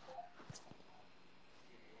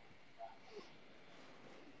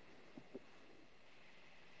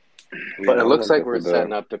 But Yeah, it I'm looks like looking for we're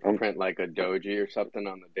setting the. up to print like a doji or something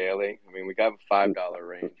on the daily. I mean, we got a $5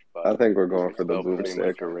 range, I but think we're going it's for the still boom pretty stick.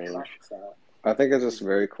 much a range. I think it's just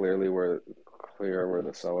very clear where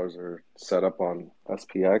the sellers are set up on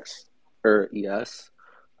SPX or ES.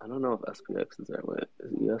 I don't know if SPX is there. Wait,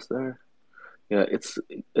 is ES there? Yeah, it's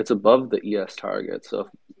above the ES target. So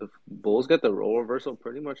if bulls get the role reversal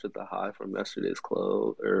pretty much at the high from yesterday's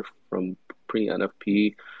close or from pre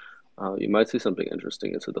NFP, you might see something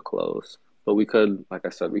interesting into the close. But we could, like I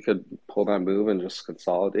said, we could pull that move and just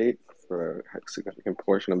consolidate for a significant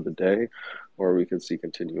portion of the day, or we could see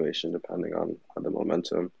continuation depending on the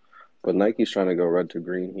momentum. But Nike's trying to go red to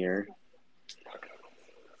green here.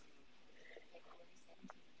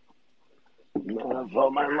 Man, I've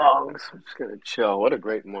all my lungs. I'm just gonna chill. What a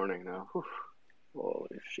great morning, though. Whew.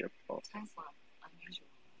 Holy shit.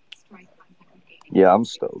 Yeah, I'm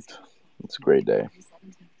stoked. It's a great day.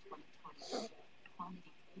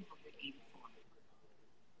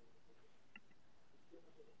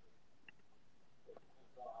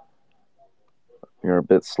 You're a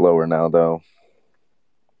bit slower now, though.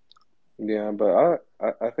 Yeah, but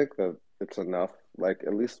I think that it's enough. Like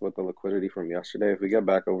at least with the liquidity from yesterday, if we get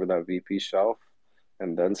back over that VP shelf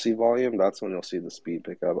and then see volume, that's when you'll see the speed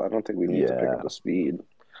pick up. I don't think we need to pick up the speed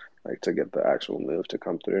like to get the actual move to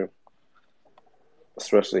come through.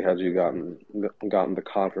 Especially had you gotten the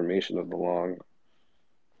confirmation of the long.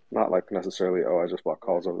 Not like necessarily, oh, I just bought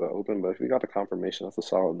calls over the open, but if you got the confirmation, that's a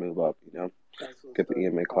solid move up, you know. Get the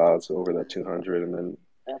EMA clouds over that 200, and then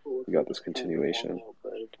you got this continuation.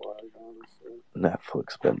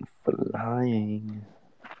 Netflix been flying.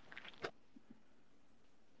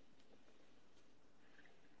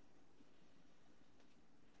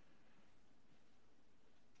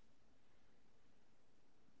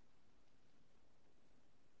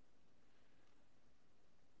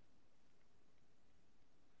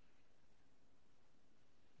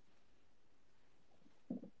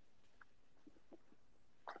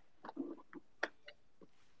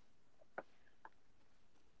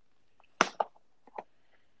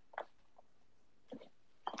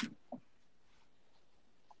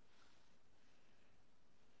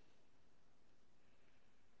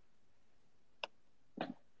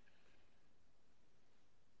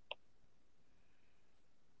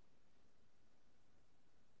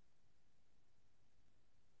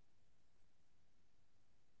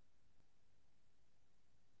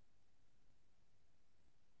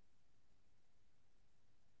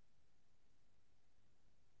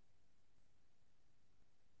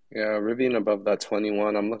 Yeah, Rivian above that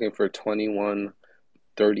 21. I'm looking for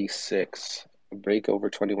 21.36. A break over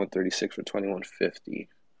 21.36 for 21.50.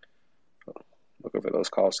 Looking for those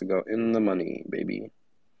calls to go in the money, baby.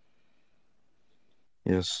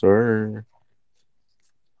 Yes, sir.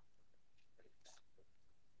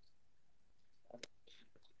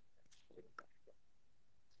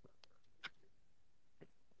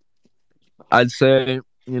 I'd say,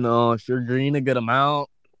 if you're green a good amount,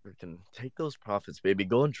 you can take those profits, baby.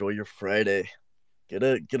 Go enjoy your Friday. Get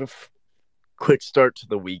a quick start to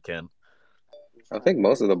the weekend. I think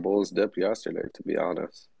most of the bulls dipped yesterday, to be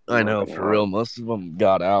honest. I know, for real. Most of them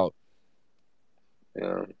got out.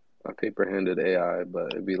 Yeah, I paper-handed AI,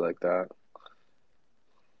 but it'd be like that.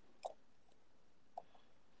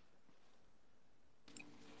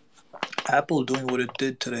 Apple doing what it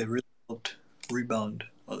did today really helped rebound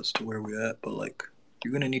us to where we're at, but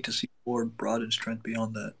you're gonna need to see more broad and strength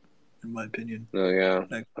beyond that, in my opinion. No, yeah,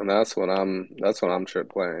 and that's what I'm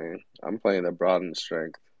playing. I'm playing the broad and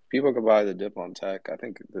strength. People could buy the dip on tech. I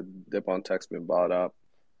think the dip on tech's been bought up.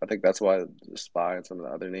 I think that's why the SPY and some of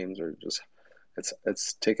the other names are just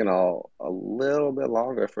it's taken a little bit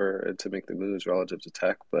longer for it to make the moves relative to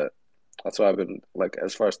tech, but that's why I've been like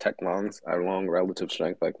as far as tech longs, I long relative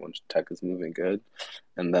strength like when tech is moving good,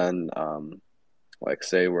 and then like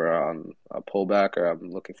say we're on a pullback or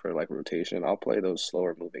I'm looking for like rotation, I'll play those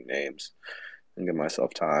slower moving names and give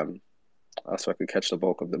myself time so I can catch the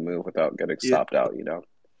bulk of the move without getting stopped out.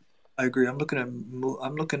 I agree. I'm looking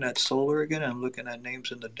at solar again. I'm looking at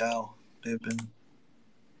names in the Dow. They've been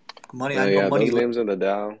money. I know money. Those names in the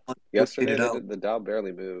Dow. Yesterday, the Dow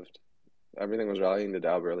barely moved. Everything was rallying. The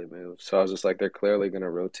Dow barely moved. So I was just like, they're clearly going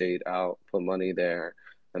to rotate out, put money there,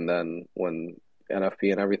 and then when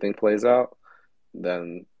NFP and everything plays out,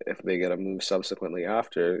 then if they get a move subsequently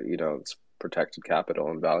after, it's protected capital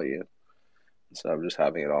and value. So I'm just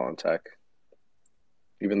having it all in tech.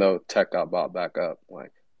 Even though tech got bought back up,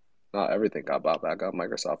 like not everything got bought back up.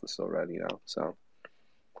 Microsoft is still red, So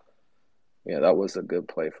yeah, that was a good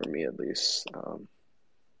play for me at least.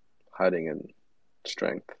 Hiding in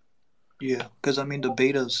strength. Yeah, because I mean the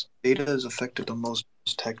beta is affected the most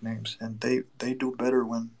tech names, and they do better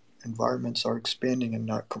when environments are expanding and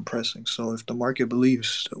not compressing. So if the market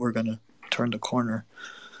believes that we're gonna turn the corner,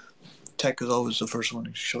 tech is always the first one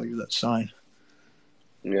to show you that sign.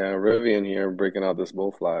 Yeah, Rivian here breaking out this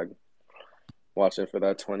bull flag. Watching for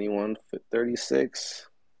that 2136.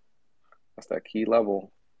 That's that key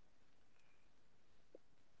level.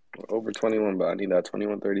 We're over 21, but I need that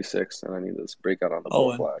 2136, and I need this breakout on the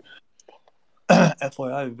bull flag.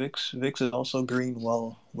 FYI, VIX is also green.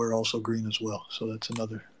 Well, we're also green as well. So that's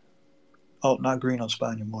another. Oh, not green on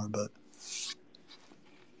SPY anymore, but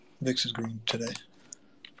VIX is green today.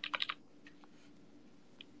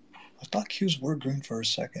 I thought Qs were green for a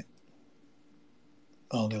second.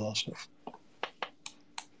 Oh, they lost it.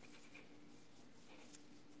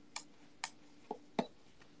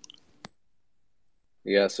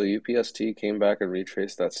 Yeah, so UPST came back and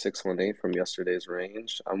retraced that 618 from yesterday's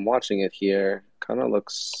range. I'm watching it here. Kind of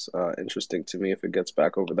looks interesting to me if it gets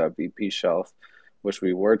back over that VP shelf, which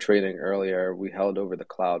we were trading earlier. We held over the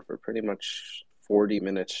cloud for pretty much 40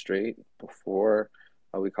 minutes straight before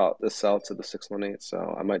we caught this sell to the 618.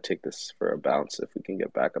 So I might take this for a bounce if we can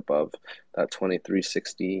get back above that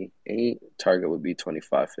 2368. Target would be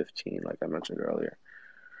 2515, like I mentioned earlier.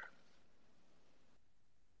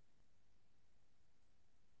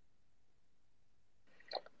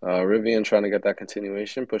 Rivian trying to get that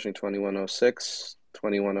continuation, pushing 2106,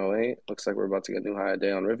 2108. Looks like we're about to get a new high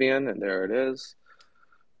day on Rivian, and there it is.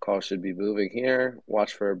 Call should be moving here.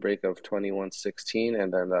 Watch for a break of 2116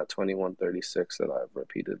 and then that 2136 that I've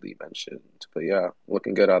repeatedly mentioned. But yeah,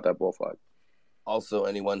 looking good out that bull flag. Also,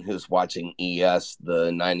 anyone who's watching ES,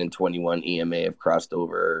 the 9 and 21 EMA have crossed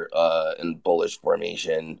over in bullish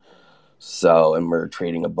formation. So, and we're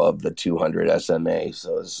trading above the 200 SMA.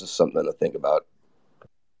 So it's just something to think about.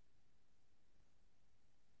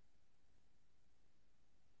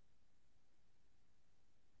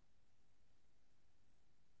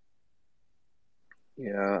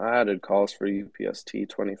 Yeah, I added calls for UPST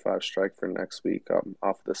 25 strike for next week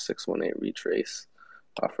off the 618 retrace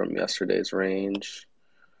from yesterday's range.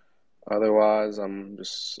 Otherwise, I'm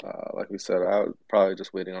just, like we said, I was probably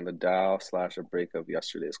just waiting on the Dow / a break of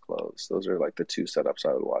yesterday's close. Those are like the two setups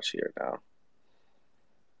I would watch here now.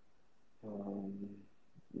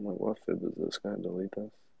 What fib is this? Can I delete this?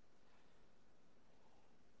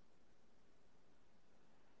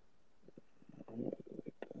 I'm going to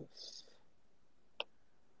delete this.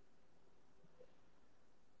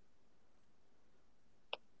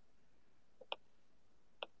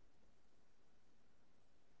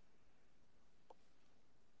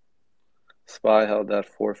 SPY held that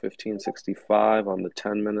 415.65 on the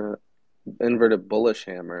 10-minute inverted bullish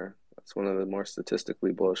hammer. That's one of the more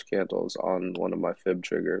statistically bullish candles on one of my fib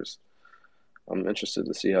triggers. I'm interested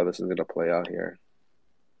to see how this is going to play out here.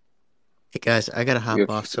 Hey guys, I gotta hop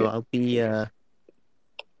off, so I'll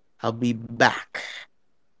be back.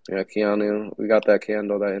 Yeah, Keanu, we got that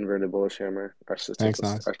candle, that inverted bullish hammer, our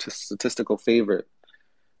statistical favorite,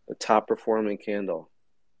 the top performing candle,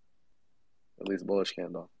 at least bullish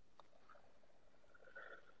candle.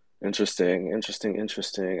 Interesting.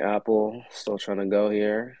 Apple still trying to go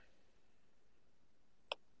here.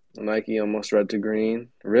 Nike almost red to green.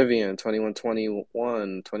 Rivian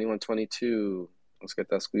 2121, 2122. Let's get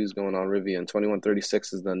that squeeze going on Rivian.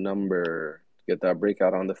 2136 is the number. Get that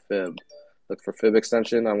breakout on the fib. Look for fib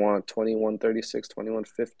extension. I want 2136,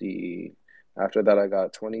 2150. After that, I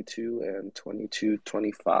got 22 and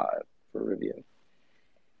 2225 for Rivian.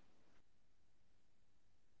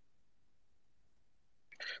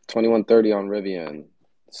 2130 on Rivian.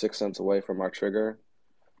 6 cents away from our trigger.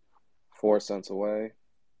 4 cents away.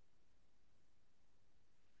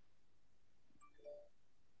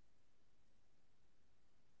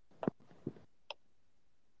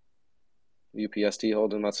 UPST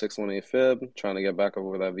holding that 618 fib, trying to get back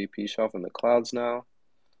over that VP shelf in the clouds now.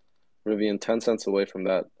 Rivian 10 cents away from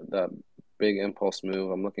that big impulse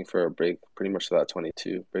move. I'm looking for a break pretty much to that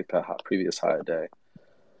 22, break that previous high a day.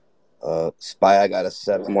 SPY, I got a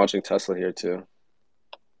 7. I'm watching Tesla here too.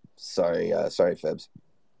 Sorry, Fibs.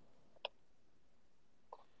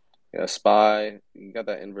 Yeah, SPY, you got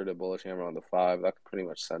that inverted bullish hammer on the 5. That could pretty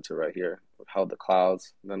much center right here. We've held the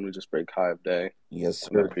clouds. And then we just break high of day. Yes,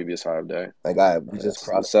 sir. Previous high of day. We just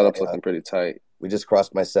crossed. The setup's looking pretty tight. We just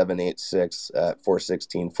crossed my 786 at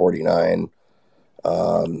 416.49.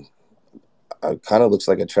 It kind of looks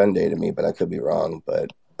like a trend day to me, but I could be wrong.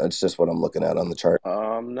 But That's just what I'm looking at on the chart.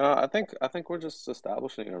 No, I think we're just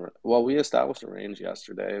establishing we established a range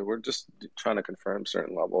yesterday. We're just trying to confirm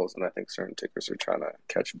certain levels, and I think certain tickers are trying to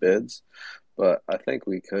catch bids. But I think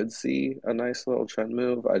we could see a nice little trend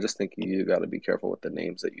move. I just think you got to be careful with the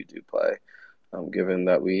names that you do play, given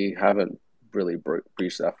that we haven't really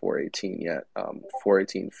breached that 418 yet.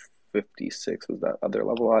 418.56 was that other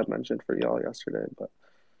level I mentioned for y'all yesterday, but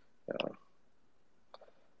yeah.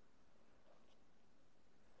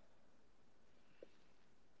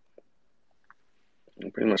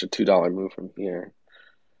 Pretty much a $2 move from here.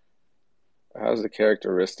 It has the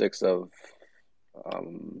characteristics of a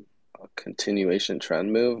continuation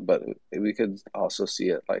trend move, but we could also see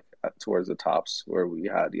it like towards the tops where we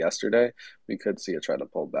had yesterday. We could see it try to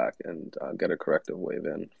pull back and get a corrective wave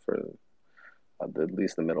in for at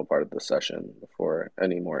least the middle part of the session before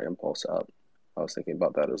any more impulse up. I was thinking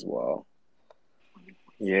about that as well.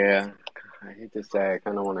 Yeah, I hate to say I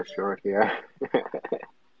kind of want to short here.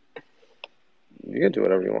 You can do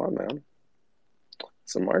whatever you want, man.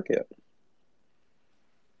 It's a market.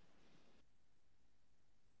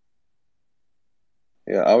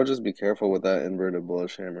 Yeah, I would just be careful with that inverted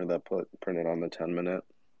bullish hammer that printed on the 10-minute,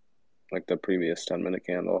 like the previous 10-minute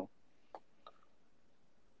candle.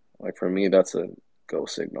 Like for me, that's a go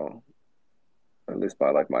signal, at least by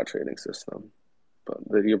like my trading system. But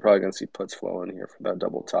you're probably gonna see puts flow in here for that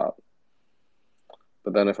double top.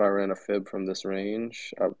 But then if I ran a fib from this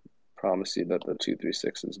range, I promise you that the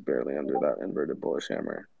 236 is barely under that inverted bullish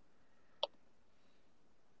hammer.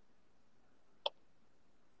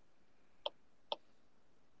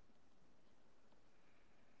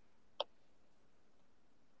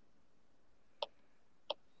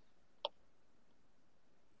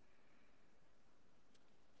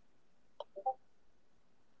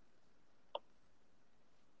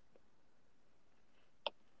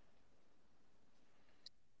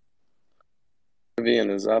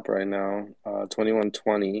 Rivian is up right now,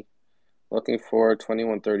 21.20. Looking for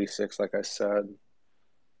 21.36, like I said.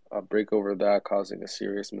 A break over that, causing a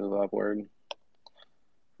serious move upward.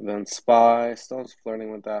 Then SPY still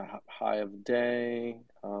flirting with that high of day.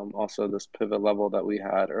 Also, this pivot level that we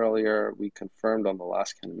had earlier, we confirmed on the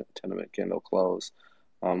last 10-minute candle close.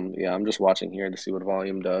 Yeah, I'm just watching here to see what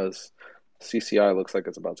volume does. CCI looks like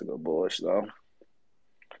it's about to go bullish though,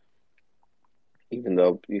 even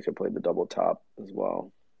though you could play the double top as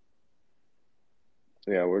well.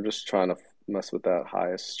 Yeah, we're just trying to mess with that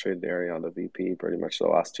highest traded area on the VP pretty much the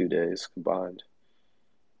last 2 days combined.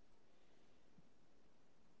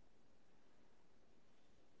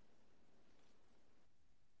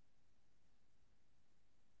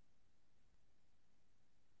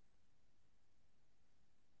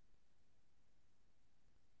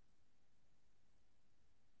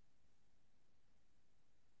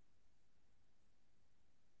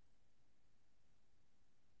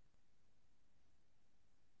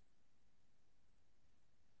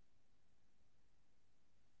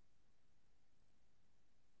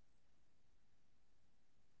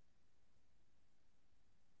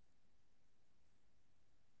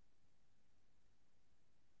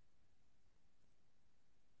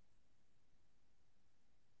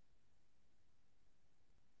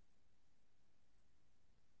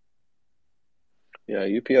 Yeah,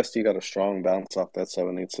 UPST got a strong bounce off that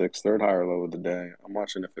 786, third higher low of the day. I'm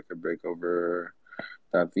watching if it could break over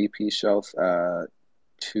that VP shelf at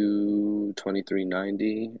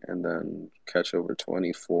 223.90 and then catch over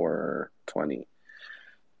 24.20.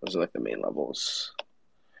 Those are like the main levels.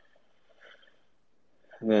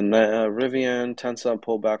 And then Rivian, Tencent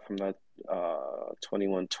pulled back from that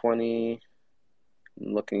 21.20.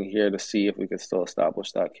 Looking here to see if we can still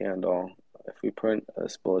establish that candle. If we print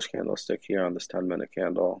this bullish candlestick here on this 10-minute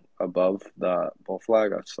candle above the bull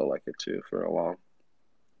flag, I'd still like it too for a long.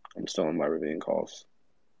 I'm still in my Rivian calls.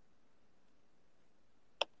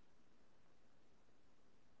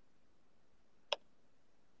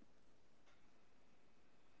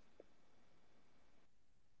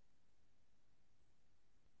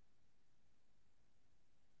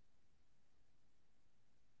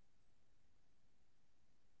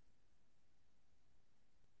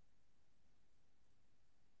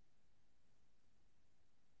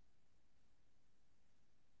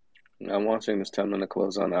 I'm watching this 10-minute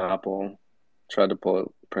close on Apple. Tried to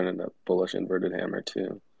print a bullish inverted hammer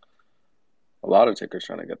too. A lot of tickers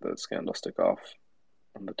trying to get the candlestick off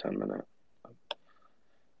on the 10-minute.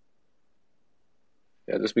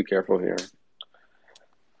 Yeah, just be careful here.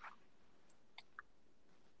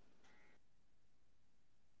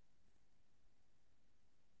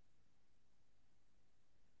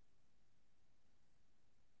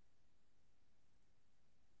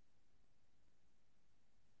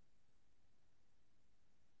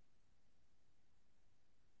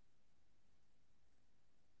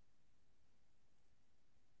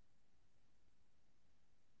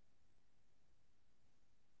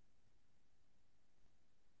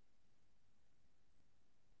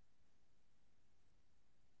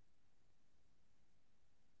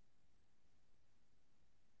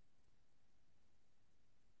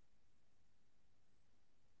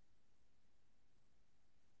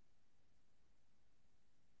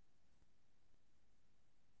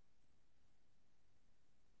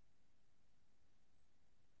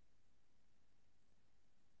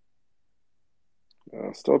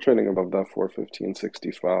 Still trading above that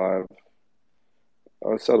 415.65. I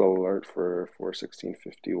would set alert for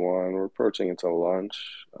 416.51. We're approaching until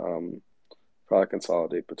lunch. Probably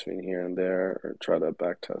consolidate between here and there or try to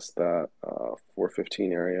back test that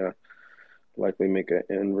 415 area. Likely make an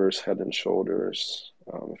inverse head and shoulders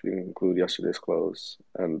if you include yesterday's close.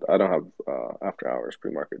 And I don't have after hours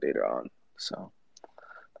pre-market data on, so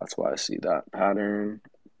that's why I see that pattern.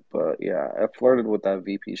 But yeah, I flirted with that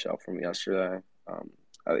VP shelf from yesterday.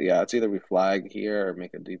 Yeah, it's either we flag here or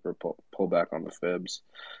make a deeper pullback on the fibs.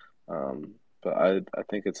 But I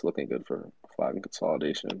think it's looking good for flag and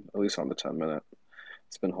consolidation, at least on the 10-minute.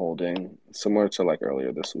 It's been holding similar to like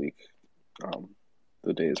earlier this week,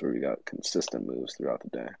 the days where we got consistent moves throughout the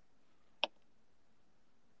day.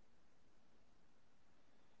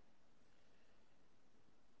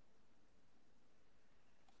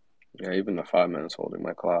 Yeah, even the 5 minutes holding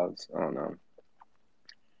my clouds. I don't know.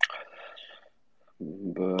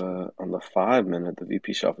 But on the 5 minute, the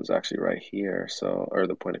VP shelf is actually right here, or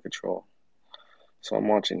the point of control. So I'm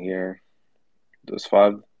watching here.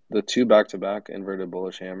 The two back-to-back inverted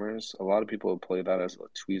bullish hammers. A lot of people play that as a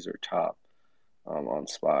tweezer top on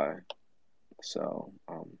SPY. So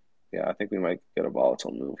yeah, I think we might get a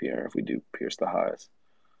volatile move here if we do pierce the highs.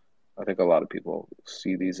 I think a lot of people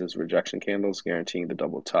see these as rejection candles guaranteeing the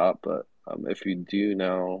double top, but if you do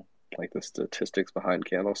know like the statistics behind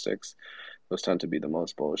candlesticks, those tend to be the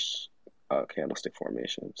most bullish candlestick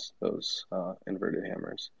formations, those inverted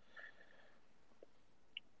hammers.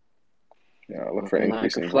 Yeah, look for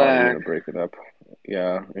increasing volume to break it up.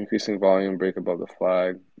 Yeah, increasing volume, break above the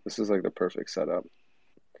flag. This is like the perfect setup.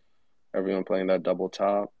 Everyone playing that double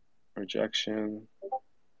top, rejection.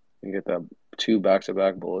 You get that two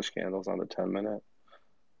back-to-back bullish candles on the 10-minute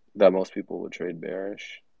that most people would trade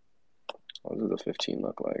bearish. What does the 15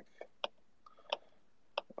 look like?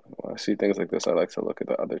 When I see things like this, I like to look at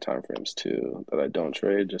the other time frames too that I don't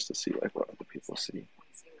trade just to see like what other people see.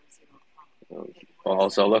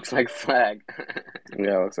 Also looks like flag.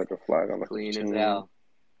 Yeah, it looks like a flag on the clean 15. as hell.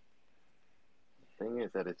 The thing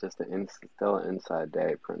is that it's just still an inside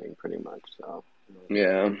day printing pretty much. So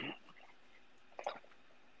yeah.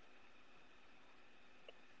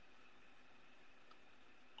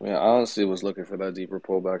 Yeah, I honestly was looking for that deeper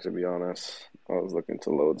pullback, to be honest. I was looking to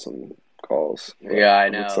load some calls. Yeah, I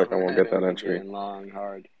know. Looks like I won't get that entry. Getting long,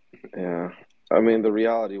 hard. Yeah. I mean, the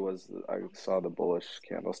reality was I saw the bullish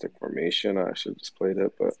candlestick formation. I should have just played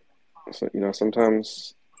it. But,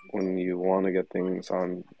 sometimes when you want to get things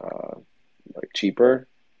on like cheaper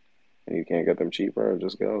and you can't get them cheaper, it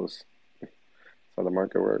just goes. That's how the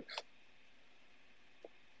market works.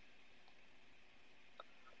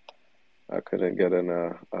 I couldn't get in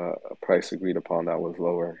a price agreed upon that was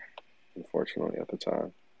lower, unfortunately, at the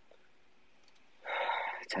time.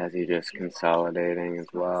 It has you just consolidating as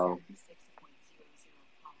well.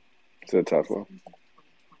 It's a Tesla.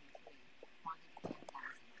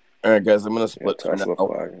 All right, guys, I'm gonna split Tesla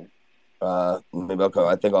for now. Maybe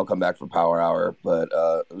I think I'll come back for Power Hour, but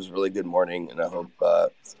it was a really good morning, and I hope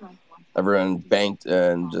everyone banked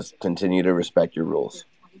and just continue to respect your rules.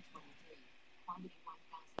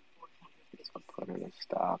 Put in a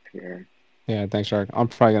stop here. Yeah, thanks, Shark. I'm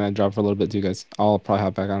probably gonna drop for a little bit too, guys. I'll probably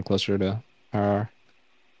hop back on closer to Power Hour.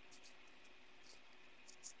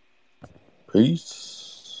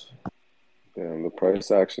 Peace. Damn, the price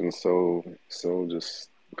action so just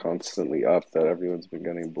constantly up that everyone's been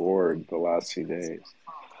getting bored the last few days.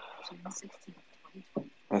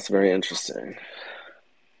 That's very interesting.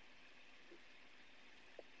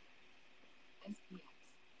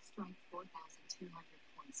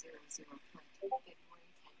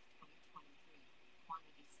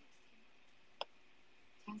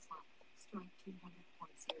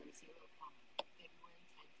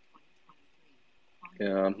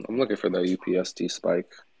 Yeah, I'm looking for the UPST spike.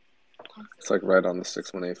 It's like right on the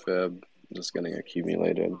 618 fib, just getting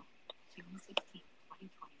accumulated.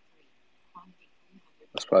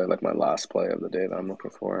 That's probably like my last play of the day that I'm looking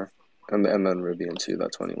for. And then Rivian too,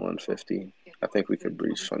 that 2150. I think we could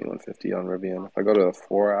breach 2150 on Rivian. If I go to a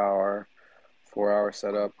 4 hour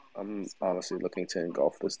setup, I'm honestly looking to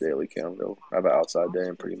engulf this daily candle. Have an outside day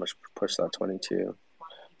and pretty much push that 22,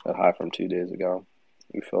 that high from 2 days ago.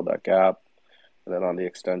 We fill that gap. And then on the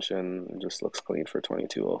extension, it just looks clean for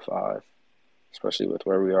 2205, especially with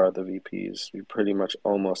where we are at the VPs. We pretty much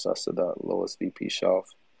almost tested that lowest VP shelf.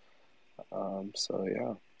 So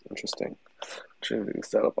yeah, interesting. Interesting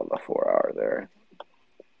setup on the 4 hour there.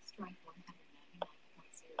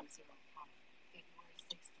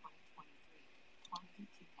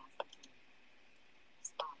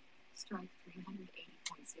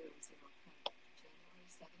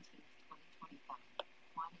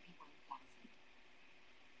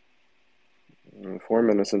 4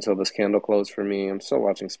 minutes until this candle closed for me. I'm still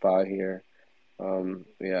watching SPY here.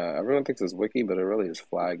 Yeah, everyone thinks it's wicky, but it really is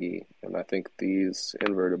flaggy. And I think these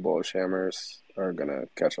inverted bullish hammers are going to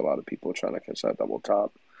catch a lot of people trying to catch that double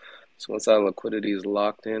top. So once that liquidity is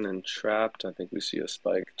locked in and trapped, I think we see a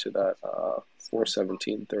spike to that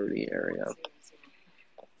 417.30 area.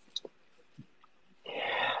 Yeah,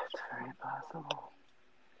 it's very possible.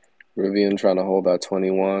 Rivian trying to hold that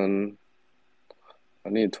 21. I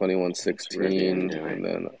need 21.16, and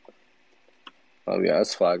then yeah,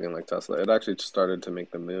 it's flagging like Tesla. It actually started to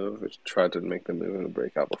make the move. It tried to make the move and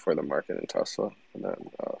breakout before the market in Tesla, and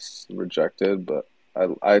then rejected. But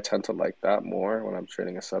I tend to like that more when I'm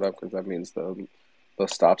trading a setup because that means the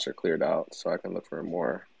stops are cleared out, so I can look for a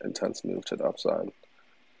more intense move to the upside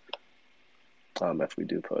if we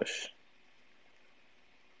do push.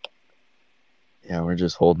 Yeah, we're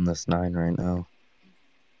just holding this 9 right now.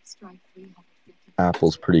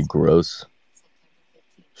 Apple's pretty gross.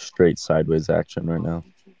 Straight sideways action right now.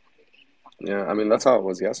 Yeah, I mean, that's how it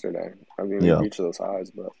was yesterday. I mean, we reached those highs,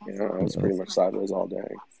 but, you know, it was pretty much sideways all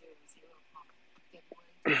day.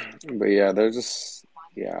 But, yeah, they're just,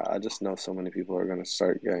 I just know so many people are going to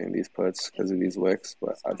start getting these puts because of these wicks.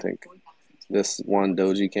 But I think this one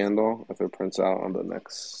doji candle, if it prints out on the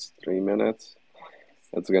next 3 minutes,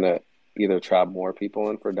 it's going to either trap more people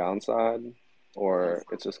in for downside, or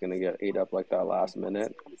it's just going to get ate up like that last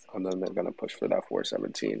minute, and then they're going to push for that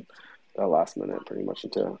 417 that last minute pretty much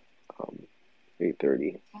until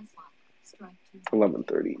 8:30,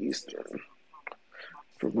 11:30 Eastern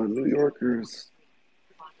for my New Yorkers.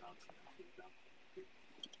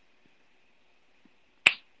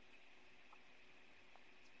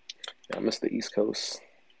 Yeah, I miss the East Coast.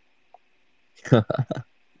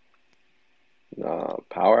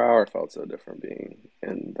 Power Hour felt so different being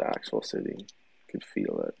in the actual city. You could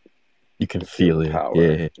feel it. You can feel it.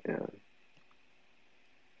 Power.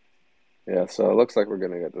 Yeah, so it looks like we're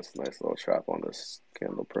going to get this nice little trap on this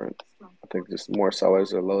candle print. I think just more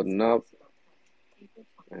sellers are loading up.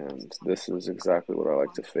 And this is exactly what I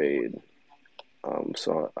like to fade.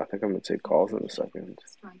 So I think I'm going to take calls in a second.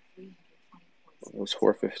 Those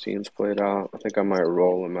 415s played out. I think I might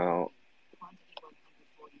roll them out.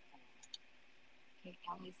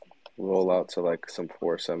 Roll out to like some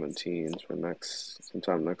 417s for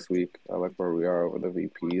sometime next week. I like where we are with the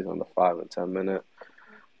VPs on the 5 and 10 minute.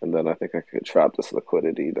 And then I think I could trap this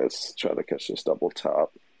liquidity that's trying to catch this double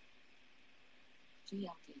top. Yeah,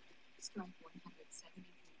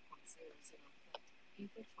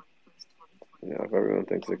 if everyone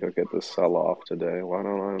thinks they could get this sell off today, why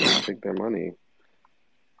don't I take their money?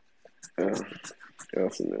 Yeah,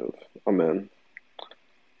 that's a move. I'm in.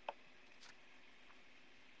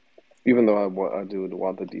 Even though I do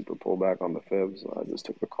want the deeper pullback on the fibs, I just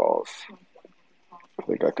took the calls. I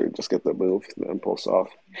think I could just get the move, the impulse off.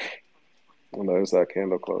 And there's that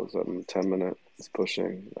candle close at 10 minute. It's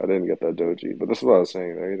pushing. I didn't get that doji, but this is what I was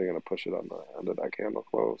saying. They're either going to push it on the end of that candle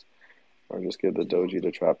close, or just get the doji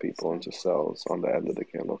to trap people into sells on the end of the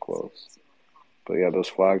candle close. But yeah, those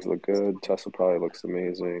flags look good. Tesla probably looks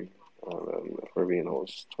amazing. And if Rivian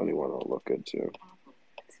holds 21, it'll look good too.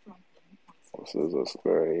 This is a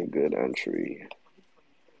very good entry.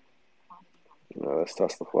 This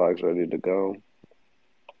Tesla flag's ready to go.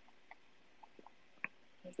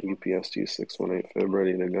 UPSG 618 fib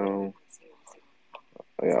ready to go.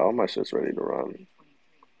 Yeah, all my shit's ready to run.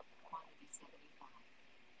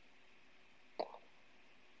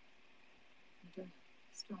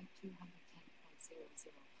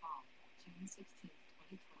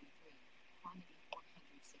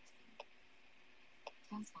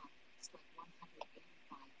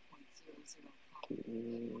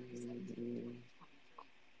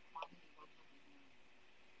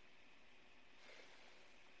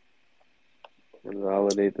 And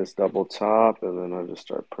validate this double top, and then I'll just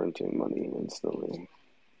start printing money instantly.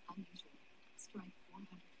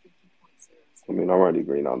 I mean, I'm already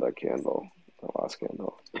green on that candle, the last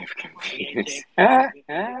candle. I'm confused.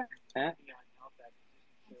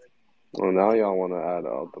 Well, now y'all want to add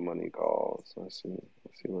out the money calls. I see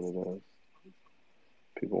what it is.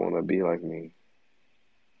 People want to be like me.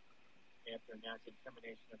 After announcing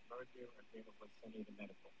termination of merger agreement with Sunny the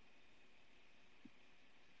Medical.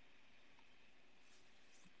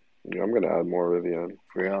 Yeah, I'm gonna add more Rivian.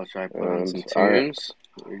 For real, try putting some tunes.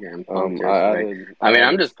 You're getting pumped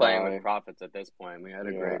I'm just playing with profits at this point. We had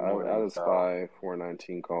a great morning. I added SPY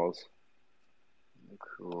 419 calls.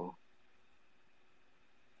 Cool.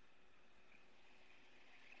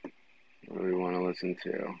 What do we want to listen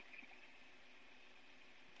to?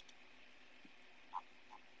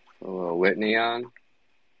 A little Whitney on?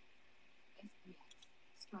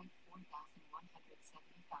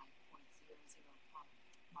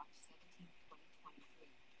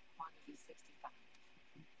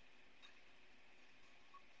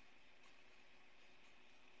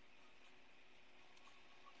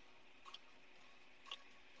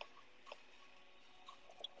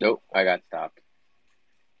 Nope, I got stopped.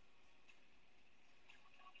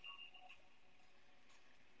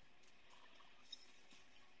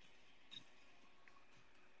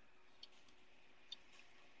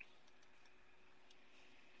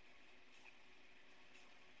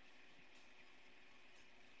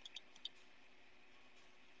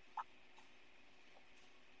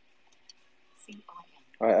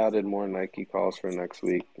 I added more Nike calls for next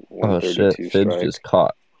week. Oh shit! Fibs just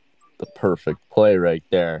caught the perfect play right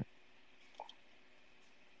there.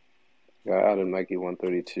 Yeah, I added Nike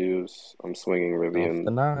 132s. I'm swinging Rivian.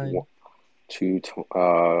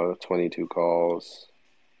 22 calls.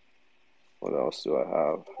 What else do I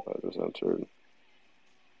have? I just entered.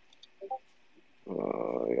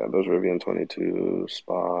 Yeah, those Rivian 22,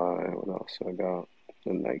 Spy. What else I got?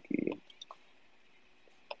 The Nike.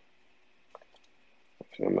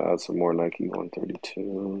 Actually, I'm gonna add some more Nike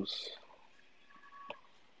 132s.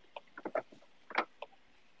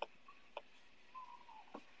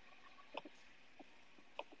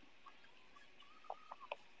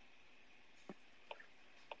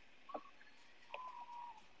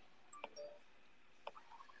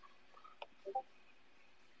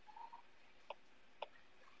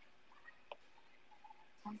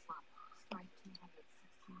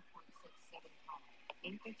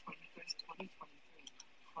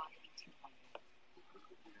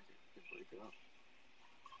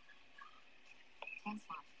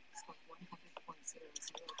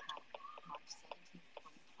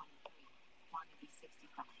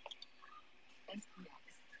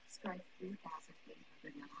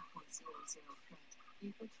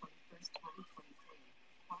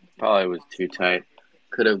 Probably was too tight.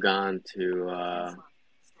 Could have gone to,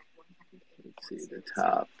 let's see, the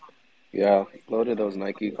top. Yeah, loaded those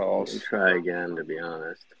Nike calls. We'll try again, to be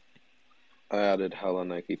honest. I added hella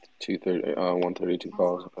Nike 132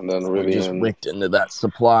 calls, and then Rivian. We just wicked into that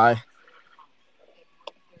supply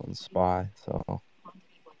on Spy, so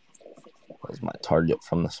that was my target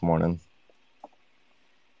from this morning.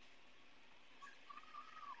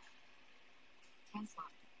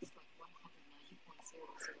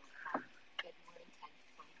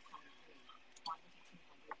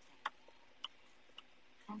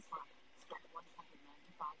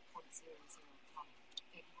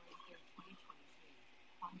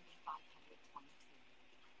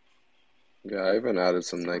 Yeah, I even added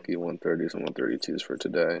some Nike 130s and 132s for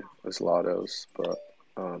today as lottos, but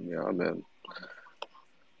yeah, I'm in.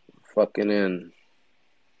 Fucking in.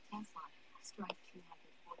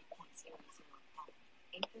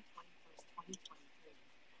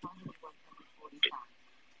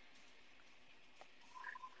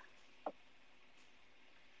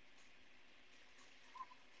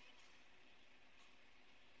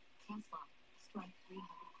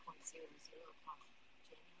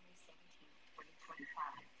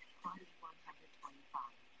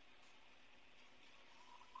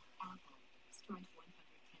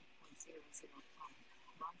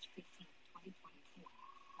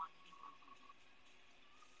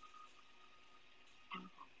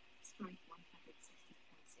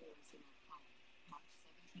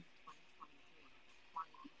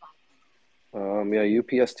 Yeah,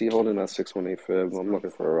 UPST holding that 618 fib. I'm looking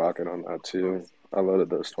for a rocket on that too. I loaded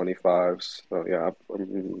those 25s. So yeah,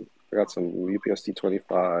 I got some UPST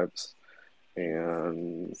 25s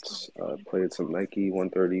and played some Nike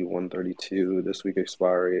 130, 132 this week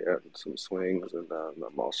expiry and some swings, and then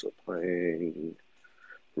I'm also playing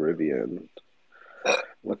Rivian.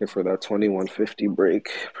 Looking for that 2150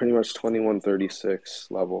 break, pretty much 2136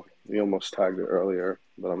 level. We almost tagged it earlier,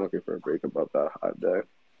 but I'm looking for a break above that high day.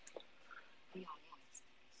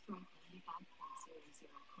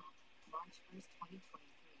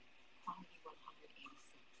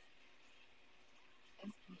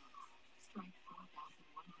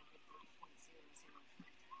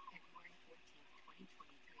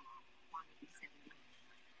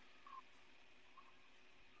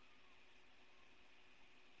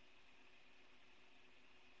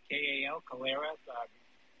 KAL, Calera,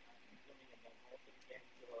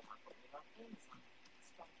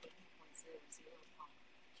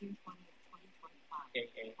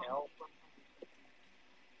 KAL.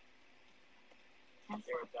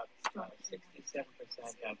 There's up 67%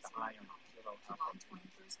 at the high on zero alpha.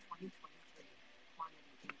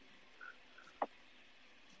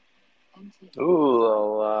 Ooh,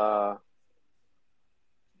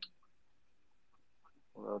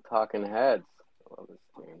 little talking heads. I love this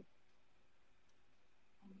team.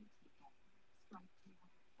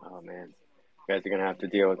 Oh man, you guys are gonna have to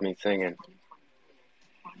deal with me singing.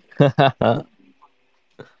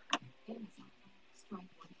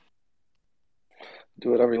 Do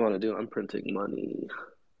whatever you want to do. I'm printing money.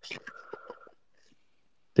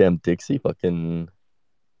 Damn, Dixie fucking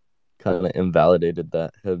kind of invalidated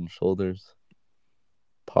that Head and Shoulders.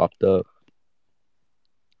 Popped up.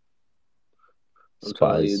 I'm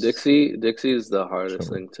telling you, Dixie is the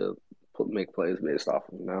hardest thing to make plays based off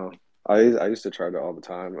of now. I used to try it all the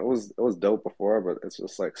time. It was dope before, but it's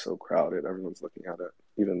just like so crowded. Everyone's looking at it.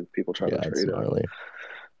 Even people trying to trade it.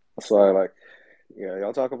 That's why y'all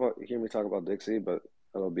hear me talk about Dixie, but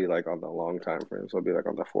it'll be like on the long time frame. So it'll be like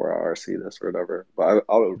on the 4 hour see this or whatever. But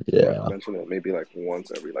I'll mention it maybe like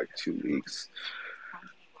once every like 2 weeks.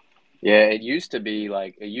 Yeah, it used to be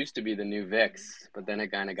the new VIX, but then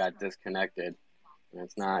it kind of got disconnected. And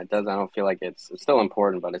it's not. I don't feel like it's still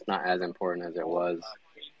important, but it's not as important as it was.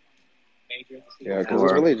 Yeah, because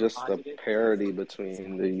it's really just the parity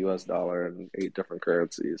between the U.S. dollar and 8 different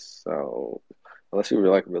currencies. So unless you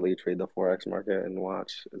really trade the forex market and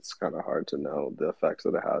watch, it's kind of hard to know the effects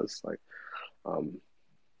that it has, like on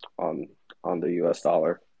the U.S.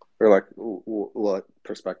 dollar, or like what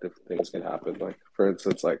perspective things can happen. Like for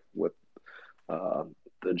instance, like with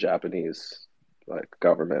the Japanese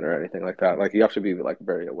government or anything like that. Like you have to be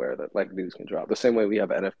very aware that news can drop. The same way we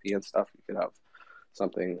have NFP and stuff, you can have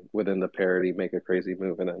something within the parity make a crazy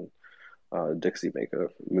move, and then Dixie make a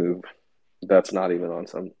move that's not even on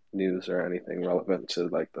some news or anything relevant to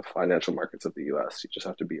the financial markets of the U.S. You just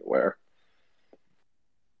have to be aware.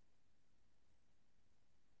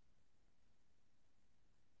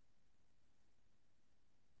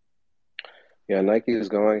 Yeah, Nike is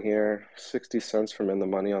going here. 60 cents from in the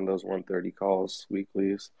money on those 130 calls,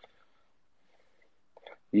 weeklies.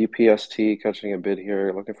 UPST catching a bid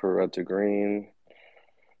here, looking for red to green.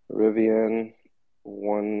 Rivian,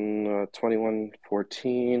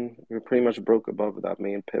 21.14. We pretty much broke above that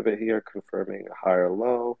main pivot here, confirming a higher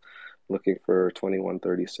low. Looking for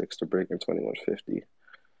 21.36 to break in 21.50.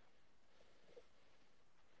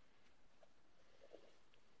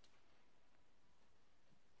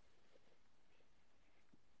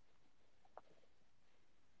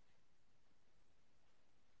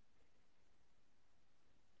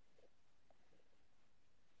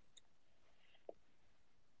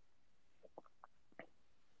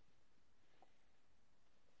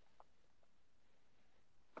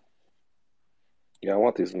 Yeah, I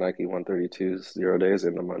want these Nike 132s 0 days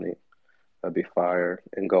in the money. That'd be fire.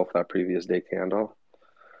 Engulf that previous day candle.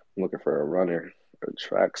 I'm looking for a runner, a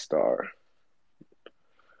track star.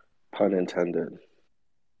 Pun intended.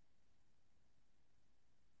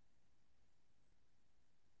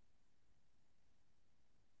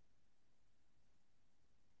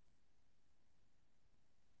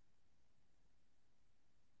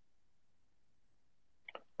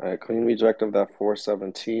 All right, clean reject of that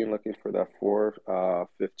 417, looking for that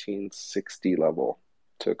 415.60 level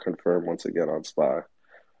to confirm once again on SPY.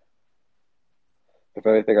 If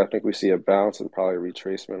anything, I think we see a bounce and probably a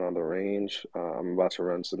retracement on the range. I'm about to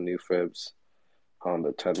run some new fibs on the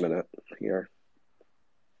 10-minute here.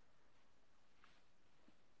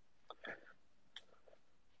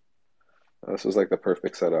 This was like the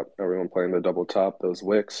perfect setup. Everyone playing the double top, those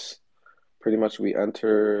wicks. Pretty much we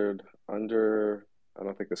entered under. I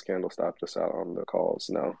don't think this candle stopped us out on the calls.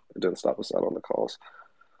 No, it didn't stop us out on the calls.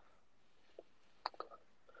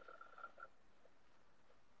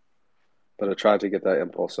 But I tried to get that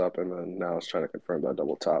impulse up, and then now it's trying to confirm that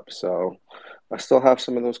double top. So I still have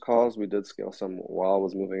some of those calls. We did scale some while I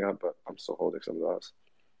was moving up, but I'm still holding some of those.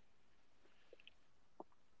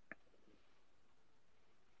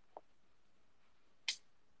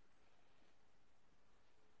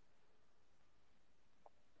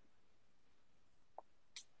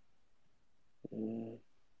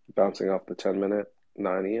 Bouncing off the 10-minute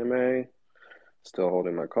 9 EMA. Still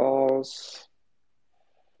holding my calls.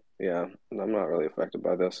 Yeah, I'm not really affected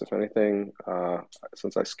by this. If anything,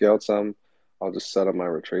 since I scaled some, I'll just set up my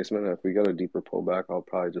retracement. If we get a deeper pullback, I'll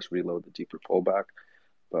probably just reload the deeper pullback.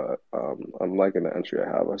 But I'm liking the entry I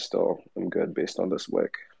have. I'm good based on this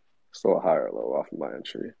wick. Still a higher low off of my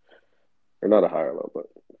entry. Or not a higher low, but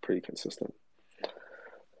pretty consistent.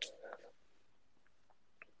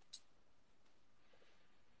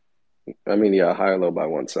 I mean, yeah, higher low by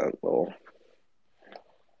 1 cent, low.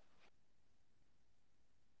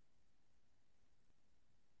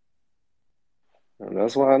 And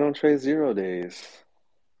that's why I don't trade 0 days.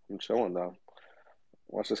 I'm chilling though.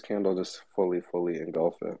 Watch this candle just fully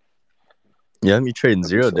engulf it. Yeah, me trading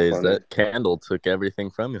 0 days. Funny. That candle took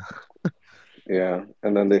everything from you. Yeah,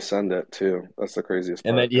 and then they send it too. That's the craziest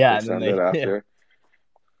part. And then they send it after.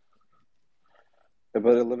 But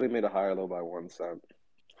it literally made a higher low by 1 cent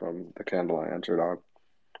from the candle I entered on.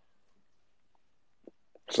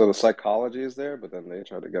 So the psychology is there, but then they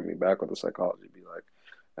try to get me back with the psychology. Be like,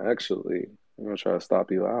 actually, I'm gonna try to stop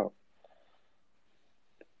you out.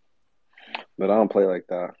 But I don't play like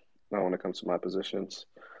that. Not when it comes to my positions.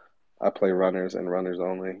 I play runners and runners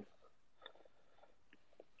only.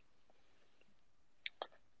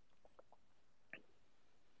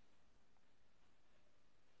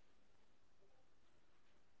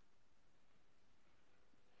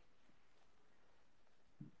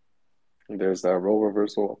 There's that roll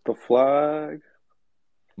reversal of the flag.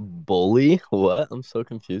 Bully? What? I'm so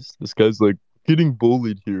confused. This guy's like getting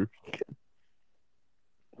bullied here.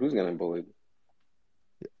 Who's getting bullied?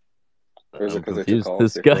 Or is it I'm because they took confused. calls?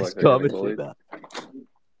 This They feel guy's like they're getting commenting bullied? that.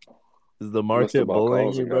 Is the You must have market bought bullying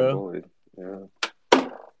calls you, and got bro? bullied. Yeah.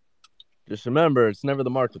 Just remember, it's never the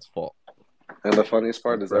market's fault. And the funniest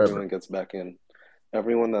part is Forever. everyone gets back in.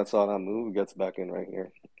 Everyone that saw that move gets back in right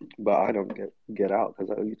here. But I don't get out because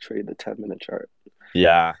I trade the 10-minute chart.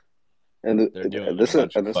 Yeah. And They're doing this a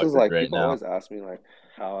bunch of is fuckers like right people now. always ask me like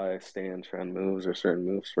how I stay in trend moves or certain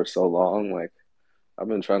moves for so long. Like I've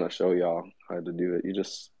been trying to show y'all how to do it. You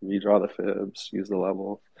just redraw the fibs, use the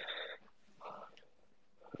level.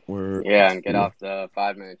 Yeah, and get off the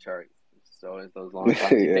 5-minute chart. So is those long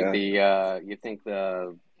shots. You think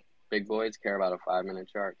the big boys care about a 5-minute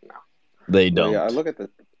chart? No. They don't. Yeah, I look at the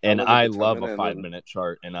I love a 5-minute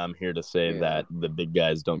chart, and I'm here to say that the big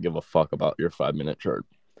guys don't give a fuck about your 5-minute chart.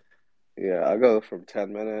 Yeah, I go from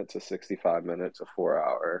 10-minute to 65-minute to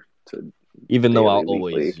 4-hour to even though I'll weekly.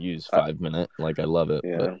 always use 5-minute, like I love it,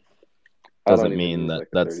 Yeah. but doesn't mean that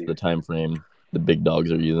that's the time frame the big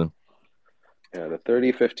dogs are using. Yeah, the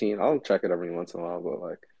 30, 15, I'll check it every once in a while, but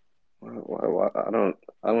like why I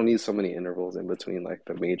don't need so many intervals in between like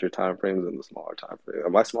the major time frames and the smaller time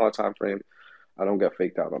frame. My smaller time frame, I don't get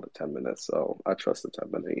faked out on the 10 minutes, so I trust the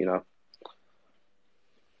 10-minute, you know.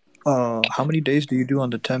 How many days do you do on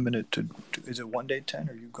the 10-minute? Is it 1 day 10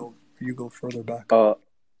 or you go further back?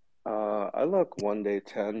 I look 1 day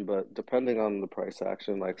 10, but depending on the price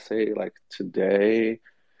action, like say like today,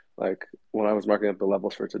 like when I was marking up the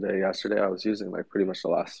levels for today, yesterday, I was using like pretty much the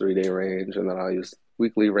last 3-day range, and then I use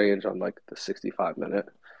weekly range on like the 65-minute.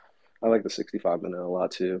 I like the 65-minute a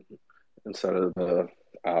lot too, instead of the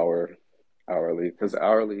hourly, because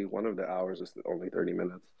hourly, one of the hours is only 30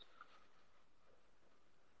 minutes.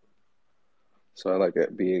 So I like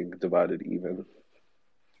it being divided even.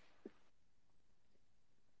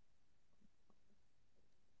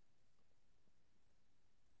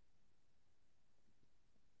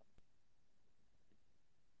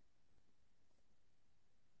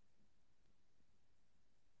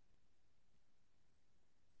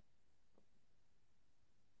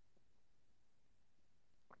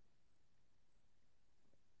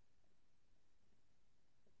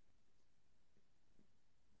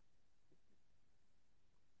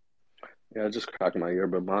 Yeah, I just cracked my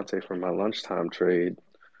yerba mate for my lunchtime trade.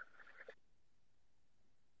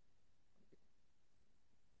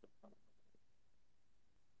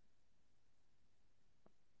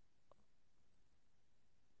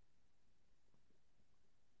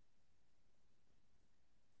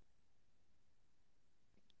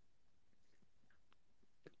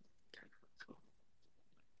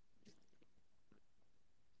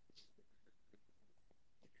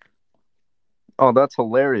 Oh, that's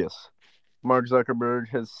hilarious. Mark Zuckerberg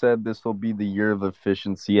has said this will be the year of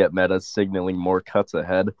efficiency at Meta, signaling more cuts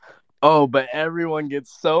ahead. Oh, but everyone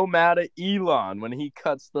gets so mad at Elon when he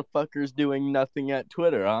cuts the fuckers doing nothing at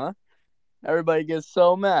Twitter, huh? Everybody gets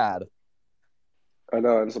so mad. I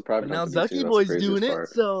know, and it's a private but now company too. Zucky That's Boy's the doing craziest it, part.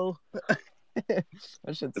 so that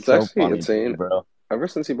shit's It's so actually funny, insane, bro. Ever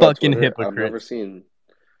since he bought Fucking Twitter, hypocrites.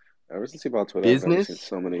 Ever since he bought Twitter, I've never seen Business?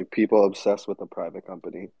 so many people obsessed with a private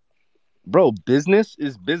company. Bro, business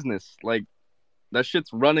is business. Like, that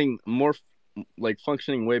shit's running more, like,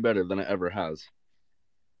 functioning way better than it ever has.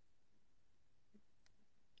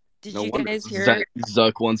 Did No you wonder guys hear?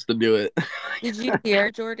 Zuck wants to do it. Did you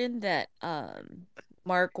hear, Jordan, that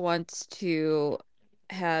Mark wants to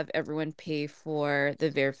have everyone pay for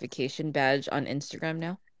the verification badge on Instagram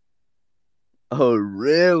now? Oh,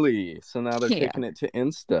 really? So now they're Yeah. taking it to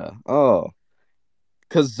Insta. Oh.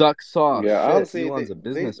 Because Zuck saw, Yeah, shit, honestly, Elon's a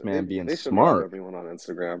businessman being they should rob smart. everyone on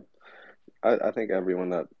Instagram. I think everyone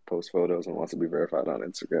that posts photos and wants to be verified on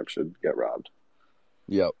Instagram should get robbed.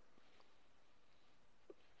 Yep.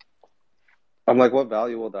 I'm like, what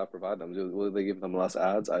value will that provide them? Will they give them less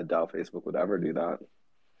ads? I doubt Facebook would ever do that.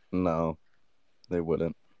 No, they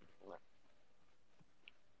wouldn't.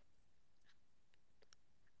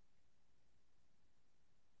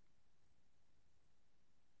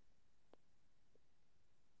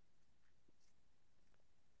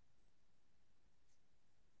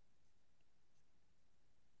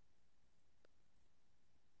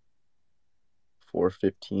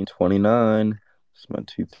 415.29. It's my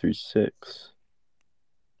 236.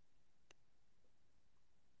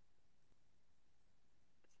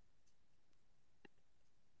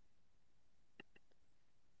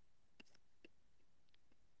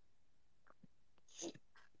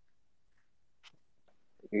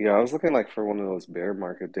 Yeah, I was looking like for one of those bear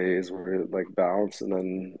market days where it like bounce and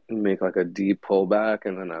then make like a deep pullback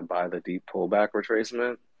and then I buy the deep pullback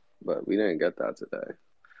retracement. But we didn't get that today.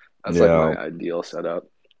 That's like my ideal setup.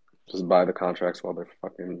 Just buy the contracts while they're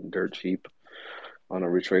fucking dirt cheap on a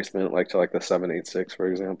retracement, like to like the 786, for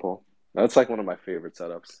example. That's like one of my favorite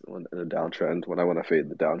setups in a downtrend when I want to fade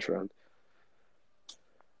the downtrend.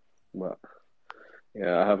 But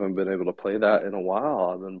yeah, I haven't been able to play that in a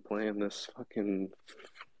while. I've been playing this fucking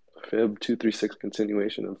Fib 236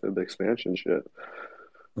 continuation and Fib expansion shit.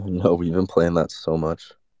 No, we've been playing that so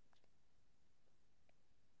much.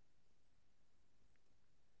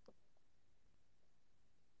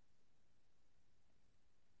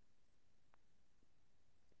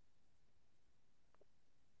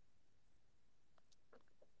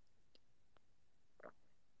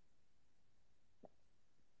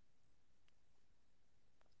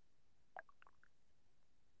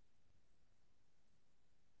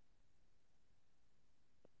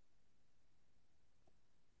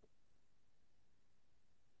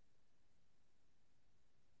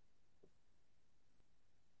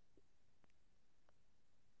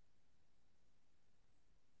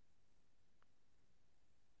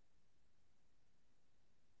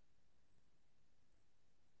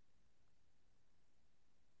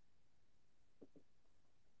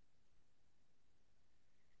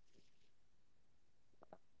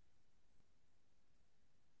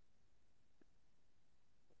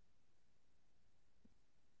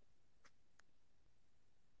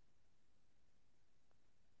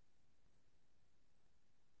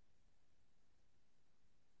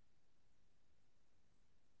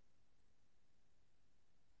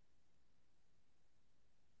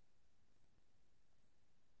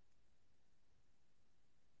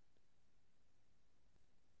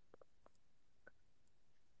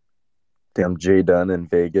 Damn, Jay Dunn in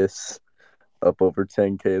Vegas up over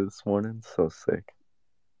 10K this morning. So sick.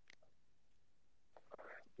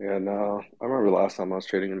 Yeah, no. I remember last time I was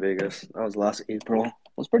trading in Vegas. That was last April. It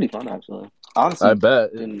was pretty fun, actually. Honestly, I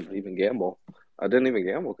bet. Didn't even gamble. I didn't even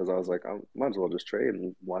gamble because I was like, I might as well just trade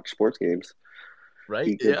and watch sports games. Right?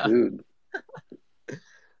 Eat good food.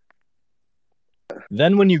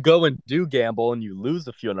 Then when you go and do gamble and you lose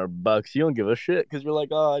a few $100, you don't give a shit because you're like,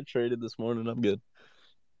 oh, I traded this morning. I'm good.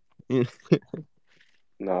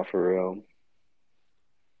 Nah, for real.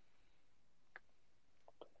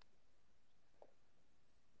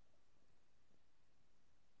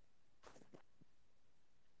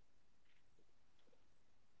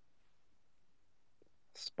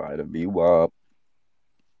 Spider VWAP.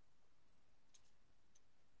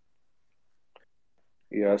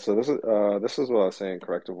 Yeah, so this is what I was saying,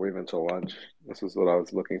 corrective wave until lunch. This is what I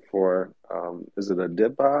was looking for. Is it a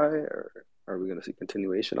dip buy or are we gonna see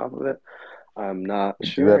continuation off of it? I'm not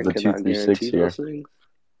sure. I cannot guarantee those things.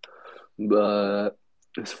 But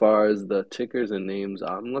as far as the tickers and names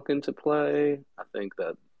I'm looking to play, I think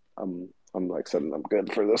that I'm like setting up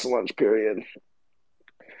good for this lunch period.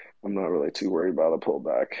 I'm not really too worried about a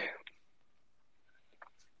pullback.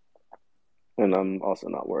 And I'm also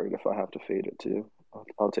not worried if I have to fade it too.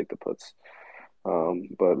 I'll take the puts.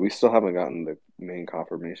 But we still haven't gotten the main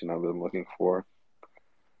confirmation I've been looking for.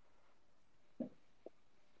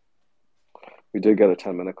 We did get a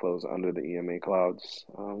 10-minute close under the EMA clouds.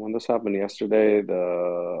 When this happened yesterday,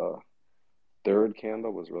 the third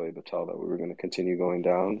candle was really the tell that we were going to continue going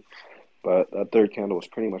down. But that third candle was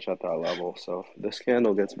pretty much at that level. So if this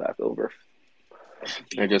candle gets back over,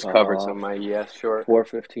 I just covered some of my ES short.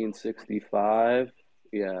 415.65.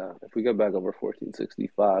 Yeah, if we go back over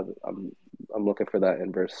 14.65, I'm looking for that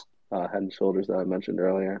inverse head and shoulders that I mentioned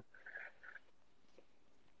earlier.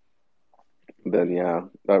 Then yeah,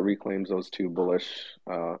 that reclaims those two bullish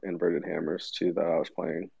inverted hammers too that I was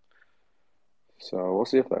playing. So we'll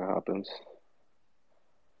see if that happens.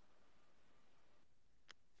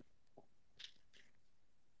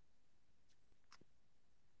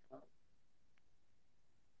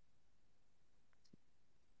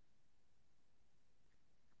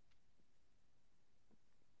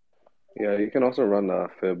 Yeah, you can also run a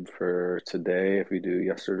fib for today if we do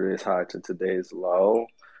yesterday's high to today's low.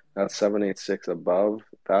 That's 786 above.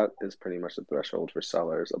 That is pretty much the threshold for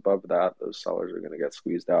sellers. Above that, those sellers are going to get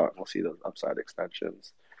squeezed out, and we'll see those upside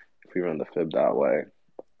extensions if we run the fib that way.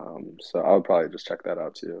 So I would probably just check that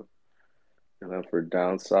out too. And then for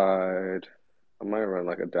downside, I might run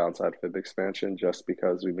like a downside fib expansion just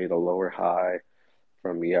because we made a lower high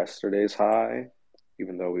from yesterday's high,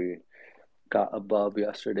 even though we got above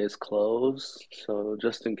yesterday's close. So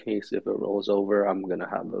just in case if it rolls over, I'm gonna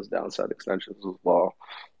have those downside extensions as well.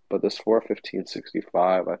 But this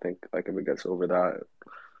 415.65, I think like if it gets over that,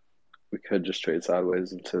 we could just trade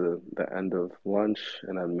sideways into the end of lunch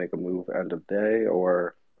and then make a move end of day,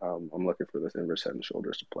 or I'm looking for this inverse head and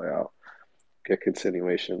shoulders to play out, get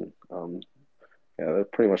continuation. Yeah,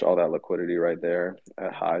 pretty much all that liquidity right there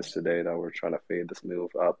at highs today that we're trying to fade this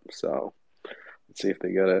move up. So let's see if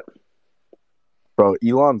they get it. Bro,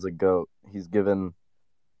 Elon's a goat. He's given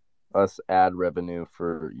us ad revenue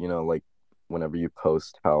for, like whenever you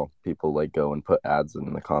post how people like go and put ads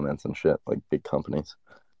in the comments and shit, like big companies.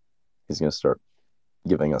 He's going to start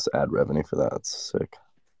giving us ad revenue for that. That's sick.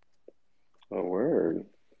 Oh, word.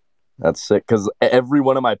 That's sick. Because every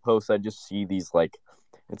one of my posts, I just see these like,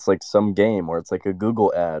 it's like some game or it's like a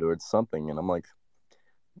Google ad or it's something. And I'm like,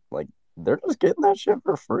 they're just getting that shit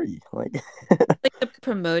for free. Like the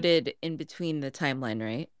promoted in between the timeline,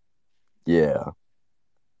 right? Yeah.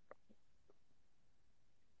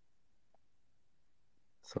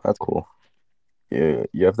 So that's cool. Yeah,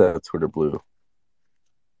 you have that Twitter Blue.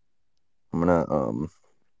 I'm gonna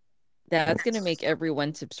That's gonna make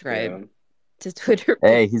everyone subscribe to Twitter Blue.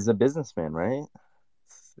 Hey, he's a businessman, right?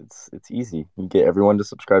 It's easy. You get everyone to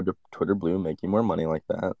subscribe to Twitter Blue, make you more money like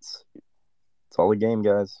that. It's all a game,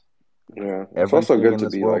 guys. Yeah, it's also good to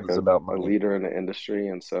be like a leader in the industry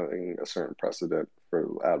and setting a certain precedent for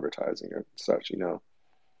advertising and such. Yeah.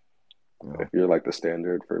 If you're like the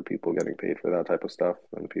standard for people getting paid for that type of stuff,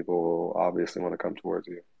 then people will obviously want to come towards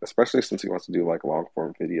you, especially since he wants to do like long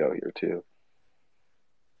form video here too.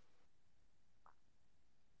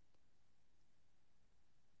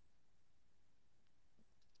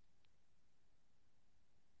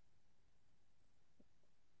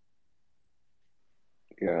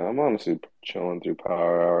 Yeah, I'm honestly chilling through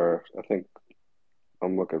Power Hour. I think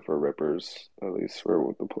I'm looking for rippers, at least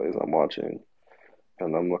for the plays I'm watching.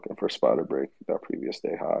 And I'm looking for spot to break that previous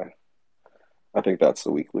day high. I think that's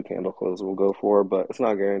the weekly candle close we'll go for, but it's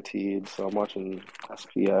not guaranteed. So I'm watching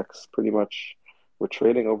SPX. Pretty much we're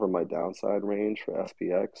trading over my downside range for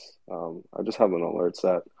SPX. I just have an alert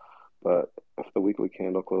set, but if the weekly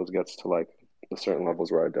candle close gets to like the certain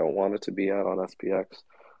levels where I don't want it to be at on SPX,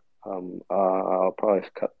 I'll probably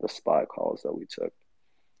cut the SPY calls that we took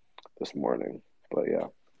this morning. But yeah.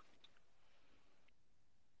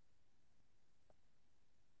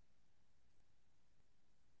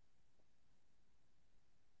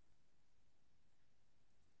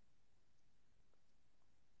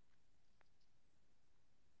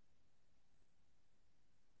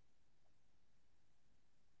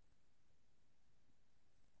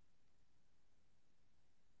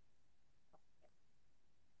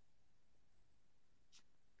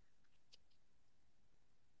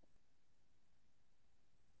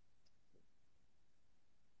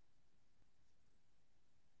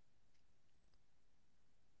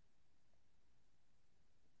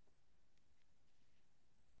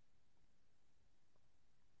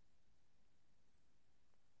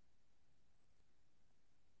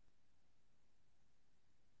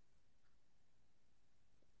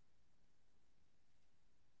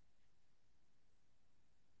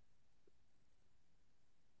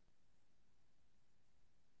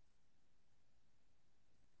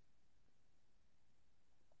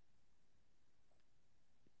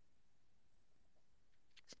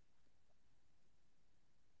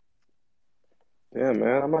 Yeah,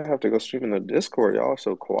 man, I might have to go stream in the Discord. Y'all are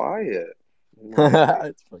so quiet.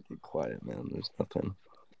 It's fucking quiet, man. There's nothing.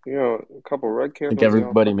 A couple red candles. Like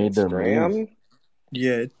everybody made their move.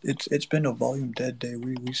 Yeah, it's been a volume dead day.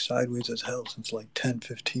 We sideways as hell since like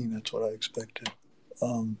 10:15. That's what I expected.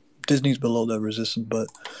 Disney's below that resistance, but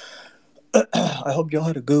I hope y'all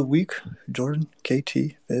had a good week. Jordan,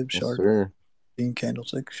 KT, Fib, Shark, Dean,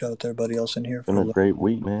 Candlestick. Shout out to everybody else in here. Been a great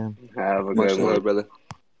week, man. Have a good one, brother.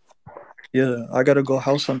 Yeah, I gotta go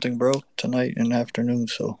house hunting, bro, tonight in the afternoon.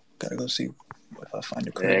 So gotta go see if I find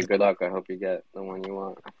a crib. Yeah, good luck. I hope you get the one you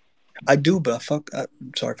want. I do, but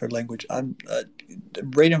sorry for language. The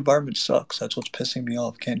rate environment sucks. That's what's pissing me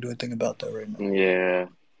off. Can't do anything about that right now. Yeah.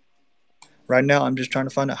 Right now, I'm just trying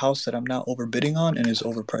to find a house that I'm not overbidding on and is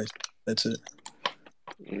overpriced. That's it.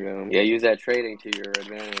 Yeah, use that trading to your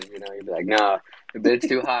advantage. You'd be like, nah, the bid's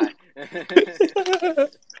too high.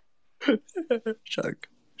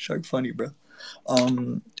 Shark funny, bro.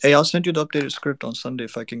 Hey, I'll send you the updated script on Sunday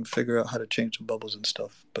if I can figure out how to change some bubbles and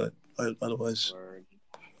stuff. But otherwise,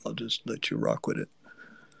 I'll just let you rock with it.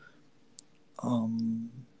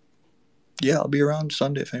 Yeah, I'll be around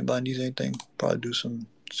Sunday if anybody needs anything. Probably do some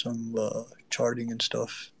charting and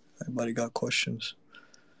stuff. Anybody got questions?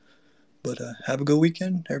 But have a good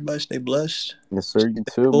weekend. Everybody stay blessed. Yes, sir. You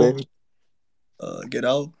too, baby. Get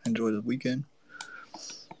out. Enjoy the weekend.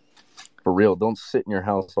 For real, don't sit in your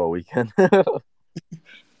house all weekend.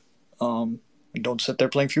 And don't sit there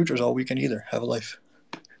playing futures all weekend either. Have a life.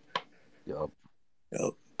 Yep.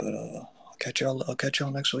 But I'll catch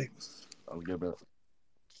y'all next week. I'll give it.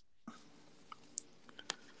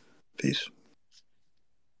 Peace.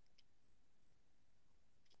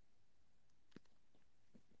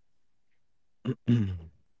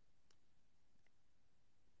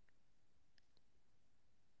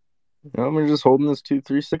 We're just holding this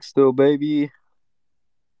 236 still, baby.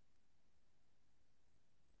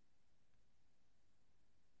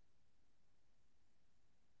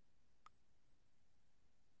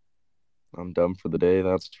 I'm done for the day,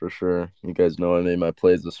 that's for sure. You guys know I made my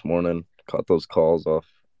plays this morning. Caught those calls off,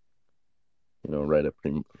 right at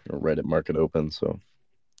market open. So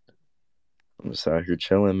I'm just out here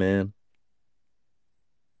chilling, man.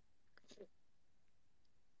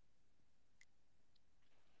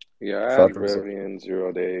 Yeah, I had Rivian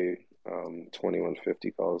 0-day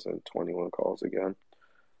 2150 calls and 21 calls again.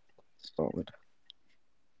 Solid.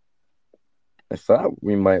 I thought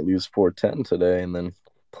we might lose 410 today and then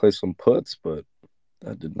play some puts, but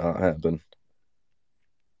that did not happen.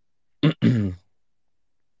 If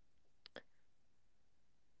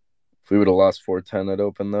we would have lost 410 at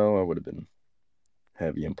open, though, I would have been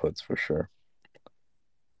heavy in puts for sure.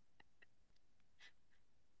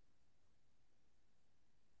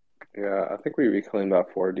 Yeah, I think we reclaimed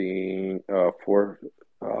that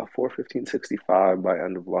 415.65 by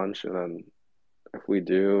end of lunch, and then if we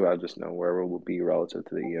do, I just know where we'll be relative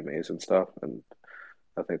to the EMAs and stuff, and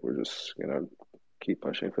I think we're just gonna keep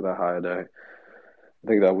pushing for that high day. I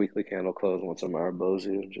think that weekly candle close once a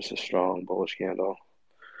Maribozu, just a strong bullish candle.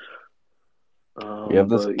 We have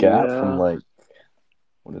this gap from what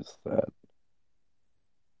is that?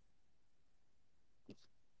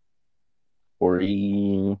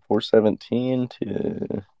 417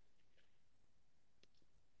 to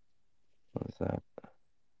what is that?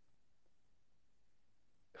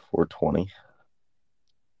 420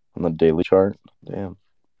 on the daily chart. Damn.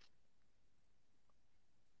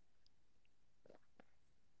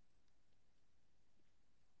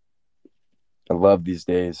 I love these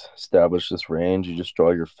days. Establish this range. You just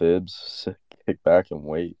draw your fibs, kick back and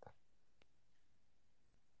wait.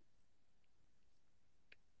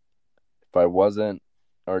 If I wasn't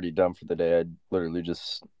already done for the day, I'd literally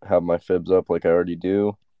just have my fibs up like I already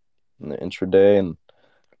do in the intraday and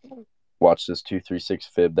watch this 236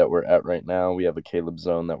 fib that we're at right now. We have a Caleb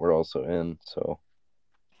zone that we're also in. So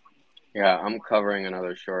yeah, I'm covering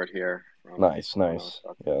another short here. Nice. Yeah, it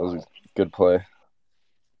was a good play.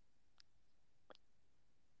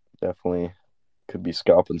 Definitely could be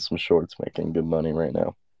scalping some shorts, making good money right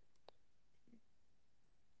now.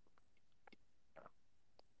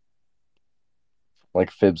 Like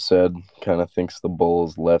Fib said, kind of thinks the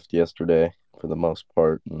Bulls left yesterday for the most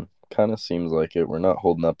part, and kind of seems like it. We're not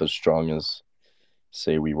holding up as strong as,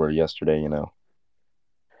 say, we were yesterday,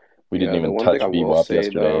 We didn't even touch VWAP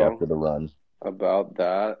yesterday after the run. About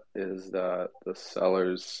that is that the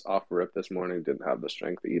sellers off rip this morning didn't have the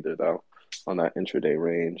strength either, though, on that intraday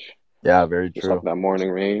range. Yeah, very true. Just off that morning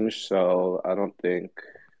range. So I don't think,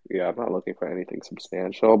 I'm not looking for anything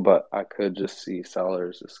substantial, but I could just see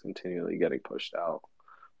sellers just continually getting pushed out.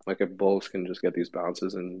 Like if bulls can just get these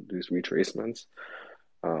bounces and these retracements,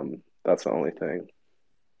 that's the only thing.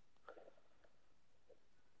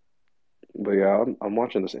 But yeah, I'm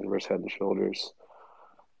watching this inverse head and shoulders.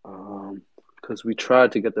 Because we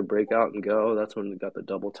tried to get the breakout and go. That's when we got the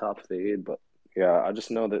double top fade. But yeah, I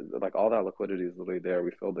just know that all that liquidity is literally there.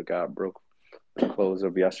 We filled the gap, broke the close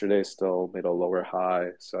of yesterday, still made a lower high.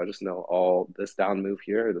 So I just know all this down move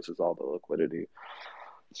here, this is all the liquidity.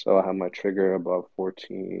 So I have my trigger above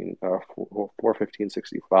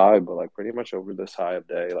 415.65, but pretty much over this high of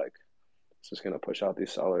day, it's just going to push out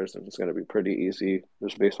these sellers, and it's going to be pretty easy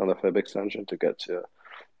just based on the fib extension to get to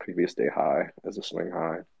previous day high as a swing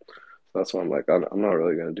high. So that's why I'm I'm not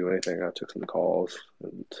really going to do anything. I took some calls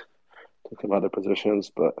and took some other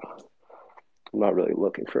positions, but I'm not really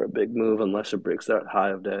looking for a big move unless it breaks that high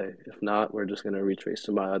of day. If not, we're just going to retrace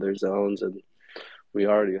to my other zones, and we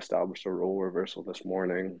already established a role reversal this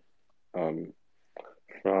morning.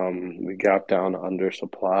 We gapped down under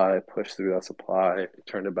supply, pushed through that supply,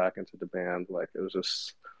 turned it back into demand. It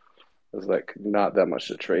was not that much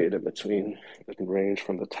to trade in between. It can range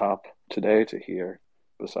from the top today to here,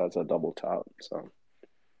 besides that double top. So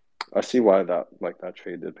I see why that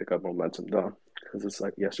trade did pick up momentum though, because it's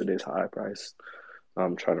like yesterday's high price.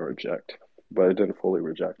 I'm trying to reject, but it didn't fully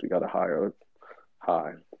reject. We got a higher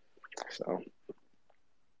high, so.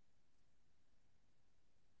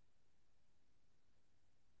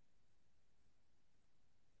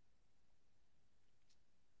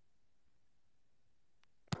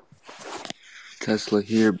 Tesla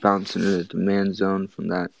here, bouncing to the demand zone from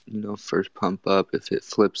that, first pump up. If it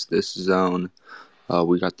flips this zone,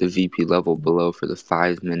 we got the VP level below for the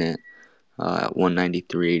 5 minute at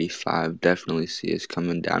 193.85. Definitely see us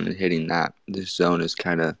coming down and hitting that. This zone is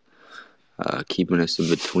kind of keeping us in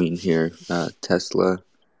between here. Tesla.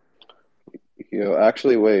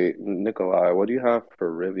 Actually, wait, Nikolai, what do you have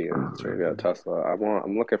for Rivian? Sorry, yeah, Tesla.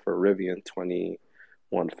 I'm looking for Rivian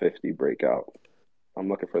 2150 breakout. I'm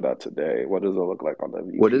looking for that today. What does it look like on the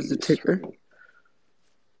VPs? What is the ticker?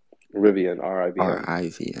 Rivian, RIVN.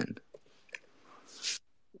 RIVN.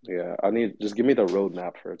 Yeah, just give me the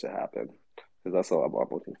roadmap for it to happen, because that's all I'm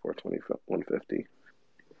looking for. 2150.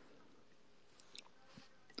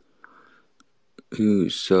 Ooh,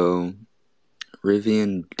 so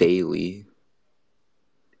Rivian daily.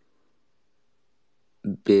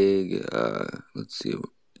 Big, let's see,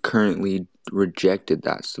 currently rejected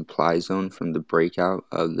that supply zone from the breakout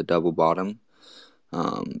of the double bottom.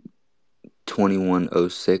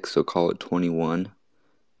 2106, so call it 21.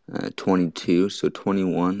 22, so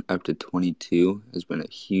 21 up to 22 has been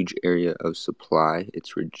a huge area of supply.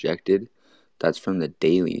 It's rejected. That's from the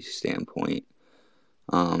daily standpoint.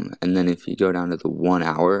 And then if you go down to the 1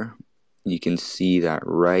 hour, you can see that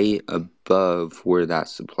right above where that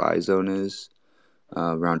supply zone is,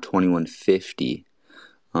 around 2150,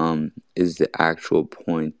 is the actual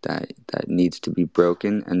point that needs to be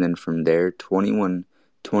broken. And then from there,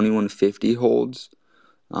 2150 holds.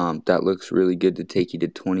 That looks really good to take you to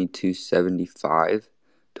 2275.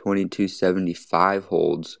 2275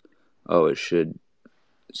 holds. Oh, it should.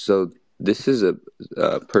 So this is a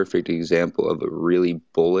perfect example of a really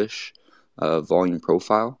bullish volume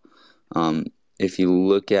profile. If you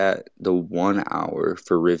look at the 1 hour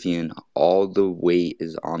for Rivian, all the weight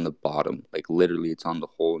is on the bottom. Like literally, it's on the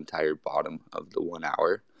whole entire bottom of the 1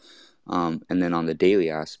 hour. And then on the daily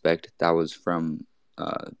aspect, that was from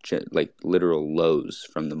like literal lows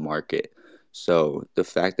from the market. So the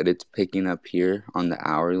fact that it's picking up here on the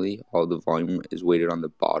hourly, all the volume is weighted on the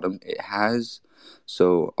bottom. It has.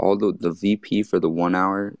 So all the VP for the 1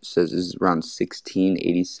 hour says is around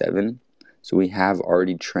 1687. So we have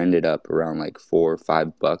already trended up around like $4 or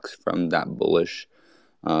 $5 from that bullish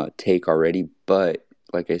take already. But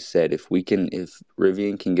like I said, if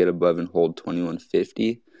Rivian can get above and hold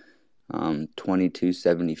 2150,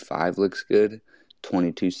 2275 looks good.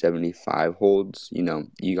 2275 holds.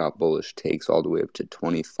 You got bullish takes all the way up to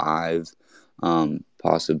 25,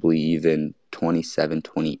 possibly even 27,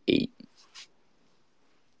 28.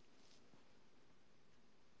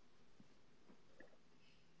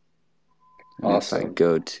 And awesome. If I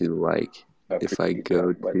go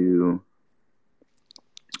to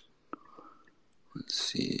let's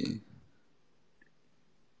see.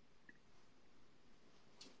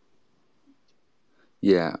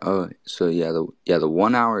 Yeah. Oh, so the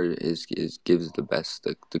 1 hour gives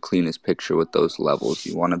the cleanest picture with those levels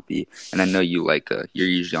you want to be. And I know you you're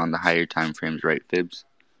usually on the higher time frames, right, Fibs?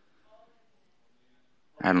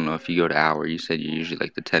 I don't know if you go to hour. You said you usually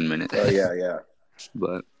like the 10-minute. Oh yeah.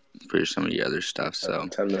 But for some of your other stuff, so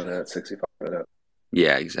 10 minutes, 65 minutes.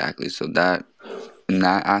 Yeah, exactly. So that in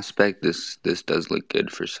that aspect, this does look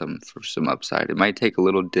good for some upside. It might take a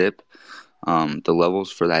little dip. The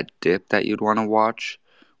levels for that dip that you'd want to watch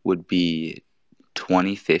would be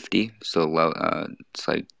 2050. So it's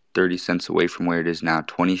like 30 cents away from where it is now.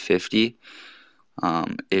 2050.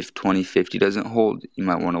 If 2050 doesn't hold, you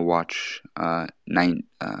might want to watch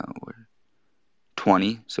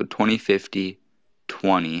 20. So 2050,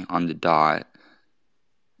 20 on the dot,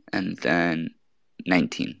 and then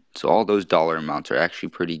 19. So all those dollar amounts are actually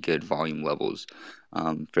pretty good volume levels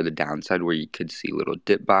for the downside, where you could see little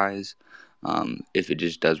dip buys. If it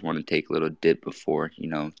just does want to take a little dip before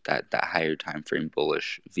that higher time frame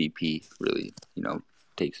bullish VP really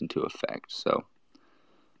takes into effect. So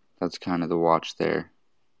that's kind of the watch there.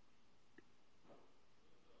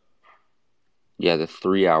 Yeah, the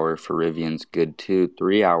 3 hour for Rivian's good too.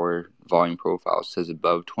 3 hour volume profile says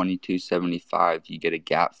above 2275, you get a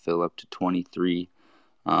gap fill up to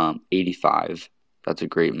 2385. That's a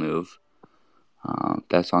great move.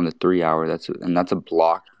 That's on the 3 hour. That's a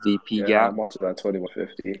blocked VP gap. I'm also at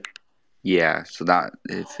 2150. Yeah, so that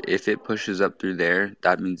if it pushes up through there,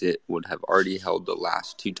 that means it would have already held the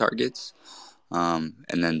last two targets. And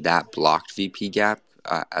then that blocked VP gap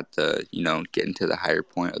at the getting to the higher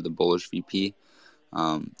point of the bullish VP.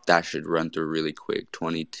 That should run through really quick.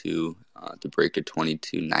 22 to break a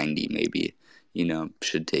 22.90 maybe.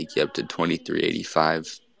 Should take you up to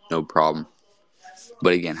 23.85, no problem.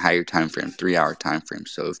 But again, higher time frame, 3-hour time frame.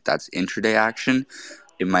 So if that's intraday action,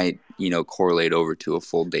 it might correlate over to a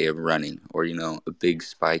full day of running, or a big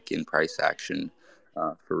spike in price action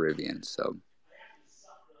for Rivian. So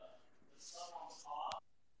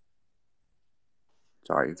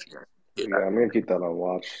sorry if you're. Yeah, I'm gonna keep that on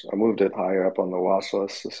watch. I moved it higher up on the watch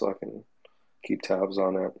list just so I can keep tabs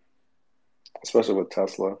on it, especially with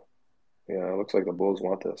Tesla. Yeah, it looks like the bulls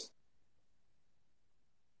want this.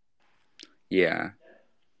 Yeah.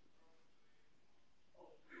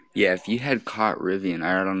 Yeah, if you had caught Rivian,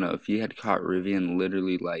 I don't know, if you had caught Rivian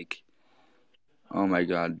literally like, oh my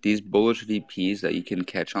God, these bullish VPs that you can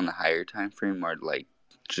catch on the higher time frame are like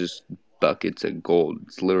just buckets of gold.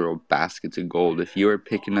 It's literal baskets of gold. If you were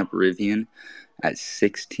picking up Rivian at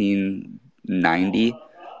 16.90,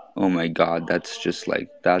 oh my God, that's just like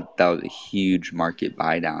that was a huge market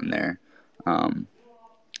buy down there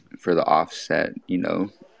for the offset,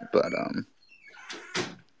 but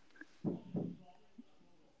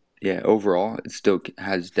yeah, overall it still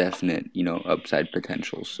has definite, upside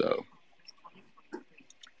potential. So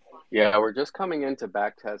Yeah, we're just coming in to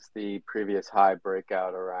backtest the previous high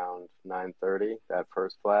breakout around 9:30, that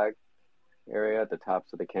first flag area at the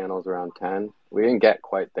tops of the candles around 10. We didn't get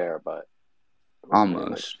quite there, but we're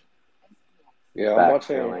almost. Yeah,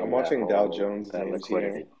 I'm watching Dow Jones that names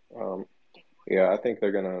liquidity. here. Yeah, I think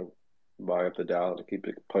they're gonna buy up the Dow to keep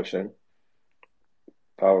it pushing.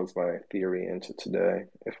 That was my theory into today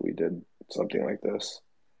if we did something like this.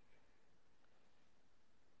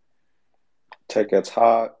 Tech gets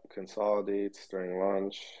hot, consolidates during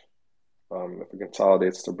lunch. If it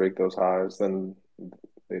consolidates to break those highs, then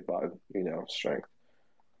they buy, strength.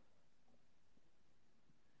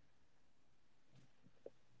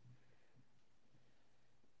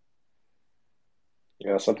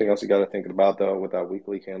 Yeah, something else you got to think about though with that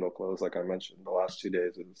weekly candle close, like I mentioned the last 2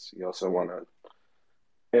 days, is you also want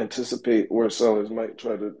to anticipate where sellers might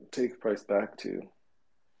try to take price back to.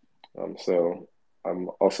 So I'm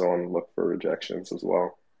also on the look for rejections as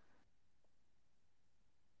well.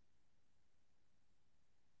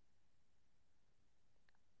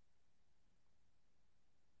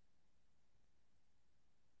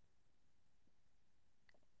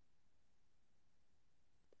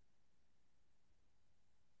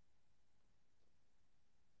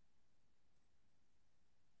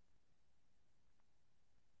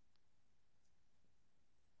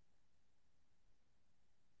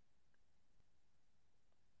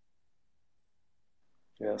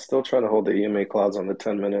 Yeah, still trying to hold the EMA clouds on the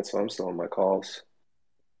 10 minutes, so I'm still on my calls.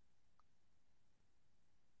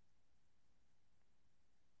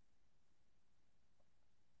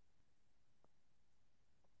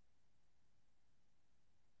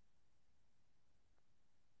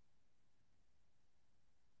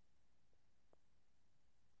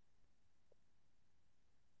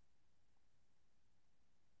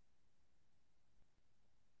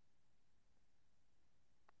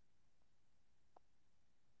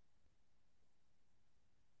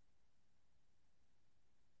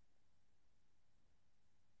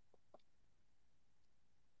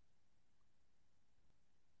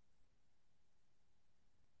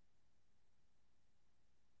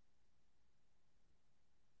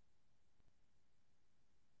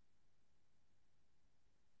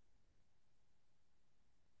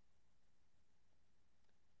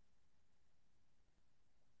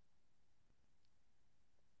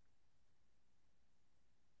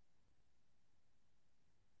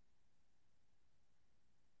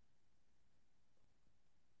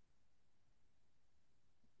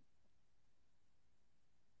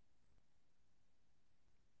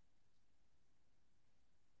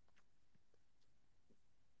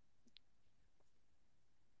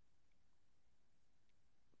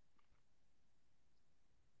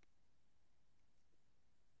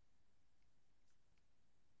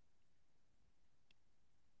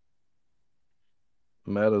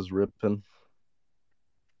 Meta's ripping.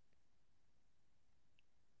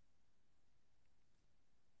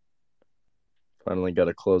 Finally got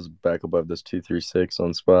to close back above this 236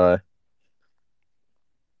 on SPY.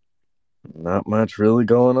 Not much really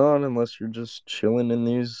going on unless you're just chilling in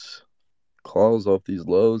these calls off these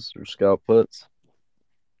lows or scalp puts.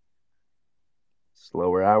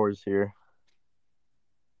 Slower hours here.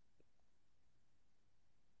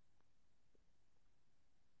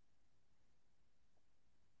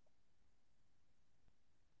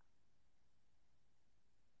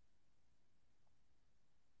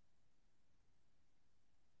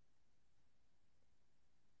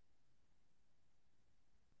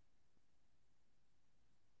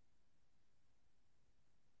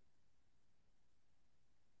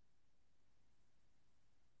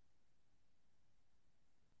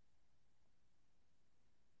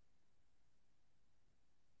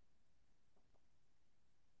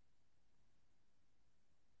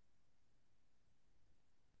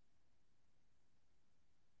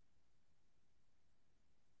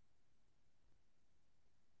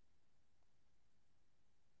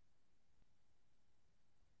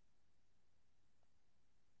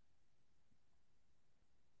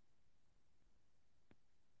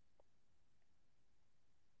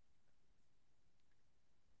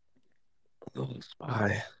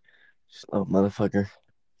 Spy. Slow motherfucker.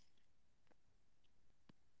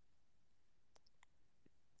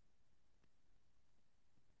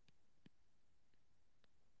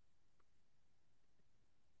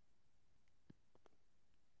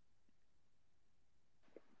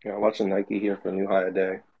 Yeah, I'm watching Nike here for a new high a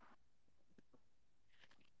day.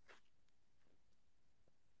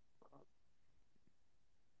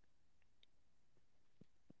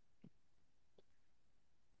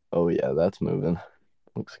 Oh yeah, that's moving.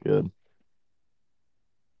 Looks good.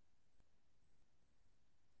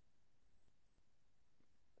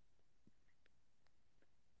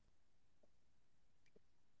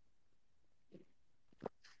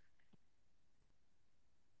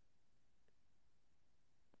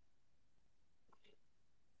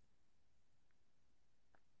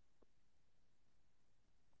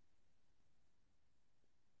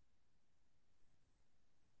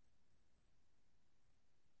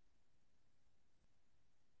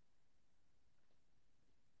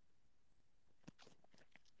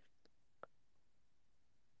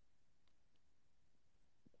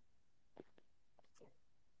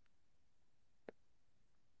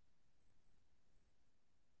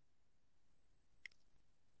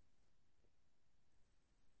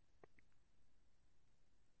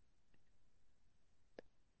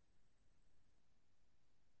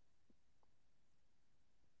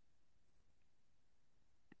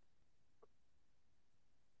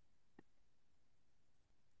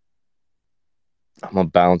 I'm gonna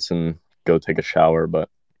bounce and go take a shower, but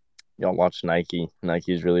y'all watch Nike.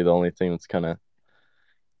 Nike's really the only thing that's kind of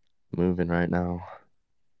moving right now.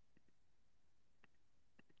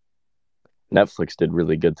 Netflix did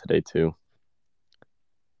really good today too.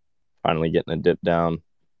 Finally getting a dip down.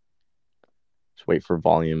 Just wait for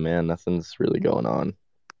volume, man. Nothing's really going on.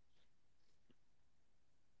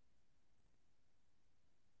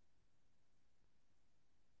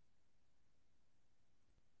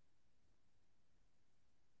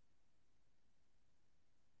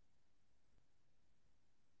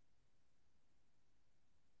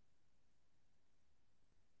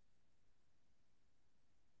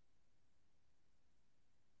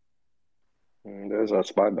 There's that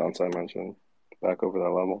SPY bounce I mentioned, back over that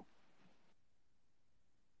level.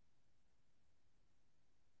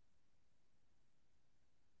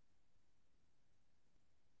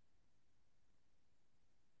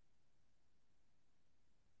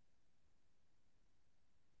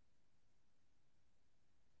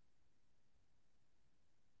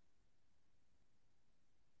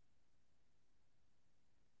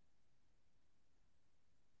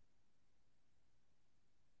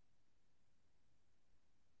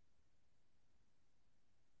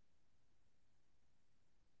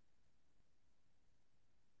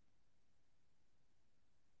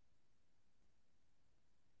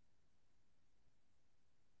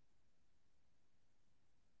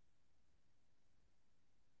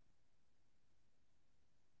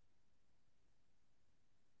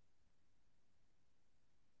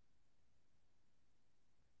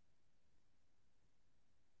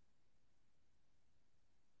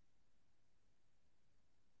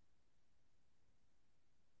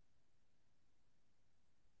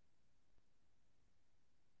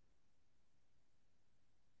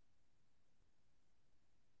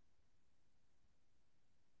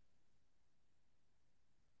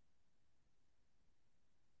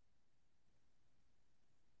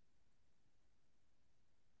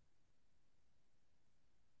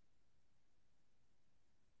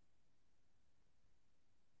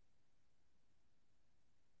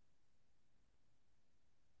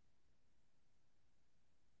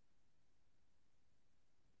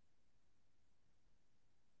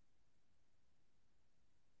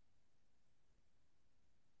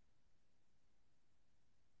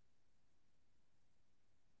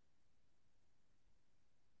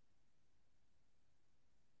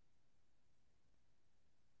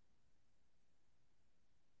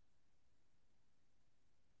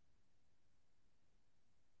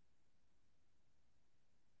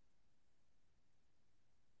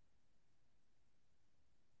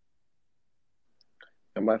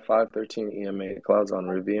 And my 513 EMA clouds on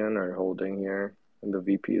Rivian are holding here, and the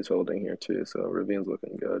VP is holding here too, so Rivian's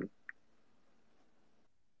looking good.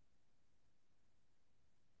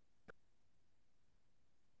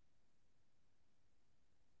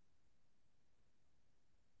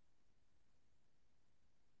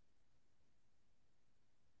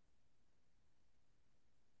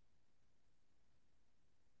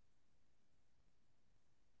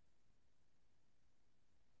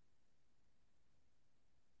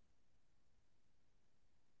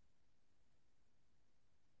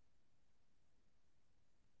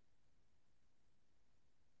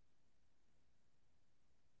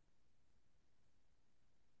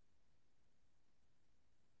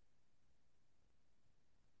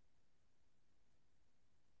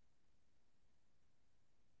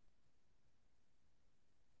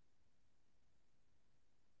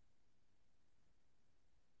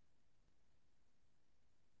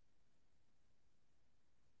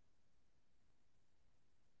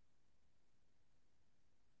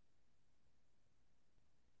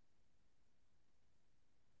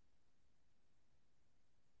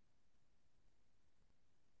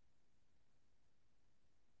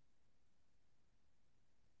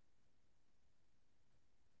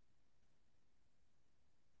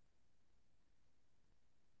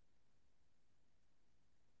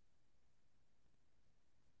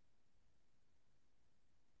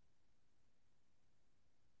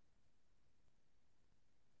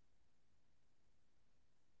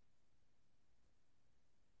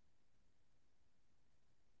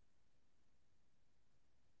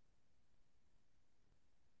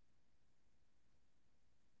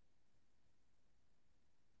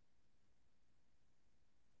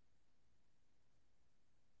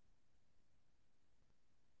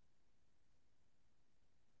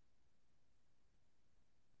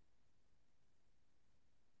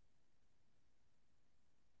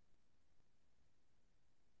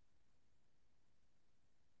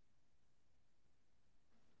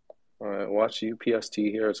 All right, watch UPST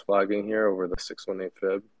here. It's flagging here over the 618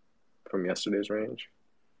 fib from yesterday's range.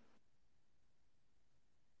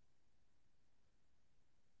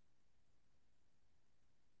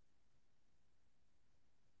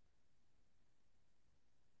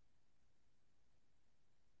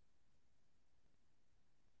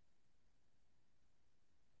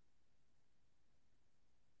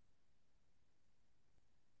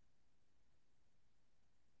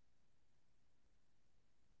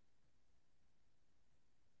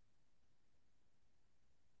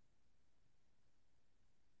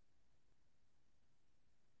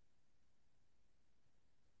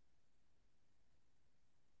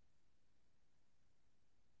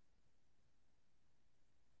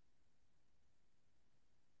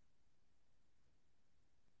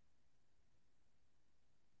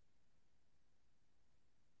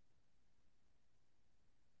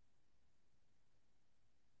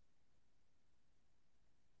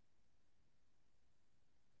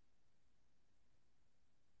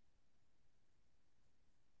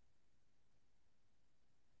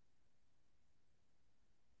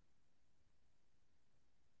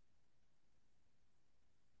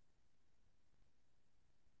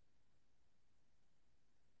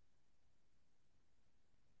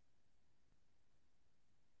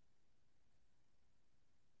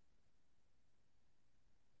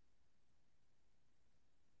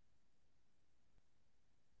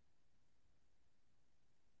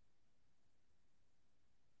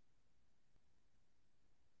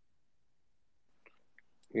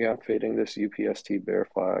 Yeah, I'm fading this UPST bear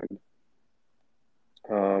flag.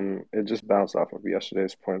 It just bounced off of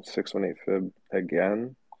yesterday's 0.618 fib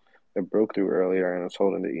again. It broke through earlier and it's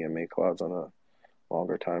holding the EMA clouds on a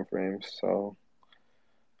longer time frame, so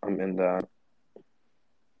I'm in that.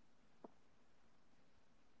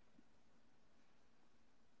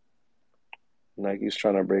 Nike's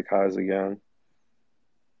trying to break highs again.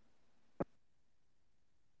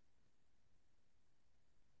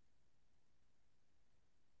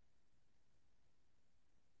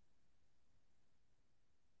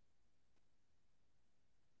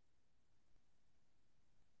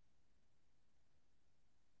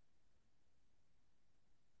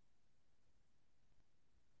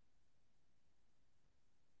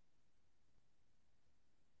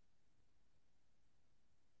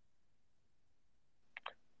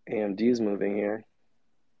 AMD's moving here.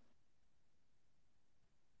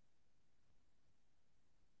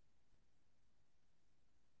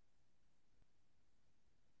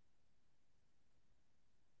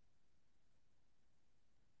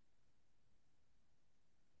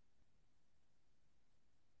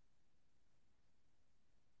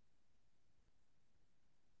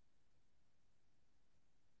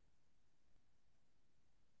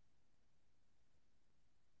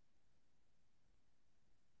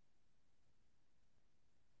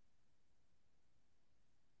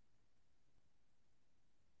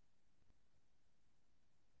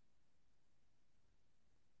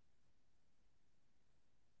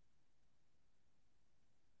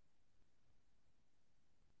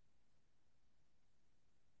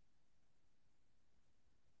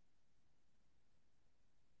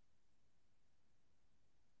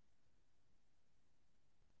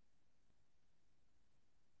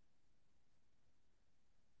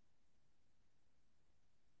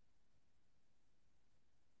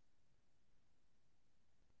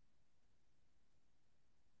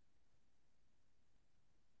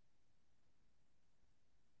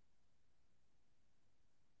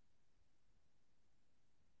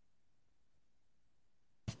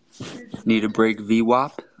 Need to break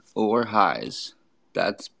VWAP or highs.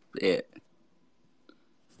 That's it.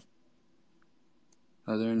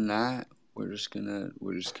 Other than that, we're just kind of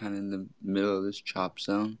in the middle of this chop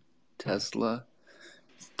zone. Tesla's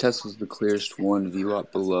the clearest one.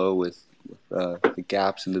 VWAP below with the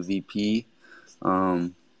gaps in the VP,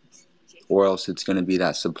 or else it's going to be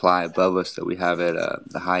that supply above us that we have at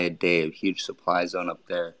the high a day, a huge supply zone up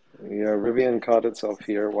there. Yeah, Rivian caught itself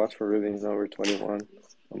here. Watch for Rivian's over 21.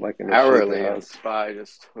 I'm liking the hourly shape it on has. SPY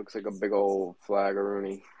just looks like a big old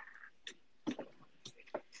flaggeroonie.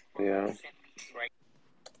 Yeah.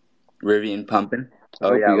 Rivian pumping. I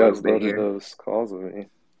hope you guys loaded those calls with me.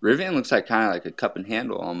 Rivian looks like kind of like a cup and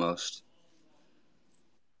handle almost.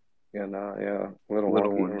 Yeah, yeah. Little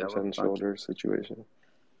wonky arms, head and shoulders situation.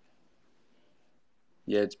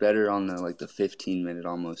 Yeah, it's better on the 15-minute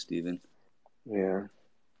almost even. Yeah.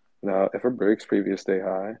 Now, if it breaks previous day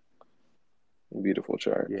high, beautiful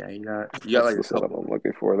chart. Yeah, you got That's like the setup I'm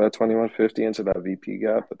looking for. That 2150 into that VP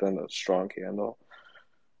gap, but then a strong candle.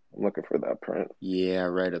 I'm looking for that print. Yeah,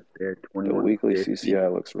 right up there. The weekly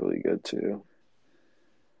CCI looks really good too.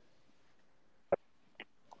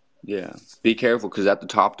 Yeah, be careful because at the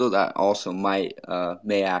top though, that also may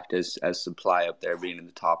act as supply up there, being at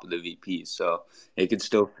the top of the VP. So it could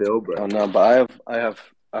still fill, but Oh no, but I have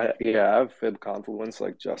fib confluence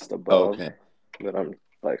like just above okay, that I'm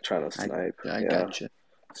like trying to snipe. I Yeah. gotcha.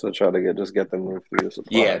 So try to get the move through the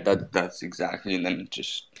Yeah, supply. that's exactly, and then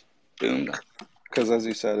just boom. Because as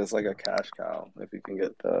you said, it's like a cash cow if you can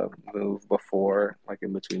get the move before, like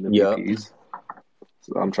in between the Yep, VPs.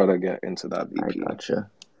 So I'm trying to get into that I VP.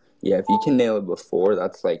 gotcha. Yeah, if you can nail it before,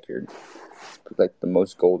 that's like the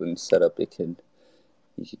most golden setup you could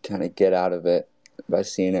kind of get out of it by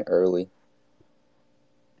seeing it early.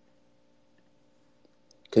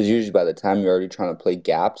 Because usually by the time you're already trying to play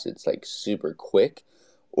gaps, it's like super quick,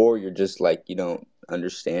 or you're just like you don't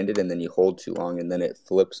understand it, and then you hold too long, and then it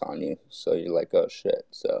flips on you. So you're like, oh shit.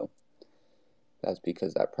 So that's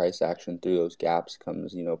because that price action through those gaps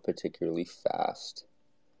comes, particularly fast.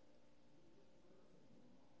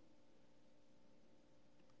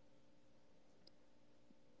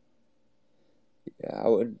 Yeah,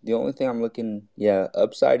 the only thing I'm looking,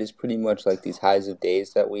 upside is pretty much like these highs of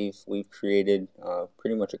days that we've created,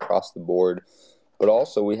 pretty much across the board. But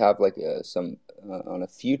also we have like some on a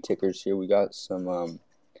few tickers here. We got some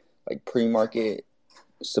like pre-market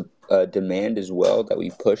demand as well that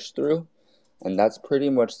we push through, and that's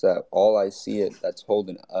pretty much that all I see it that's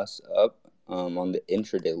holding us up on the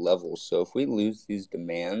intraday level. So if we lose these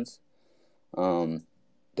demands,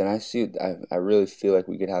 then I really feel like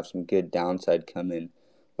we could have some good downside come in.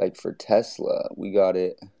 Like for Tesla, we got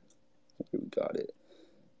it.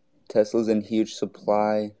 Tesla's in huge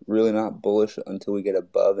supply. Really not bullish until we get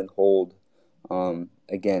above and hold.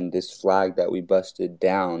 Again, this flag that we busted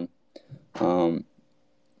down.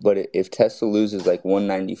 But if Tesla loses like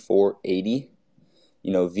 194.80,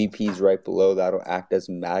 VP's right below. That'll act as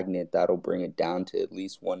a magnet. That'll bring it down to at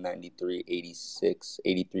least 193.86,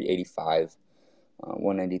 83.85.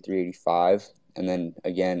 193.85, and then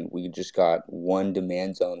again we just got one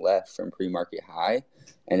demand zone left from pre-market high,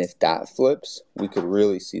 and if that flips, we could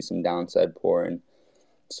really see some downside pouring.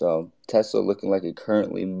 So Tesla looking like it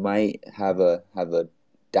currently might have a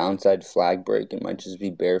downside flag break. It might just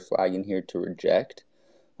be bear flagging here to reject.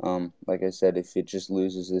 Like I said, if it just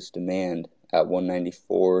loses this demand at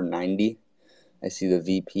 194.90, I see the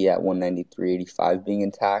VP at 193.85 being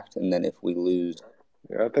intact, and then if we lose,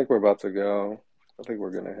 yeah, I think we're about to go. I think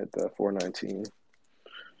we're gonna hit the 419.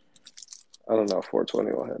 I don't know if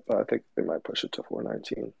 420 will hit, but I think they might push it to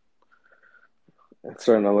 419. It's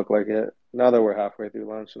starting to look like it. Now that we're halfway through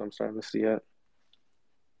lunch and I'm starting to see it.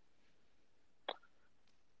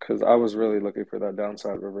 Because I was really looking for that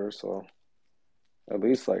downside reversal. At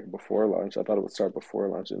least like before lunch. I thought it would start before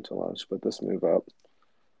lunch into lunch, but this move up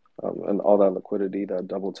and all that liquidity, that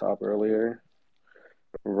double top earlier,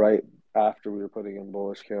 right after we were putting in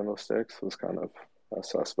bullish candlesticks, was kind of a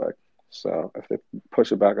suspect. So if they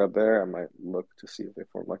push it back up there, I might look to see if they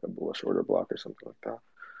form like a bullish order block or something like that.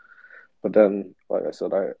 But then, like I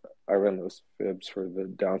said, I ran those fibs for the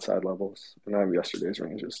downside levels, and I have yesterday's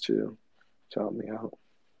ranges too to help me out.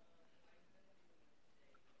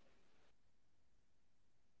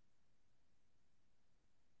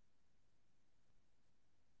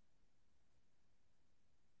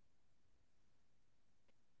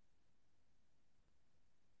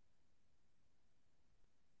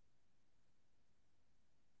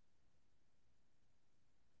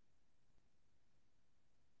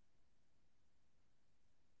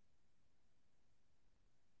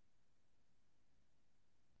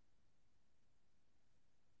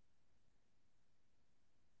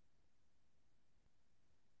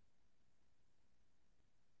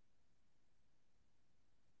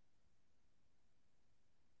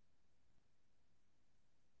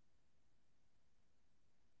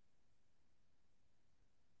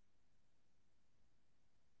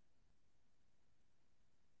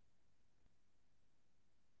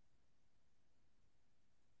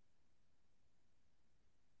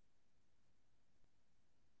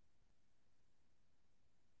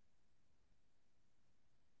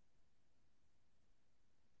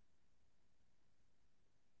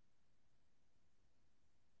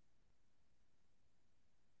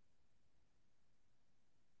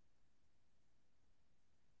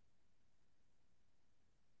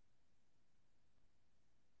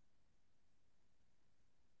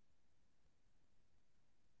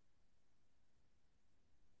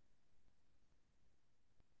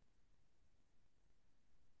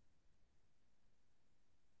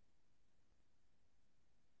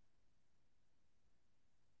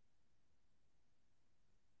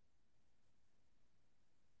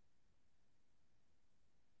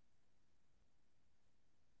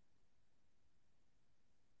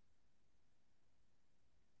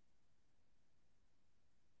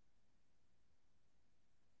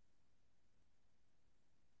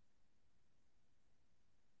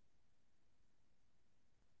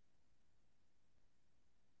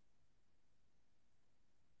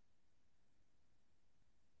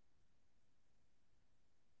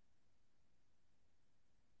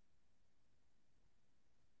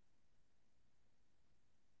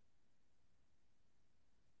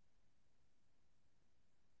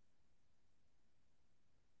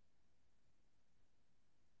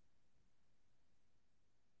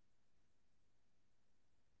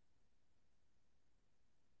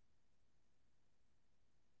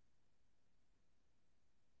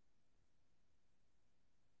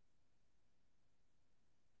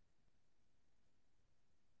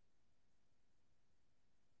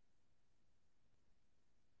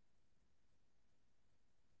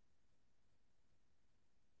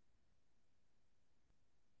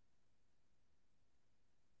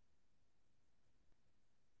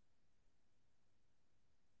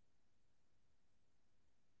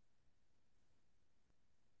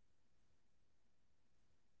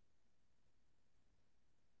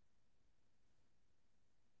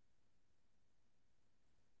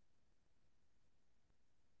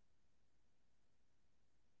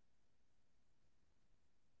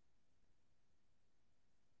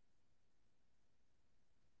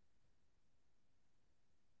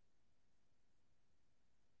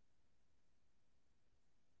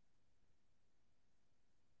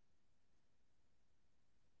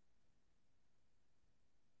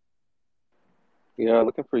 Yeah,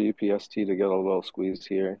 looking for UPST to get a little squeeze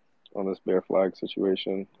here on this bear flag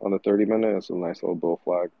situation. On the 30-minute, it's a nice little bull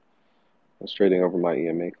flag. It's trading over my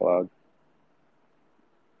EMA cloud.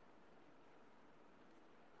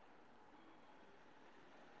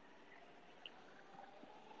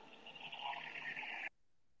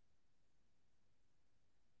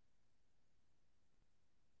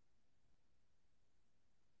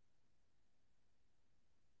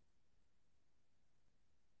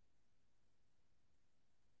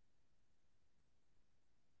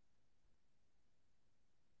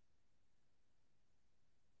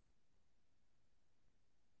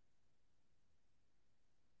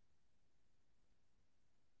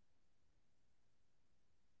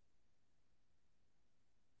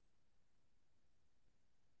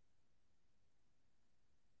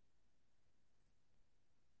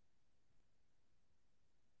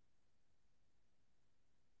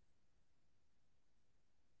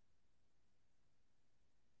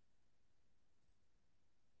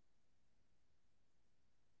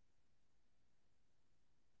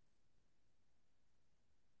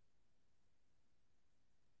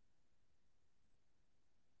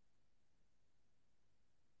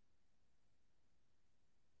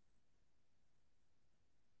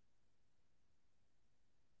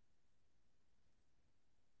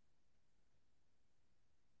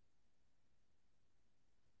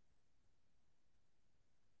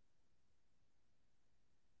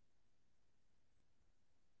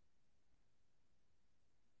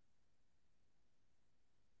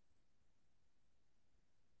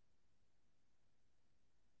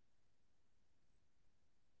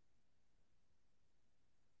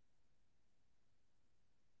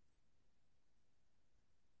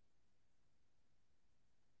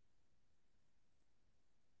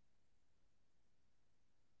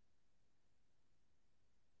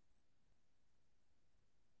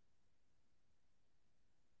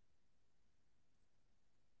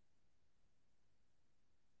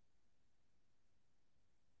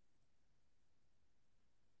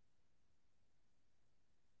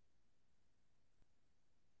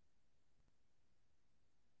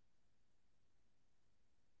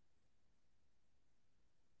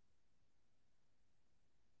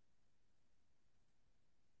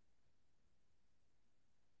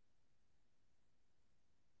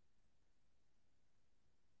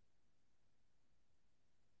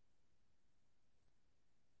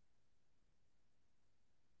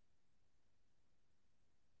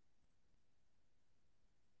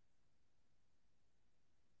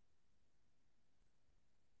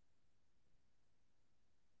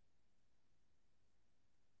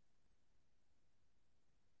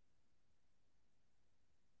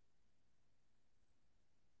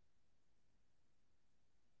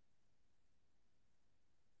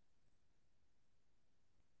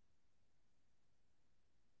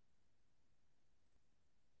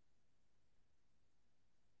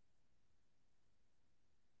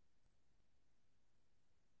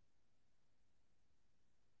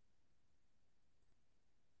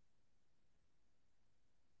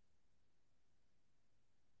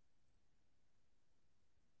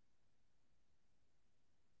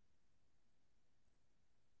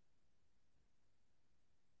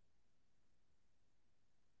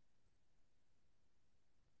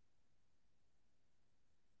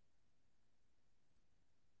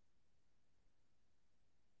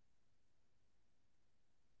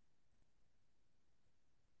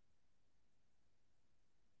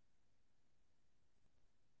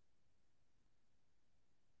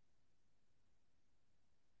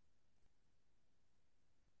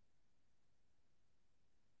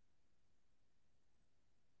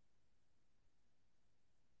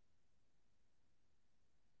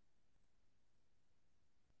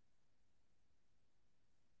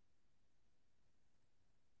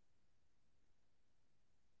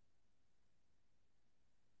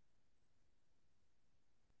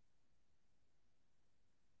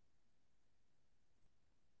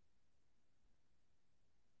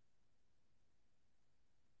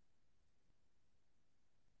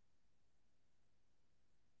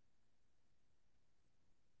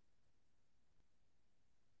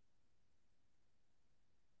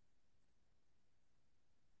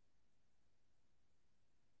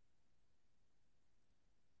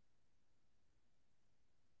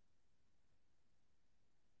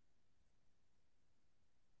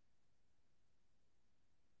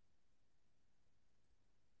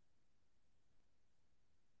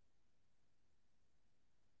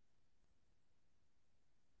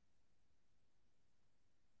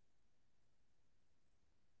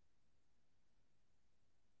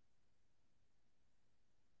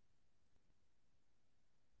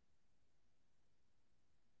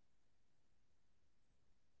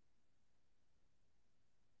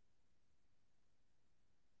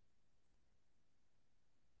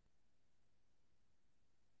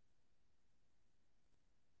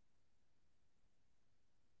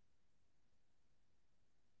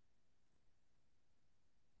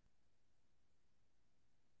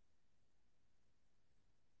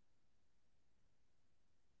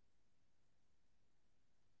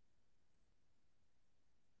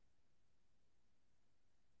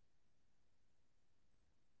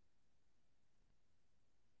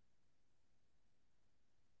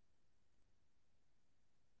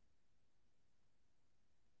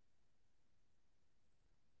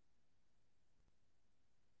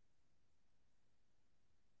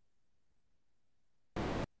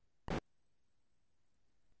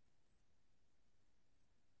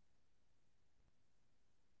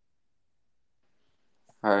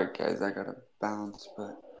 All right, guys, I gotta bounce,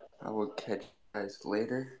 but I will catch you guys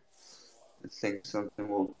later. I think something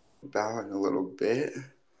will bow in a little bit,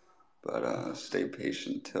 but stay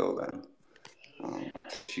patient till then.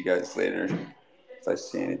 Catch you guys later. If I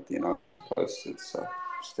see anything, I'll post it. So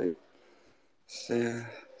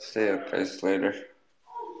stay up, guys. Later.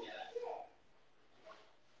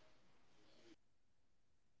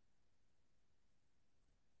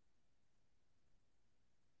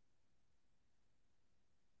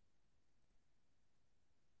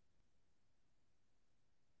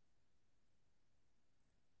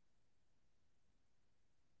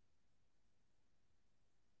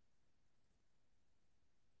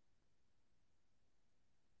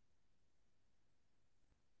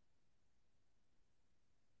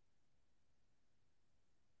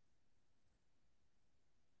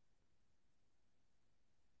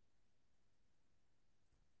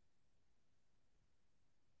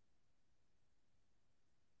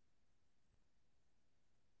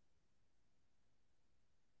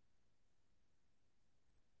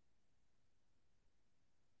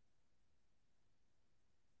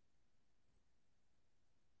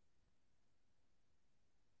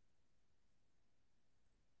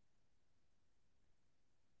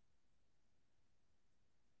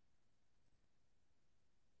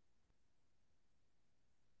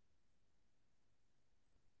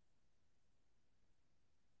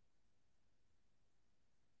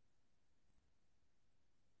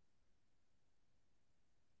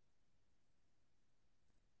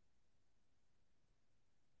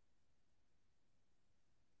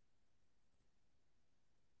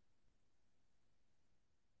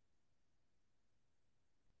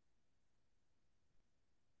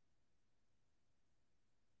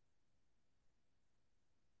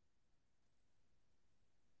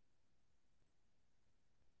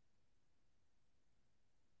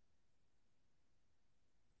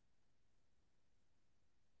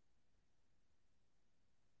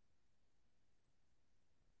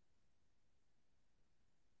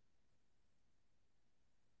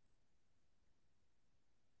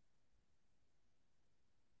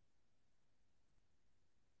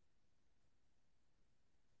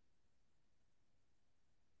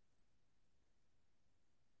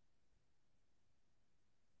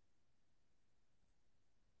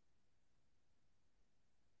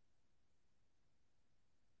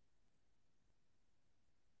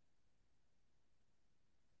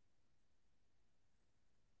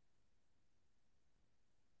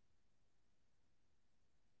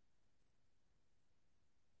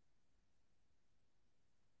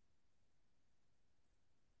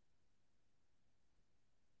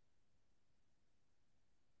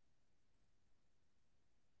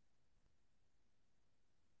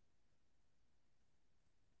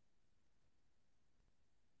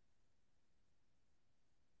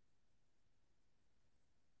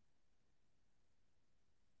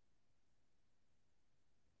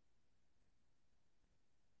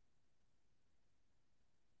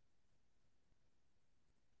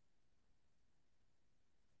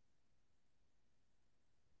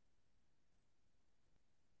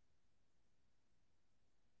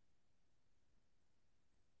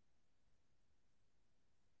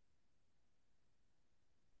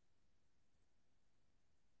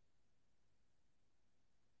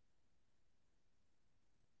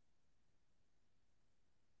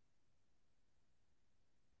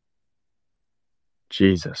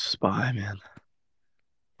 Jesus, SPY, man.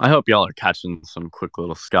 I hope y'all are catching some quick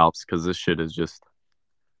little scalps because this shit is just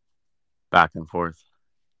back and forth.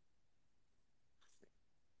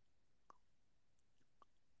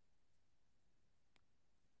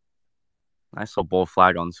 Nice little bull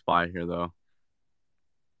flag on SPY here, though.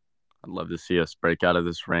 I'd love to see us break out of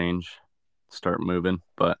this range, start moving,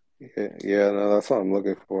 but no, that's what I'm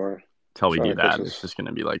looking for. Until we do that, it's just going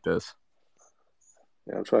to be like this.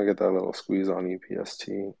 Yeah, I'm trying to get that little squeeze on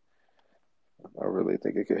EPST. I really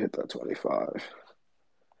think it could hit that 25. If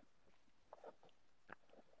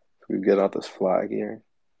we get out this flag here.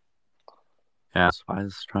 Yeah, SPY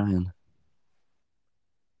is trying.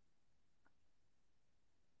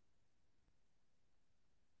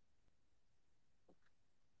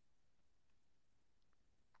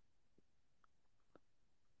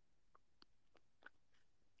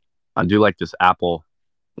 I do like this apple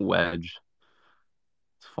wedge.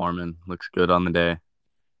 It's forming. Looks good on the day.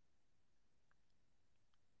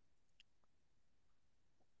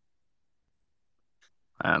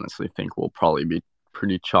 I honestly think we'll probably be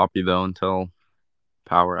pretty choppy, though, until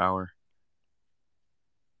power hour.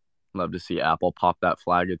 Love to see Apple pop that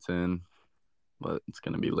flag it's in, but it's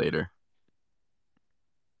going to be later.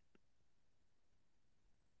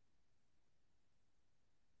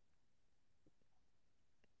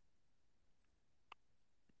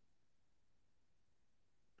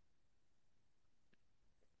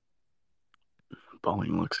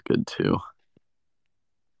 Boeing looks good too.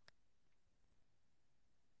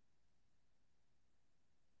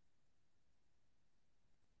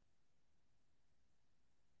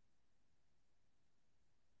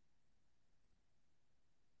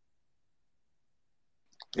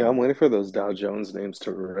 Yeah, I'm waiting for those Dow Jones names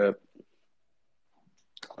to rip.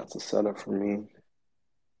 That's a setup for me.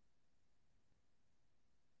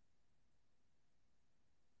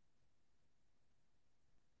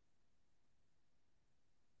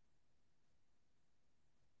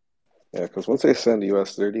 Yeah, because once they send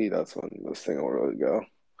US 30, that's when this thing will really go.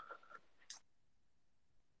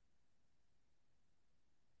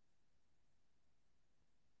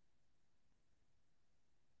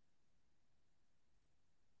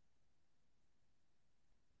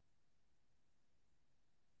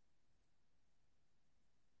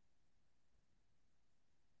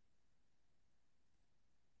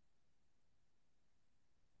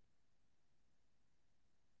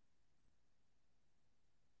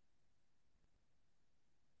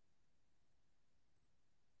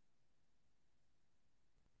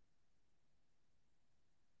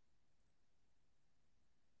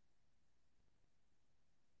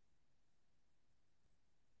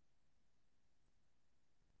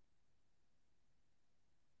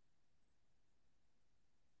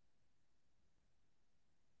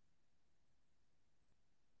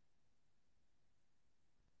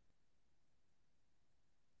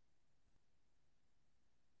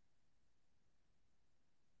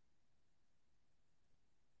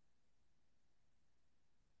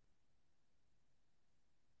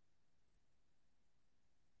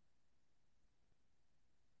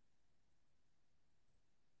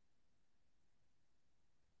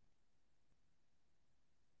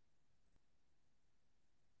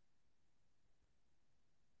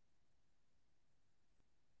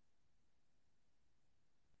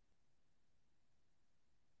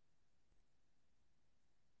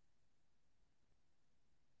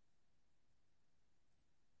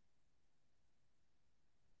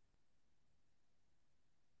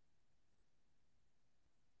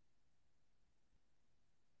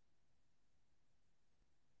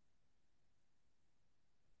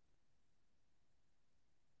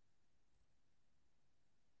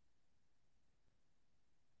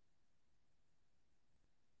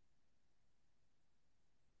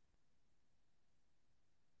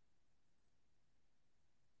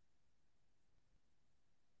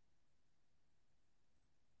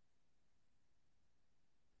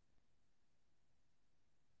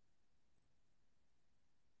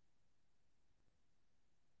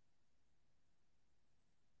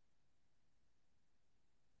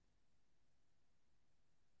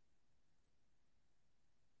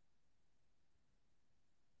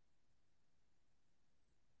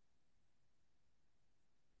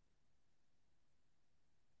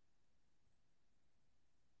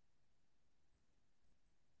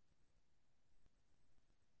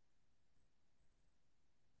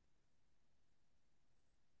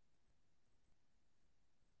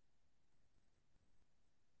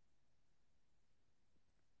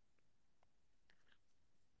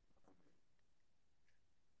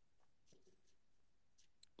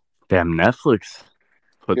 Damn, Netflix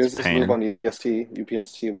puts Here's this move pain. on UPST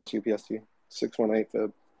 618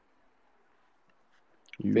 fib.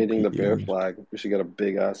 Fading the bear flag. We should get a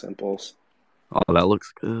big ass impulse. Oh, that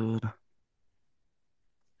looks good.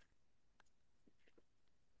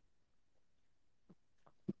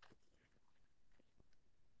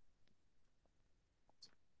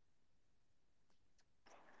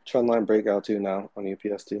 Trendline breakout too now on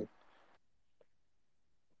UPST.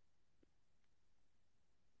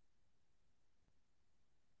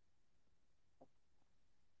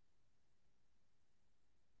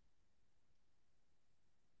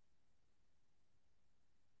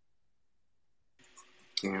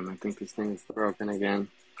 Damn, I think this thing is broken again.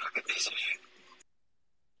 Fucking piece of shit.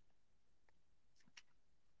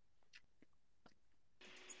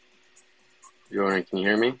 Jordan, can you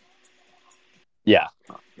hear me? Yeah.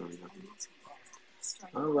 Oh, no.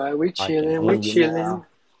 All right, we I can chilling. hear We you chilling. now.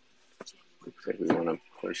 Looks like we want to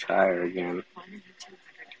push higher again.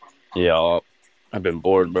 Yeah, I've been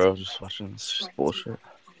bored, bro. Just watching this bullshit.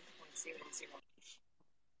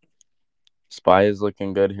 SPY is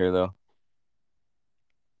looking good here, though.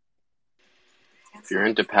 If you're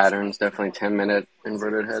into patterns, definitely 10-minute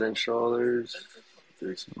inverted head and shoulders.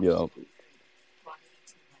 Yup.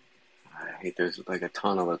 I hate there's like a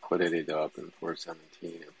ton of liquidity though up in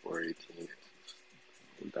 417 and 418.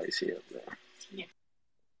 It's dicey up there.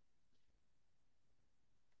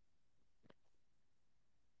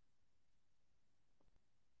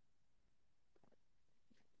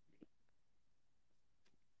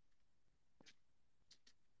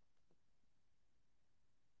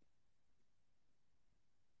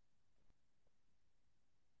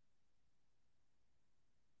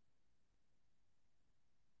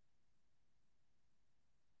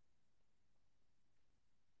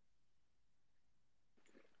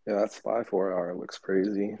 Yeah, that SPY 4 hour looks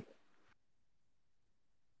crazy.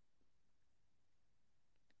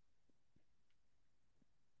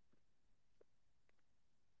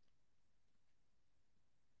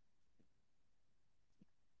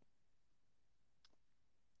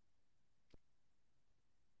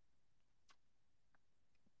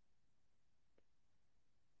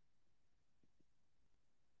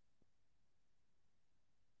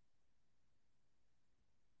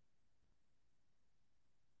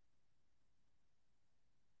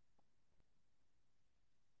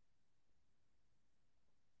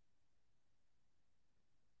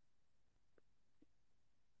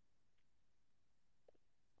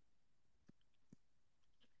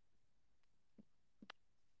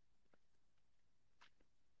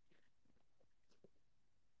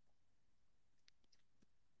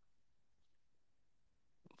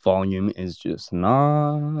 Volume is just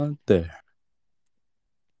not there.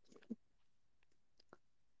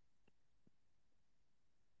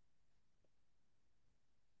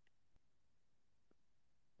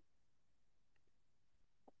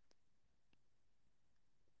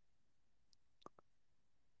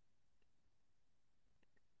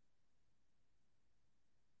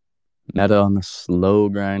 Meta on the slow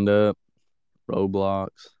grind up. Roblox.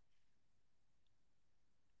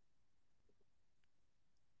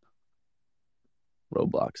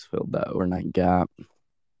 Roblox filled that overnight gap.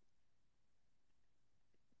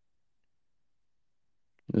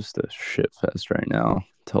 Just a shit fest right now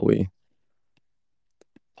until we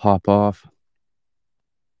hop off.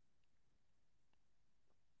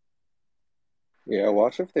 Yeah,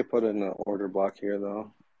 watch if they put in an order block here,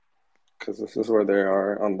 though. Because this is where they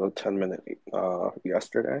are on the 10-minute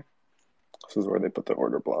yesterday. This is where they put the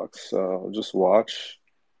order blocks. So just watch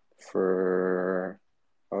for,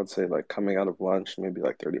 I would say, like coming out of lunch, maybe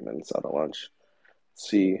like 30 minutes out of lunch.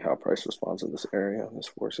 See how price responds in this area, this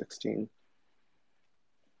 416.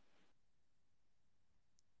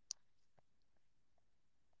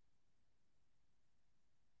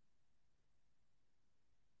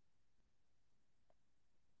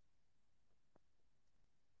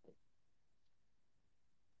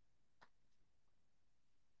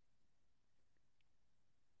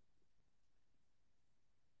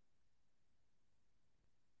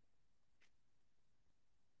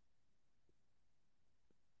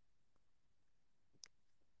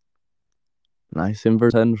 Nice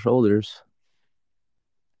inverse head and shoulders.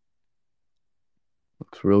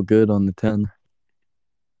 Looks real good on the 10.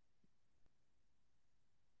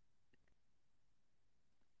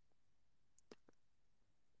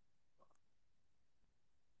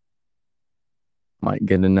 Might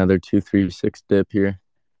get another 236 dip here.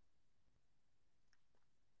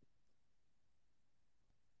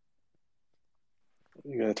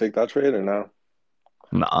 You gonna take that trade or no?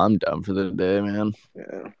 Nah, I'm done for the day, man.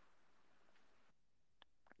 Yeah.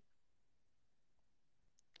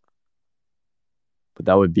 But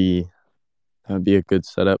that would be a good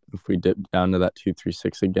setup if we dip down to that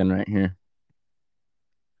 236 again right here.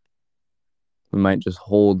 We might just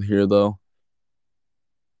hold here though.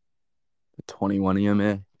 The 21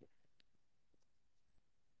 EMA.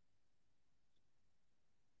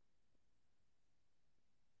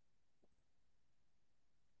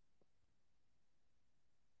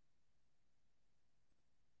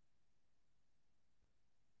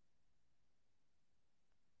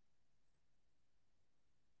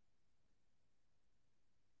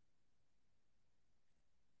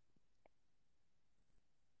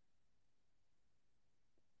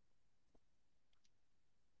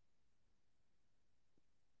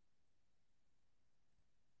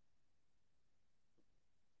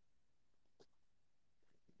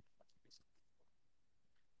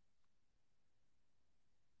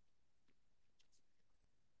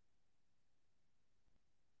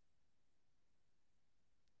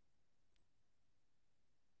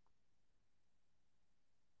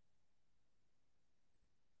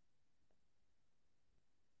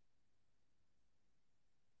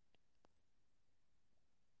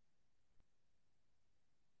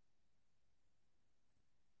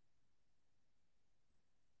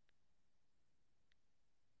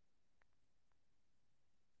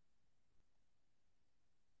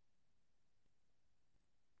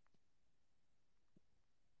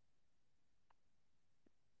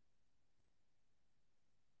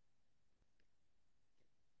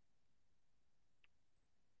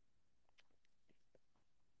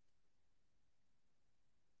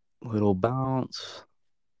 Little bounce.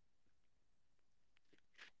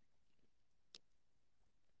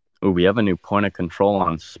 Oh, we have a new point of control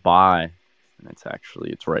on SPY. And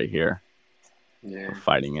it's right here. Yeah. We're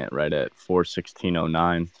fighting it right at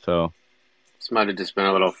 416.09. So This might have just been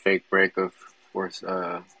a little fake break of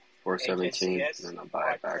 417, and then I'll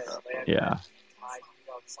buy it back up. Yeah. I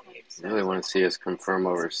really want to see us confirm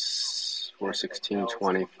over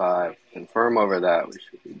 416.25. Confirm over that, we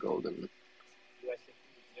should be golden.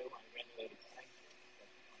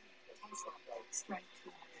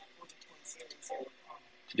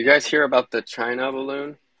 Did you guys hear about the China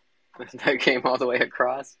balloon that came all the way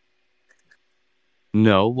across?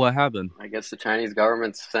 No, what happened? I guess the Chinese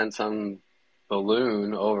government sent some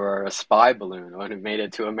balloon over a spy balloon when it made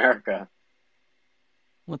it to America.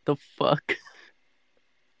 What the fuck?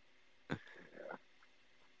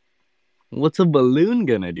 What's a balloon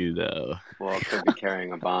gonna do, though? Well, it could be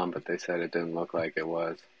carrying a bomb, but they said it didn't look like it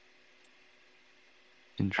was.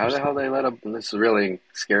 How the hell they let a... This is really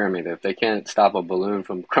scaring me. That if they can't stop a balloon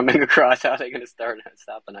from coming across, how are they going to stop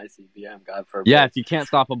an ICBM? God forbid. Yeah, if you can't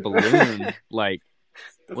stop a balloon, like,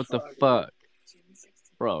 what the fuck?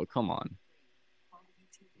 Bro, come on.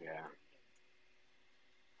 Yeah.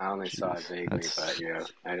 I only saw it vaguely, but yeah,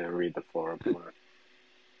 I didn't read the full report.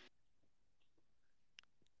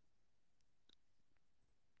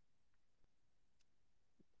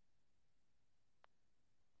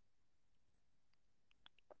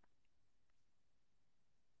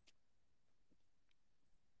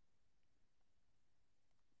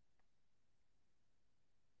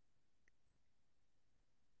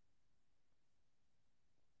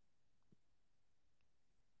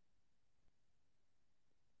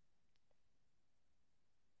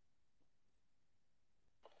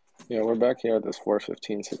 Yeah, we're back here at this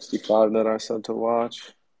 415.65 that I said to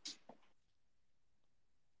watch.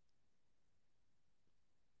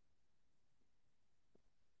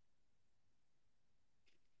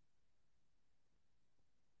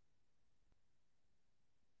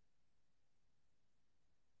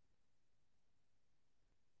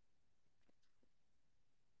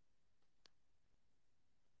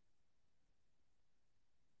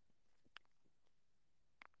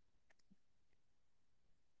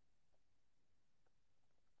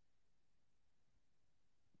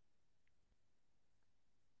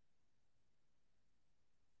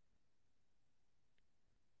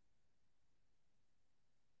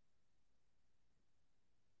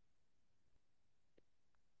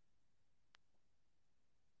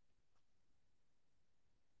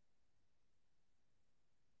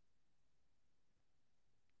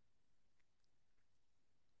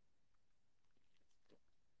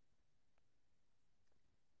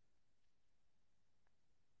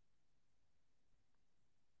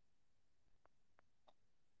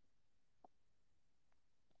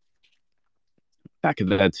 Back at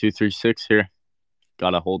that 236 here.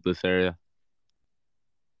 Gotta hold this area.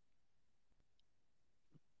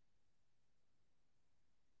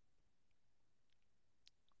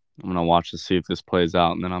 I'm gonna watch to see if this plays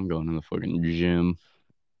out, and then I'm going to the fucking gym.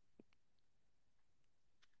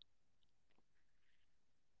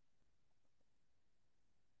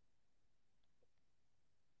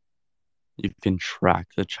 You can track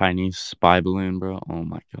the Chinese spy balloon, bro. Oh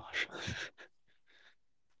my gosh.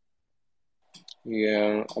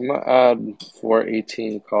 Yeah, I'm gonna add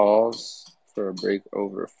 418 calls for a break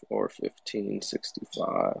over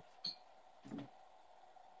 415.65.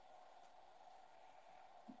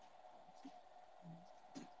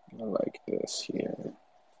 I like this here.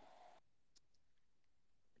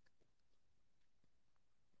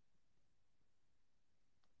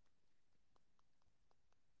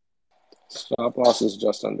 Stop loss is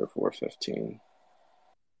just under 415.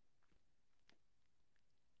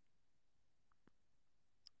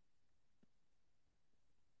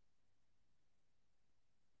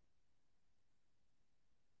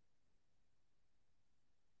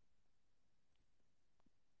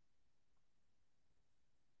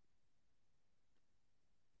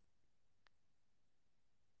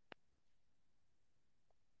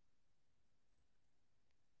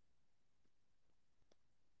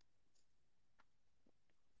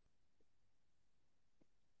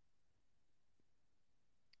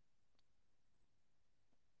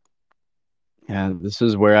 Yeah, this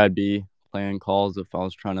is where I'd be playing calls if I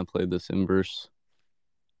was trying to play this inverse.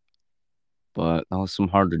 But that was some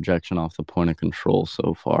hard rejection off the point of control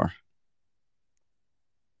so far.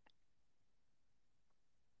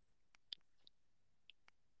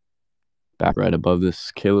 Back right above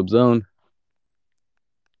this Caleb zone.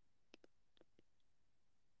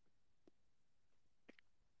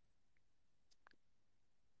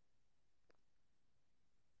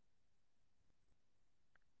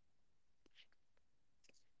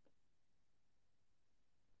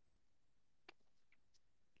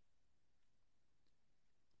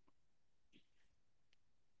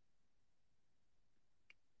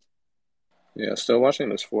 Yeah, still watching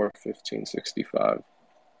this 415.65.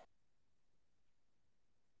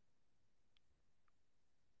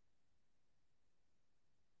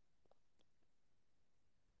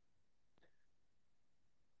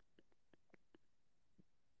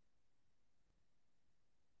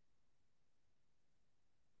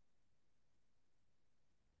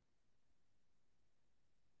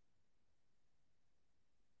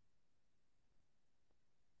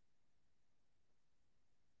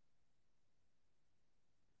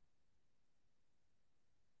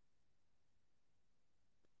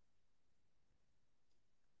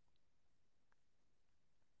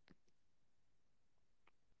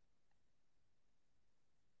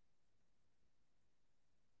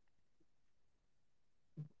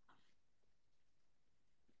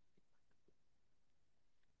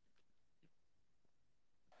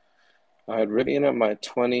 I had Rivian at my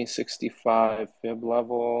 2065 fib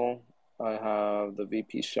level. I have the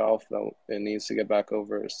VP shelf that it needs to get back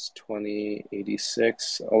over is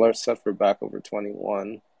 2086. Alert set for back over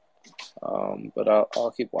 21. But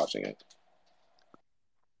I'll keep watching it.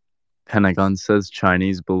 Pentagon says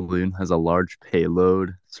Chinese balloon has a large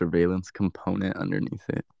payload surveillance component underneath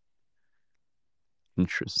it.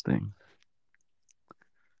 Interesting.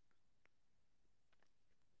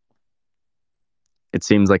 It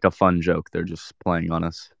seems like a fun joke. They're just playing on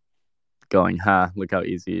us, going, "Ha, look how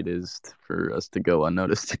easy it is for us to go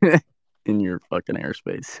unnoticed in your fucking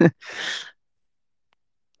airspace."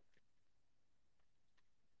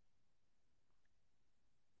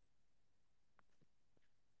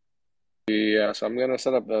 Yeah, so I'm gonna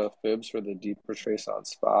set up the fibs for the deeper trace on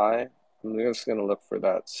SPY. I'm just gonna look for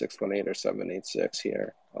that 618 or 786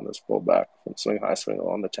 here on this pullback from swing high, swing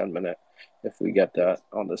low on the 10-minute. If we get that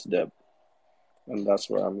on this dip, and that's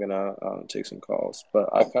where I'm gonna take some calls. But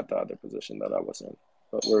I cut the other position that I was in.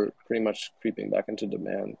 But we're pretty much creeping back into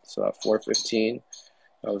demand. So at 415,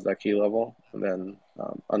 that was that key level, and then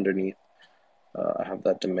underneath, I have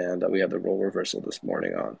that demand that we had the roll reversal this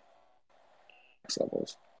morning on next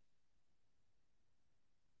levels.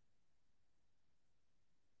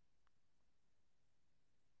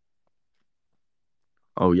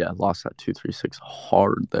 Oh yeah, lost that 236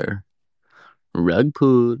 hard there. Rug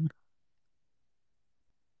pulled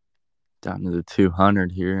down to the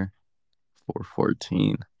 200 here.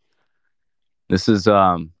 414. This is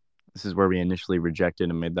where we initially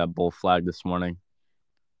rejected and made that bull flag this morning.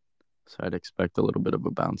 So I'd expect a little bit of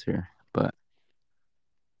a bounce here, but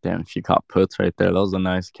damn, if you caught puts right there, that was a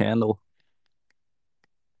nice candle.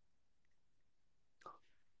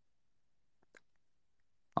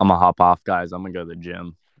 I'm gonna hop off, guys. I'm gonna go to the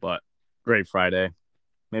gym, but great Friday.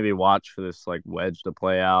 Maybe watch for this like wedge to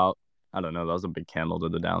play out. I don't know. That was a big candle to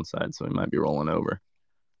the downside, so we might be rolling over.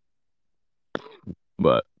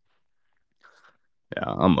 But yeah,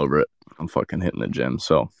 I'm over it. I'm fucking hitting the gym.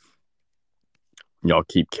 So y'all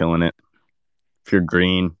keep killing it. If you're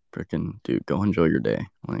green, freaking dude, go enjoy your day.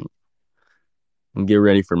 Like, and get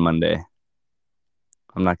ready for Monday.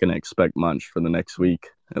 I'm not gonna expect much for the next week,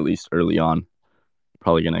 at least early on.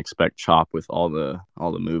 Probably gonna expect chop with all the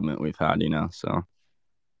movement we've had, So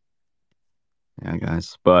yeah,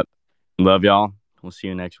 guys. But love y'all. We'll see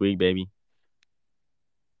you next week, baby.